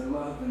romance and the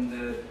love and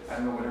the, I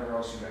don't know, whatever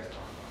else you guys talk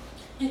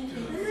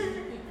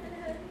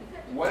about.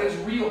 What is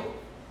real?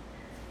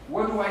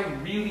 What do I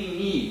really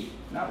need?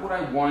 Not what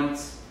I want,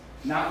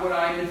 not what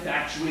I'm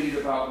infatuated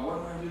about. What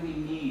do I really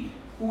need?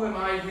 Who am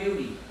I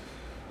really?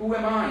 Who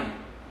am I?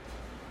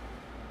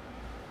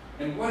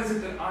 And what is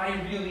it that I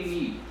really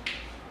need?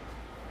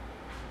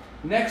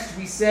 Next,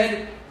 we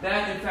said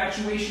that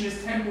infatuation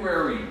is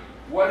temporary.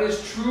 What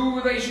is true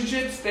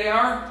relationships? They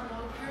are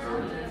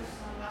Permanent.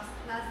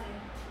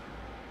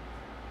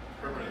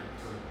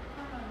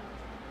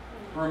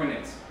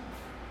 permanent.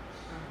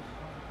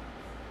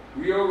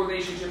 Real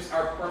relationships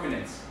are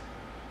permanent.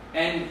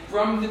 And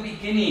from the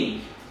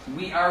beginning,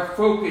 we are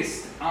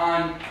focused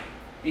on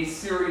a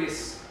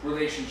serious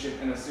relationship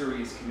and a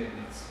serious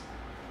commitment.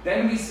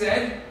 Then we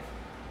said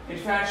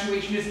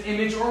infatuation is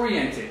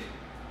image-oriented.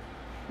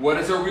 What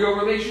is a real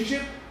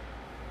relationship?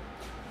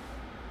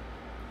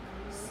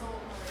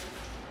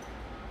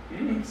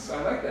 So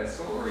I like that,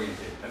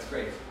 soul-oriented. That's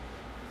great.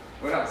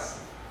 What else?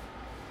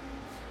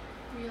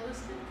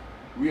 Realistic.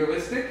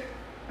 Realistic.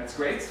 That's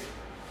great.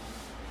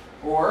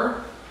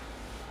 Or,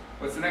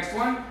 what's the next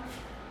one?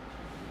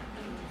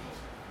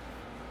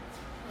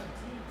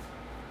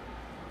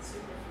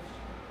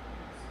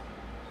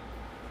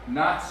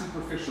 Not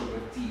superficial,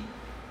 but deep.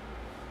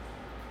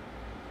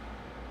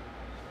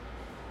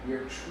 We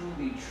are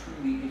truly,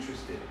 truly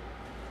interested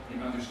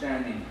in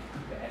understanding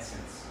the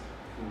essence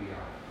of who we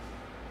are.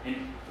 And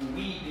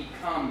we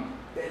become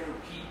better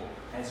people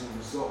as a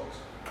result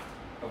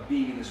of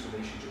being in this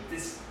relationship.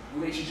 This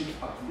relationship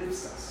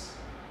uplifts us.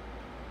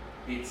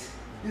 It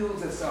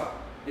builds us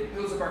up. It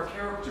builds up our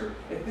character.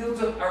 It builds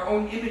up our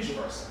own image of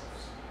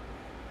ourselves.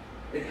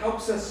 It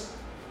helps us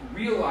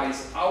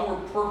realize our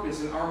purpose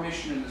and our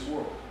mission in this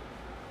world.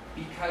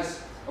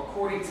 Because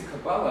according to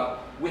Kabbalah,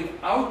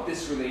 without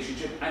this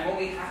relationship, I'm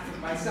only half of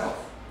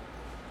myself.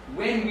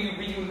 When we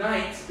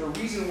reunite, the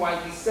reason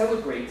why we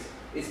celebrate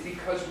is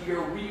because we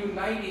are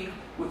reuniting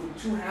with the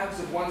two halves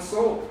of one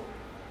soul.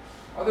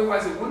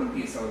 Otherwise, it wouldn't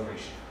be a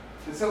celebration.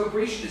 The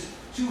celebration is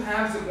two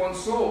halves of one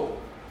soul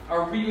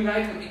are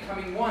reunited and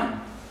becoming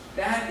one.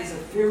 That is a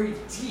very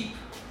deep,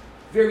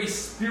 very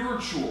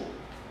spiritual,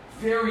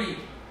 very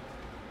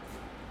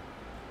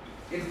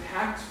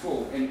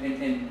impactful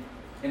and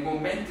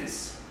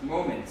momentous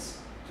moments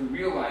to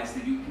realize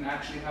that you can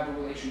actually have a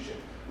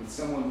relationship with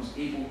someone who's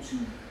able to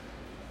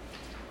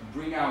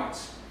bring out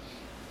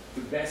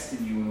the best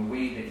in you in a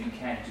way that you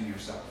can't do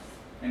yourself.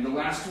 And the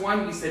last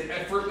one, we said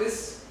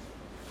effortless.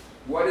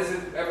 What is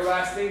it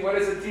everlasting? What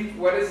is a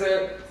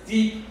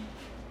deep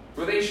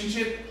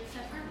relationship?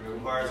 It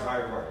requires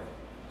hard work.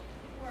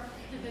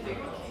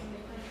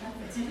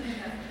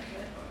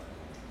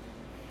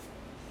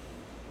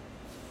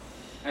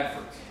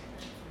 Effort.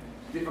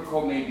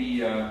 Difficult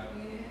maybe,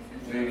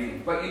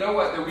 but you know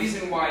what? The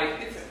reason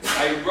why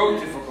I wrote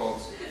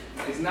difficult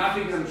is not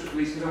because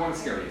I want to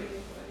scare you.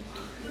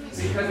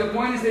 Because the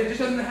point is that it just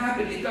doesn't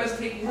happen. It does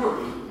take work.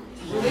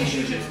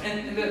 Relationships,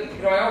 and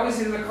I always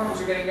say to the couples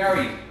who are getting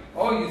married,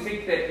 oh, you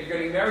think that you're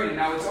getting married and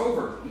now it's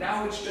over.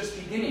 Now it's just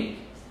beginning.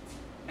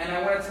 And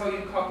I want to tell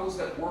you, couples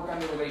that work on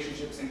their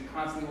relationships and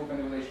constantly work on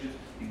their relationships,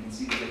 you can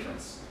see the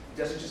difference. It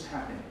doesn't just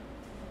happen.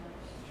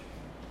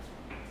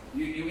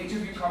 You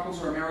interview couples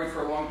who are married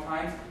for a long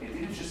time, they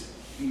didn't just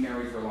be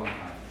married for a long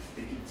time.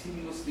 They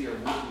continuously are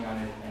working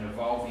on it and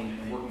evolving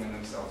and working on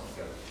themselves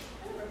together.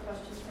 I have a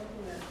question,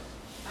 something that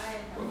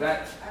I Well, don't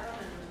understand.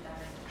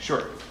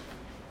 Sure.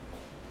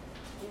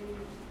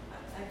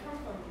 I come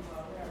from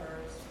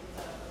whatever,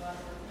 a lot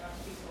of Orthodox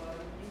people,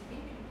 and you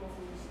meet people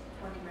who's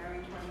 20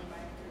 married, 25,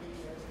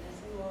 30 years, and I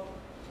say, well,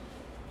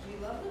 do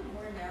you love them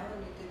more now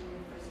than you did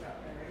when you first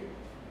got married?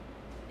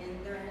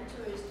 And their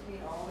answer is to me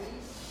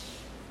always,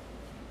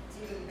 it's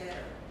even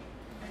better.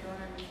 I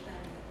don't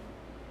understand it.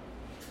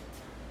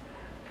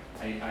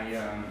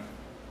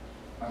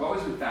 I've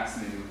always been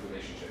fascinated with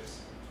relationships.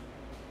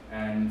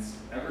 And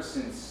ever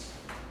since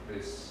the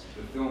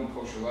film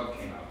Kosher Love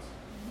came out,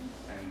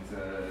 and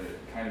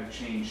kind of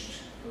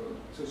changed,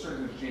 to a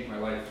certain extent changed my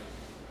life,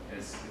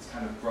 as it's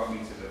kind of brought me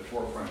to the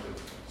forefront of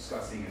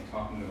discussing and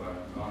talking about,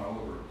 and gone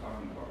all over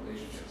talking about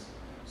relationships.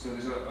 So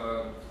there's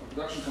a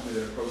production company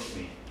that approached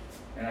me,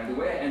 and the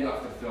way I end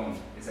off the film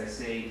is I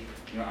say,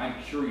 I'm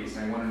curious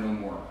and I want to know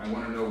more. I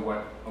want to know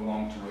what a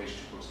long-term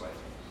relationship looks like.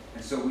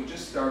 And so we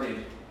just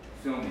started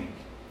filming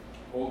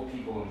Old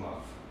People in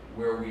Love,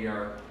 where we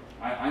are,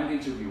 I'm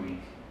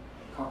interviewing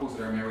couples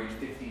that are married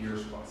 50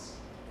 years plus.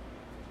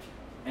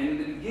 And in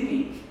the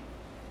beginning,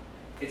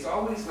 it's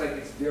always like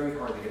it's very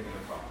hard to get them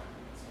to talk,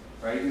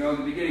 right? In the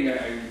beginning,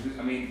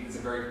 I mean, it's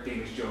a very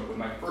famous joke, but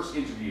my first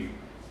interview,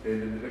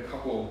 the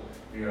couple,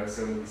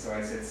 so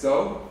I said,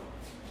 so,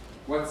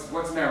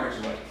 what's marriage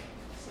like?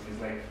 So he's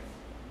like,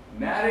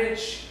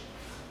 marriage,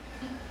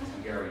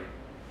 Hungarian.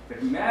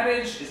 Like,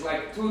 marriage is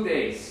like 2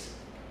 days.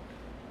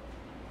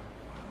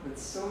 Wow,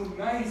 that's so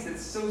nice,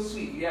 that's so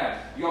sweet. Yeah,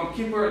 Yom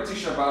Kippur and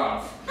Tisha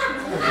B'Av.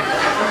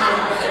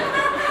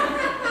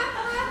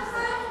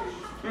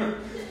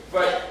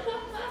 But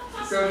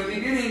so in the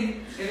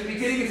beginning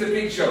it's a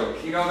big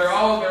joke.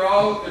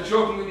 They're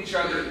joking with each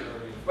other.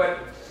 But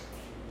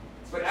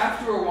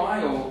after a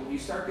while, you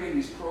start getting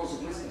these pearls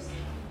of wisdom.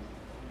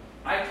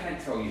 I can't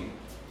tell you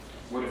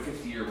what a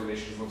 50-year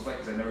relationship looks like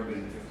because I've never been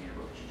in a 50-year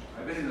relationship.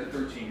 I've been in a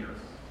 13-year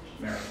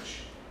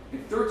marriage.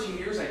 In 13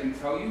 years, I can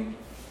tell you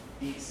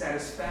the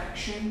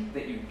satisfaction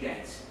that you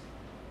get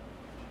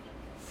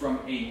from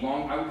a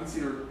long, I would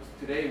consider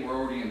today we're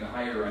already in the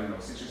higher, I don't know,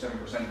 6 or 7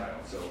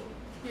 percentile. So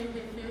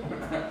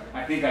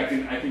I think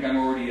I'm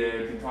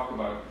already can talk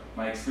about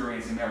my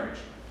experience in marriage.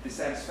 The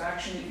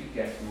satisfaction that you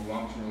get from a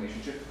long-term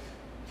relationship,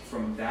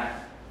 from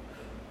that,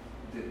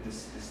 the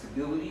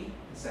stability,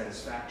 the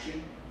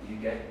satisfaction that you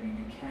get,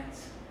 you can't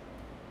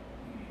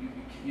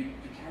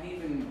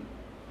even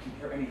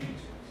compare anything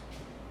to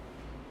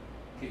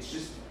it. It's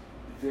just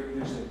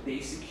there's a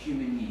basic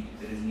human need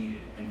that is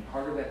needed, and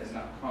part of that does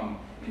not come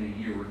in a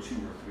year or 2 or 3.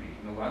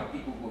 And a lot of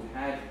people who have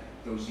had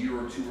those year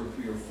or 2 or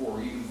 3 or 4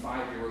 or even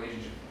 5-year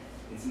relationship,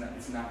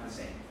 it's not the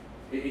same.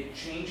 It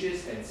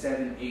changes at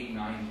 7, 8,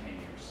 9, 10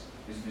 years.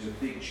 There's a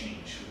big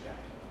change with that.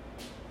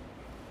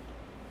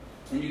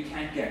 And you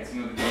can't get, they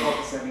call it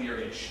the 7-year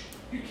itch.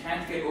 You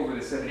can't get over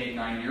the 7, 8,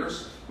 9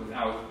 years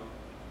without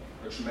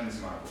a tremendous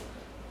amount of work.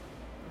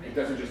 It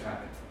doesn't just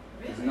happen.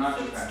 It does not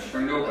just happen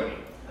for nobody.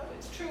 Oh,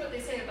 it's true what they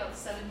say about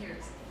 7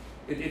 years.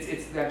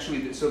 It's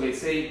actually, so they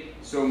say,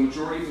 so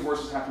majority of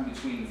divorces happen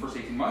between the first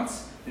 18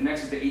 months, the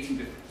next is the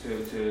 18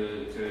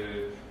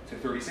 to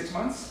 36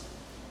 months,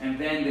 and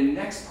then the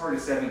next part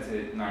is 7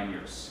 to 9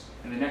 years,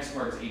 and the next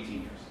part is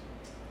 18 years.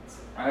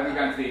 I haven't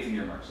gotten to the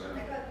 18-year mark, so I don't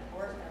know. I got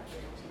divorced after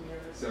 18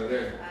 years. So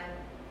there.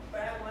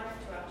 But I wanted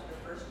to after the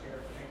first year,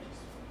 but I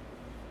just...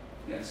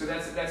 Yeah, so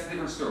that's a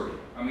different story.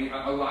 I mean,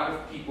 a lot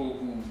of people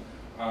who,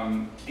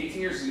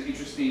 18 years is an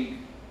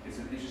interesting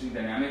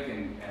dynamic,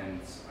 and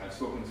I've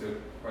spoken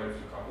to quite a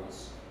few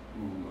couples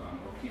who,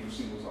 or even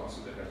singles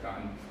also, that have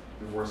gotten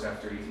divorced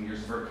after 18 years.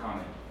 It's very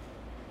common.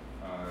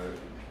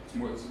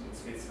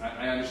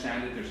 I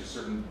understand that there's a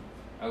certain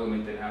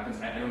element that happens.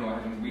 I don't know, I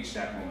haven't reached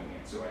that moment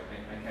yet, so I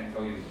can't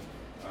tell you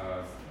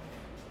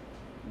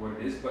what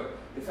it is, but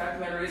the fact of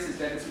the matter is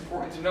that it's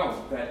important to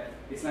know that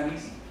it's not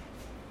easy.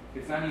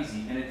 It's not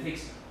easy, and it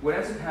takes, what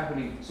ends up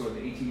happening, so at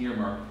the 18-year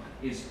mark,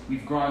 is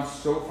we've gone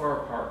so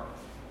far apart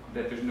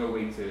that there's no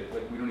way to,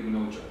 we don't even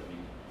know each other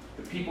anymore.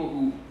 The people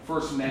who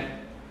first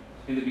met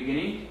in the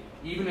beginning,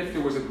 even if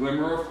there was a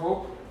glimmer of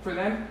hope for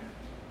them,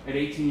 at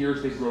 18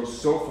 years they grow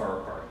so far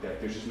apart that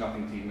there's just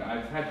nothing to even,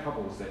 I've had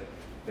couples that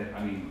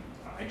I mean,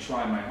 I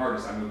try my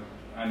hardest.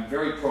 I'm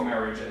very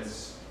pro-marriage,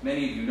 as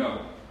many of you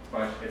know,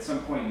 but at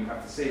some point you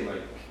have to say,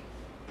 like,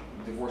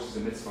 divorce is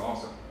a mitzvah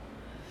also.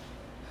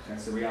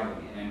 That's the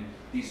reality. And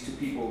these two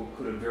people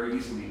could have very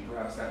easily,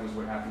 perhaps that was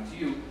what happened to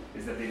you,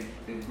 is that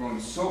they've grown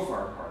so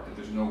far apart that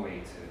there's no way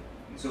to.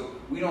 And so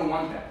we don't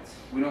want that.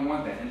 We don't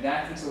want that. And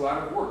that takes a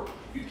lot of work.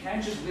 You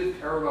can't just live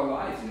parallel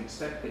lives and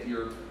expect that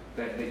you're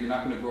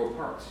not going to grow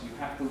apart. You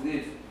have to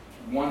live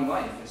one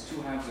life as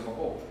two halves of a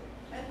whole.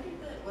 I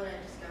think that what I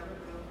discovered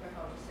real quick,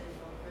 I'll just say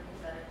real quick, is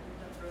that I think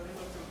that really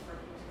what's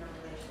important in a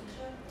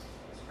relationship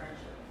is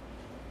friendship.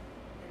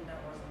 And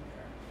that wasn't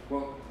there.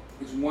 Well,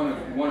 it's one of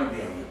the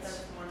elements.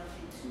 That's one of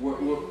these.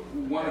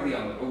 One of the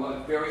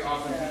elements. Very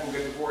often people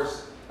get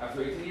divorced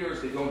after 18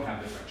 years, they don't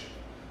have the friendship.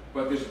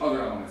 But there's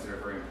other elements that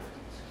are very important.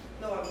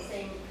 No, I'm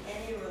saying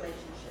any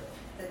relationship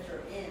that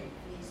you're in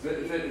needs to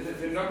be.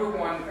 The number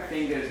one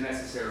thing that is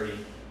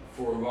necessary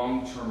for a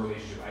long-term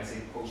relationship, I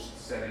say post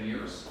 7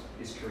 years,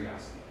 is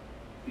curiosity.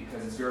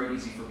 Because it's very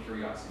easy for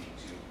curiosity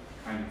to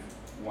kind of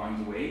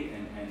wind away,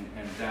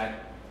 and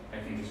that, I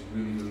think, is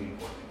really, really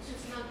important.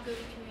 It's not good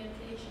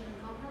communication and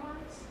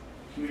compromise?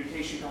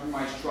 Communication,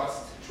 compromise,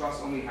 trust.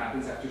 Trust only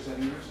happens after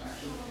 7 years,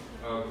 actually,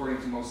 according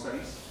to most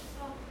studies.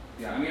 Oh.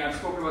 Yeah, I mean, I've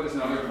spoken about this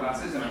in other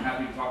classes, and I'm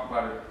happy to talk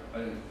about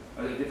it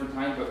at a different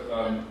time, but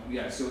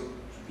yeah, so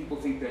people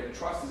think that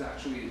trust is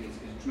actually is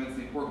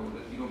tremendously important,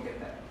 but you don't get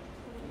that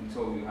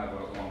until you have a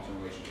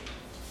long-term relationship.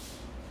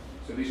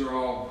 So these are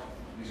all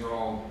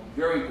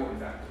very important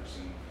factors.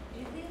 And do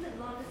you think that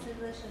long-distance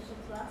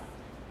relationships last?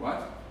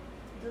 What?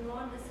 The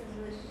long-distance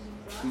relationships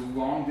last? Do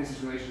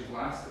long-distance relationships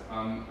last?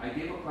 I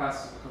gave a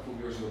class a couple of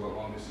years ago about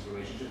long-distance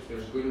relationships.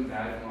 There's good and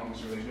bad in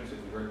long-distance relationships, so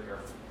be very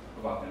careful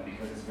about them,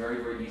 because it's very,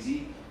 very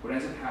easy. What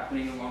ends up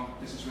happening in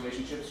long-distance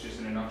relationships, just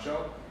in a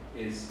nutshell,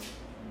 is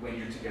when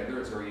you're together,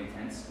 it's very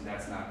intense, and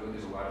that's not good.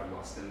 There's a lot of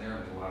lust in there,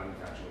 and there's a lot of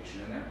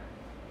infatuation in there.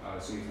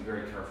 So you have to be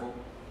very careful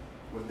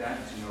with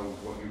that to know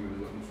what you're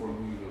really looking for and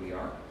who you really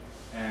are.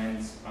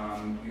 And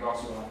you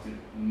also have to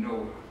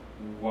know,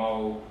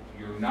 while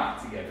you're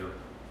not together,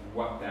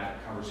 what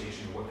that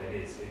conversation, what that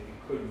is. It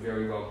could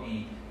very well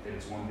be that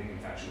it's one big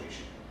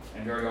infatuation.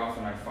 And very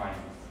often I find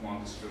with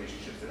long-distance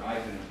relationships that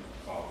I've been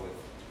involved with,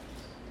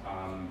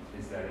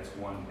 is that it's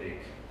one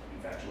big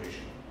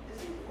infatuation.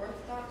 Isn't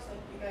Orthodox,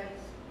 like you guys,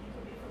 you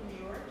could be from New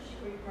York, you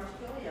could be from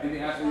Australia. In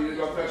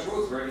the Orthodox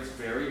world, it's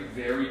very,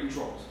 very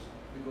controlled.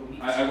 Go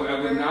meet I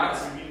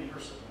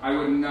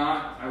would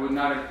not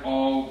at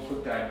all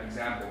put that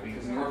example,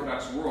 because in the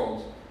Orthodox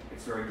world,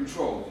 it's very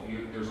controlled.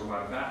 There's a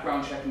lot of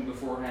background checking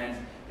beforehand.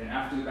 Then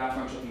after the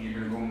background checking, you're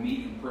going to go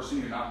meet in person.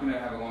 You're not going to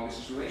have a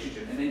long-distance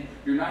relationship. And then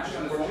you're not just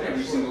on the phone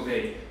every single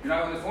day. You're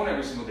not on the phone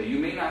every single day. You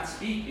may not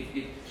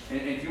speak.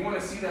 And if you want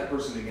to see that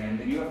person again,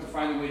 then you have to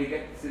find a way to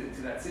get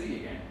to that city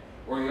again.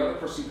 Or the other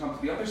person comes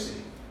to the other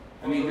city.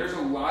 I mean, there's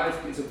a lot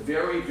of, it's a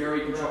very,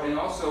 very controlled, and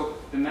also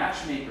the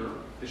matchmaker,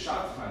 the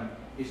shadchan,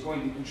 is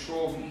going to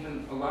control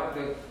even a lot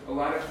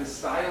of the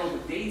style of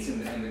the dates in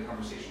the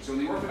conversation. So in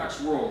the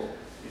Orthodox world,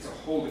 it's a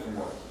whole different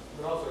world.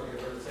 But also, if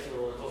you're in the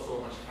secular world, it's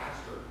also much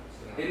faster.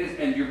 It is,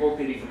 and you're both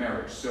dating for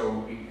marriage,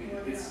 so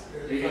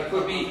it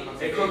could be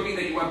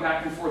that you went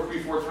back and forth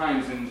 3-4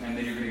 times, and then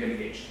you're going to get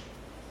engaged.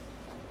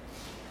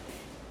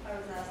 I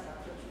was asked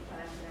after 2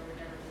 times and I would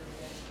never do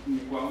it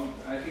again. Well,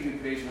 I think in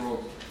today's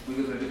world, we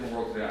live in a different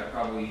world today. I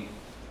probably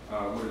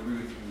would agree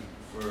with you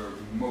for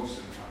most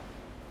of the time.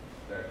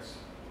 That's,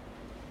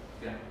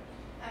 yeah.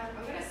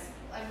 I'm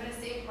gonna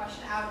say a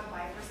question out of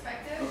my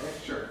perspective. Okay,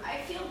 sure.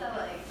 I feel that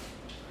like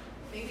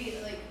maybe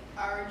like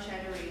our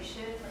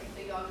generation, like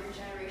the younger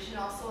generation,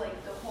 also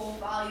like the whole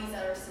values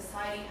that our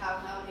society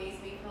have nowadays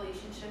make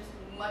relationships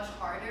much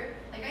harder.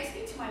 Like I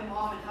speak to my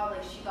mom and how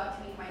like she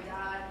got to meet my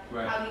dad,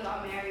 right. how he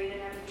got married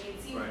and everything.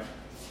 It seemed right.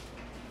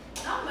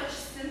 not much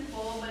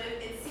simple, but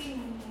it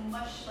seemed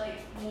much like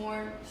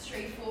more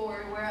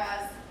straightforward.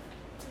 Whereas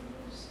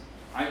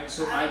I don't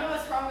know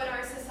what's wrong with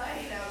our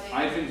society nowadays.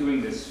 I've been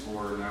doing this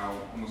for now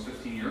almost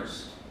 15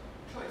 years.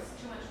 Choice,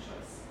 too much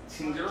choice.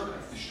 Tinder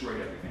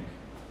destroyed everything.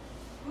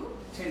 Who?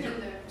 Tinder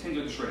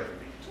destroyed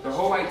everything. The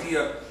whole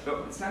idea,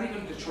 it's not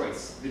even the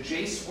choice. The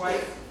J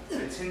swipe,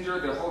 the Tinder,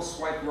 the whole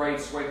swipe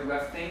right, swipe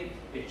left thing,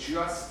 it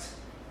just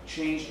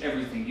changed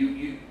everything.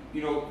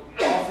 You know,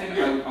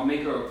 often I'll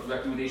make a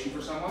recommendation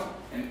for someone,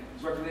 and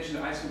it's a recommendation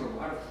that I spend a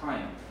lot of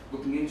time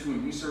looking into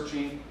and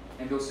researching,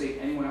 and they'll say,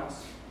 anyone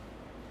else?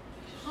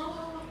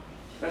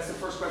 That's the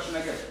first question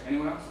I get.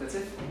 Anyone else? That's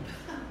it?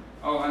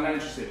 Oh, I'm not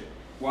interested.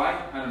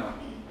 Why? I don't know.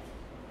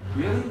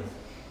 Really?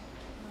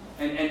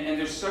 And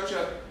there's it's such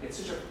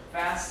a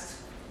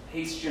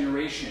fast-paced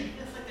generation.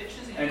 It's like they're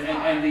choosing and, a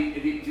car. and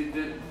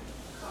the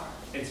car.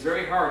 It's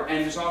very hard,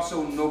 and there's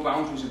also no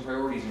boundaries and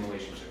priorities in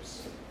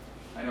relationships.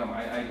 I know,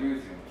 I agree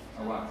with you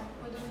a lot.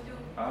 What do we do?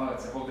 Oh,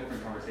 it's a whole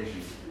different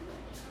conversation.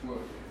 Well,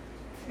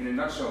 in a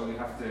nutshell, we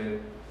have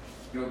to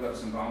build up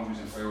some boundaries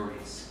and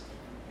priorities.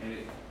 And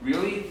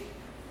really,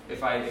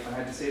 if I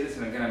had to say this,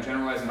 and again I'm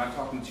generalizing, I'm not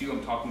talking to you,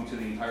 I'm talking to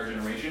the entire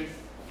generation,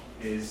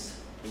 is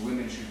the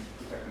women should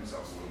protect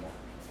themselves a little more.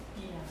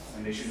 Yes.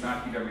 And they should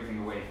not give everything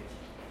away.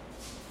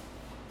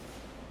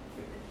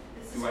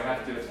 Do I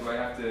have to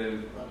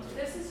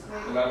This is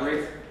great.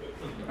 elaborate?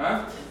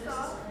 Huh?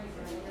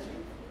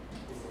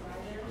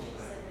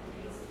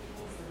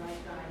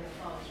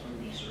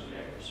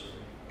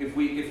 If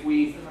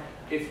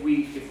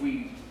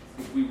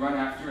we run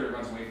after it, it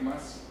runs away from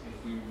us.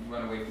 If we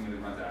run away from it,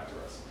 it runs after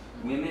us.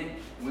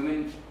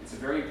 Women, it's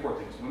very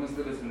important. Women's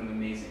lib has been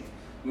amazing.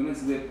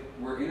 Women's lib,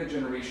 we're in a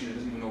generation that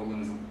doesn't even know what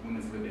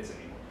women's lib is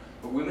anymore.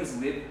 But women's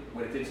lib,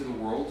 what it did to the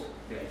world,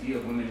 the idea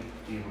of women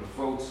being able to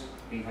vote,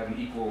 having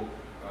equal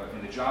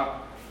in the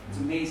job, it's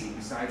amazing.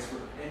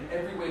 In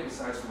every way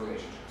besides for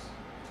relationships.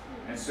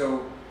 And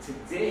so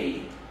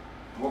today,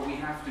 what we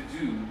have to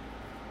do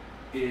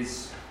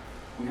is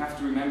we have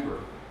to remember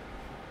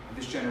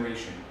this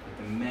generation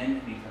that the men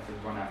have to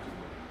run after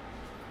women,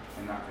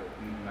 and not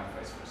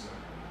vice versa.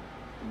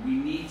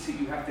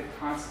 You have to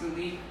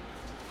constantly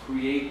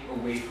create a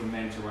way for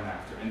men to run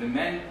after. And the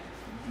men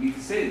need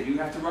to say that you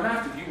have to run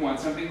after. If you want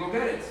something, go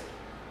get it.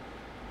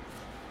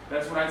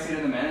 That's what I say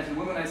to the men. And to the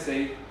women I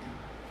say,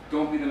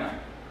 don't be the man.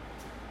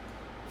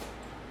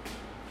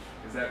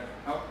 Does that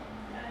help?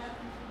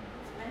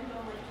 Men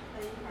don't like to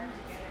play hard to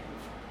get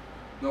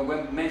No,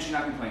 anymore. men should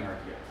not be playing hard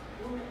to get.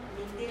 Women,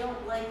 they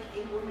don't like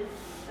a woman.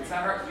 It's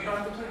not hard. You don't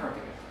have to play hard to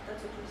get.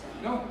 That's what you're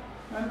saying. No,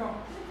 not at all.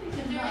 They're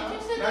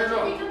interested Not at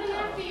all. in coming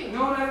after you. No,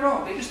 not at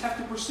all. They just have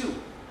to pursue.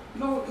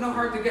 No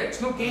hard to get.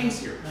 It's no games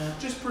here.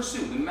 Just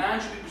pursue. The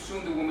man should be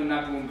pursuing the woman,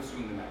 not the woman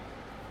pursuing the man.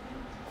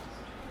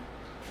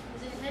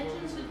 His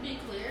intentions would be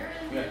clear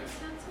and Yeah. that's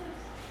it.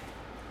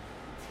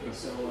 Okay,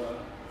 so, If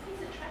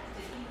he's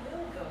attracted, he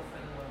will go for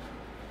the woman.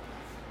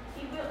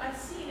 He will. I've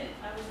seen it.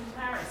 I was in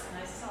Paris and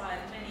I saw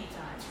it many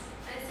times.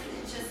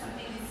 It's just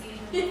something you see in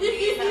the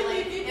movies that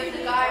like if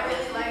the guy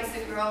really likes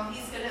a girl,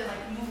 he's gonna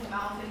like move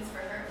mountains for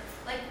her.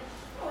 Like,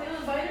 oh, he'll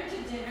invite her to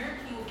dinner.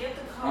 He will get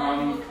the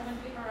car. He will come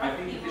and pick her up. I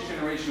think in this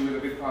generation we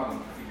have a big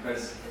problem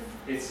because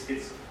it's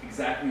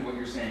exactly what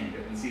you're saying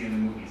that we see in the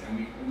movies, and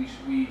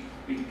we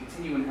can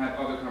continue and have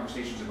other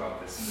conversations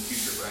about this in the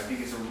future. But I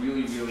think it's a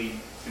really, really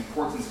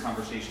important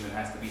conversation that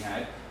has to be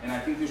had. And I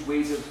think there's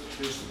ways of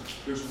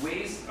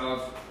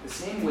the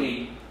same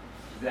way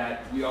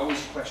that we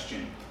always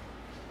question.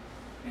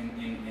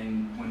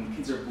 And when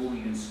kids are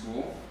bullied in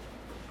school,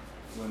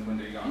 when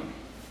they're young,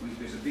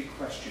 there's a big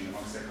question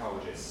among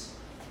psychologists.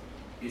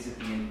 Is it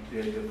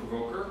the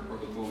provoker or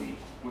the bully?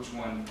 Which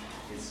one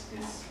is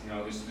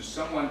there's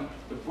someone,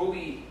 the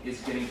bully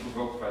is getting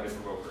provoked by the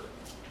provoker.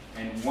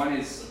 And one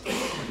is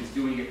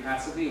doing it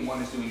passively and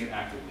one is doing it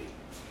actively.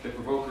 The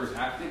provoker is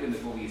active and the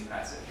bully is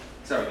passive.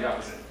 Sorry, the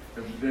opposite.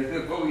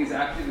 The bully is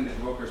active and the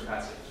provoker is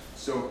passive.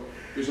 So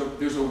there's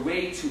a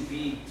way to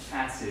be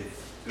passive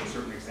to a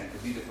certain extent,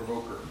 to be the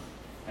provoker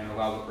and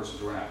allow the person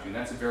to run after you. And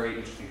that's a very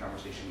interesting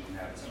conversation we can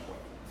have at some point.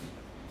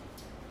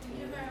 Thank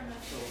you very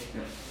much.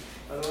 Yeah.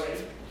 By the way,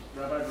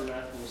 Rabbi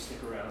Bernath will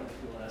stick around if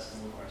you'll ask him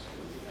more questions.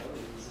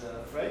 He's,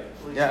 right?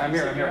 Yeah, I'm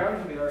here. Stick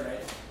around, he'll be all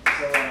right.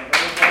 So,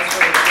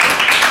 before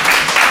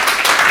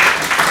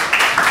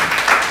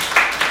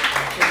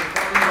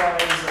you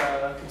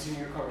guys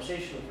continue your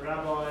conversation with the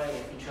rabbi,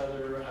 with each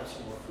other, have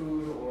some more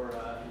food, or if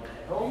you want to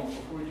head home,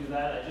 before we do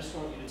that, I just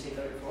want you to take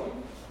out your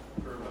phone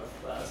for about,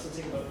 this will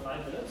take about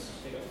 5 minutes.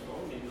 Take out your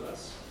phone, maybe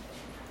less.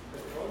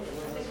 Take your phone.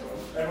 Everyone has a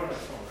phone. Everyone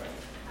has a phone, right?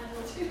 I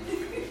will too.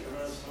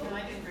 Everyone has a phone? No,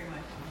 I didn't bring my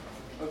phone.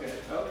 Okay,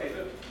 okay,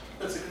 good.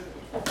 That's a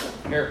good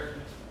thing. Here.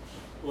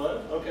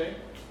 What? Okay.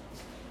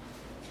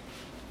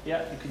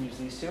 Yeah, you can use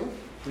these two.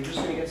 We're just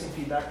going to get some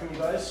feedback from you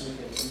guys so we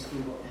can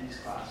improve on these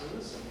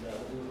classes, and we'll do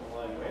it in a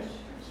live way,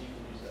 so you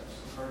can use that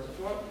some cards if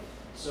you want.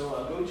 So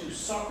go to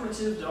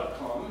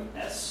socrative.com,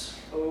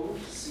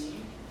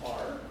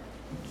 S-O-C-R.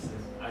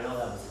 I know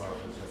that was hard,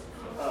 but just.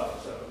 Oh,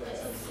 so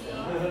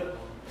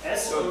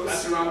Pass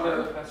around the.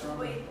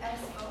 Wait,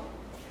 S-O?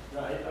 No,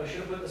 I should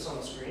have put this on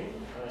the screen.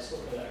 I still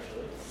could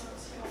actually.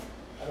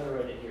 I'm going to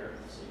write it here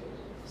so you guys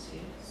can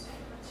see.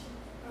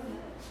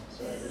 So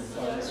I did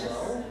find as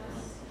well.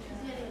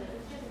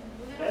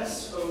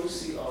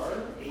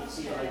 S-O-C-R-A-T-I-V-E.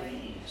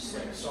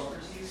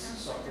 Socrates,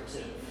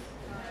 Socrative.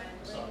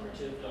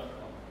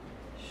 Socrative.com.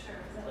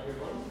 Sure. On your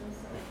phone?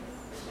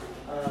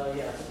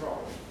 Yeah, it's a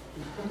problem.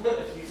 Do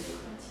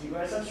you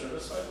guys have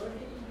service, by the way?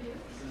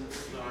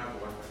 No, I have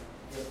one.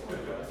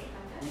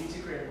 We need to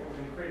create, we're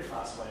going to create a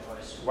class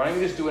Wi-Fi soon. Why don't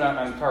we just do it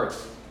on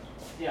cards?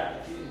 Yeah,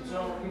 if it's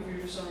not working for you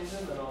for some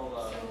reason, then I'll,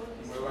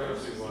 Where do I go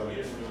to log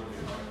in?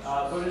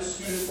 go to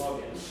student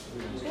login.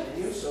 There's a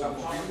menu, so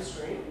top of the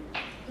screen.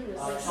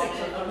 Top of the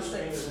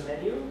screen, there's a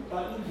menu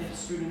button, hit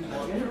student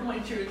login. Never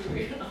mind, 2 or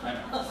 3.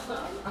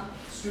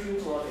 Student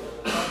login.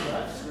 On the top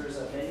left, there's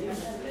a menu, go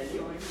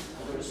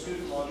to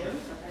student login,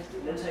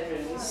 and then type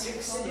in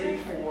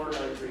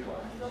 634931.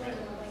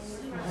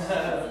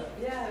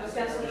 Yeah, it was I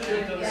should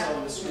have done this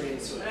on the screen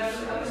so it's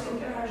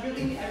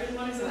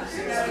everyone is in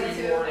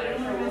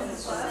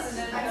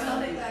I saw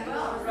they back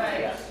well, right?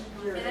 Yeah.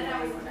 And then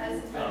I was,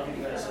 as I'll give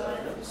you guys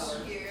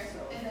here,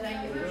 and then I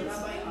give it to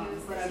my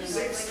news.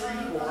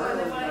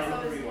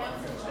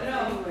 6349131.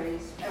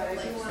 Anyways, but I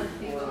do want to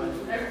feel.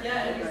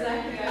 Yeah,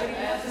 exactly. I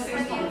have the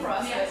same thought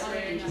process,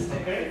 right?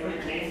 Okay, put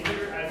your name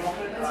here. I don't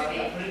put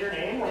in your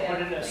name or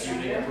put in a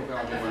student. You want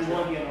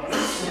to be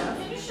anonymous? I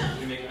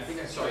think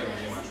I saw you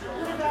in Montreal.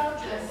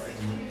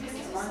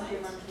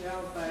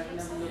 Montreal, but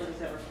never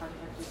nobody's ever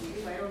contacted me,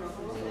 so I don't know if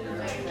I'm still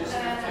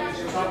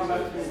there. Talk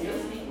about the menu.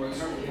 Well, it's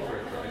not really for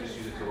it, I just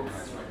use it to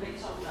organize my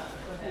things.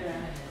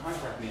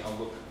 Contact me, I'll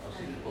look, I'll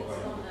see people about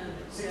it.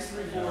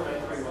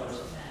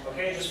 63491.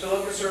 Okay, just fill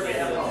out the survey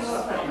that pops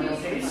up on your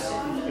face. If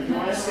you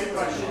want to skip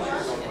questions,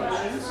 there's some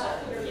questions.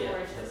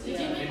 Did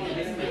you make it?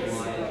 Did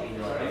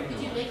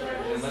you make it?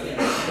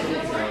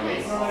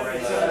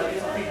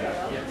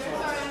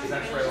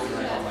 That's where I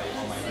organize all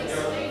my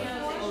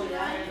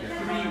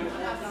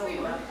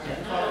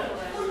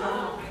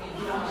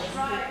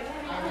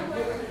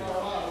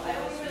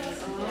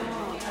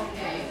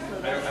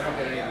I don't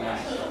get any of the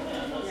money.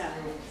 Yeah.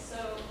 So,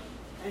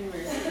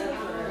 anyway,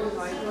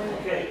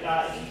 Okay, if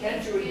you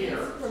can't do it here,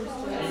 you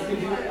can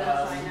do it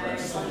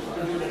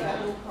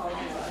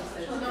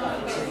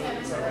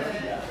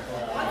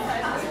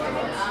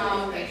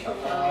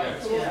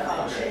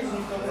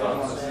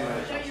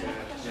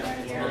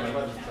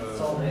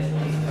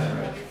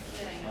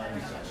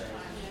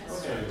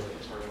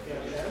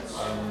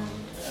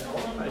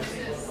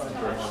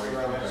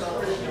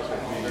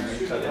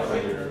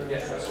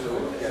Yes,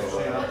 absolutely. Okay,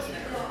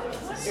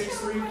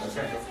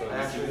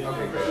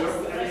 great.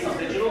 Everything's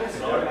digital,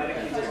 it's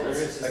automatically digital.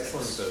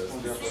 Excellent. So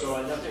I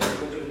definitely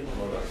will do it.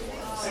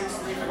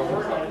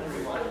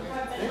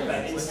 6349131.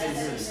 That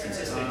instant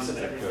statistics of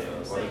everything.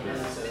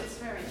 It's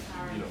very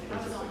tiring.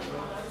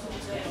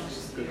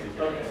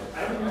 Okay. I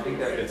think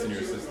that gets in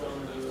your system.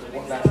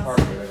 Well, that's part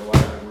of it, like a lot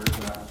of the words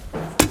not.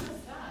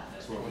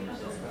 That's what we're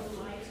saying.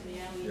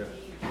 Yeah.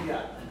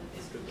 Yeah.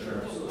 It's good to know.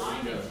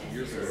 Yeah.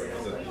 Yours is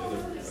that the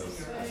other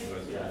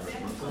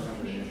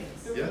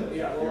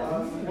Yeah,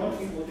 well, one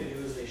thing what they do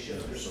is they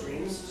shift their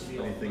screens to be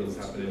Any things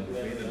happen in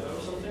between and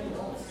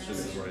this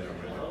is right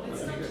on right now.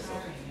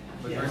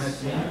 But very nice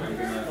to meet you.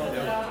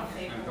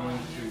 I'm going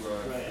to.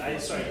 Right.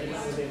 Sorry, I didn't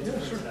know they did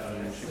turn out.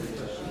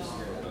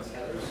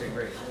 Okay,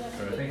 great.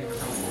 Thank you for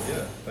coming.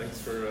 Yeah, thanks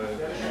for.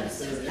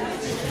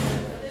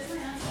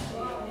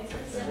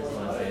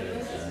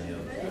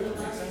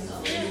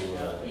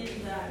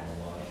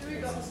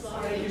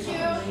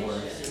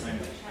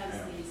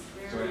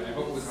 So I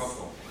hope it was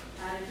helpful.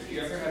 If you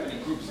ever have any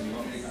groups and you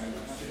want me, I'm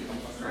happy to come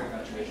up for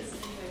graduation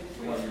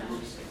for one of your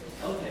groups.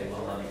 Okay,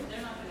 well,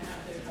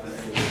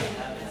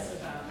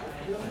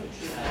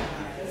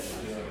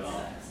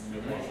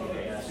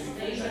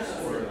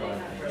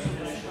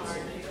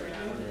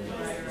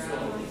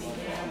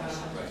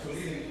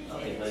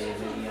 okay, but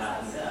maybe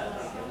after that.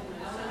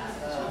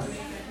 I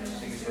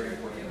think it's very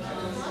important.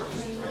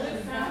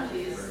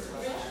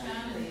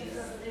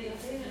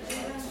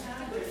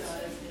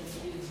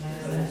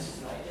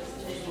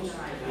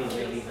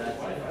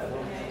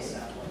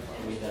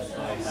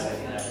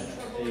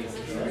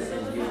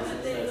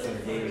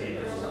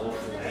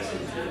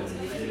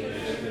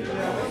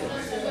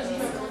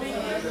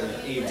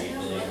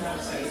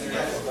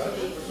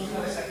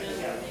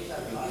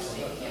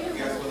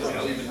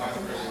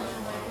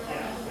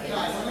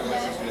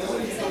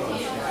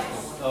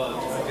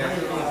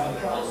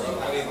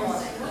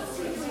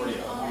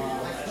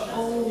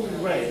 Oh,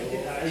 right.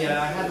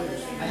 Yeah, I haven't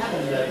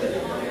met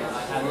it.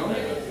 I haven't met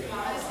it.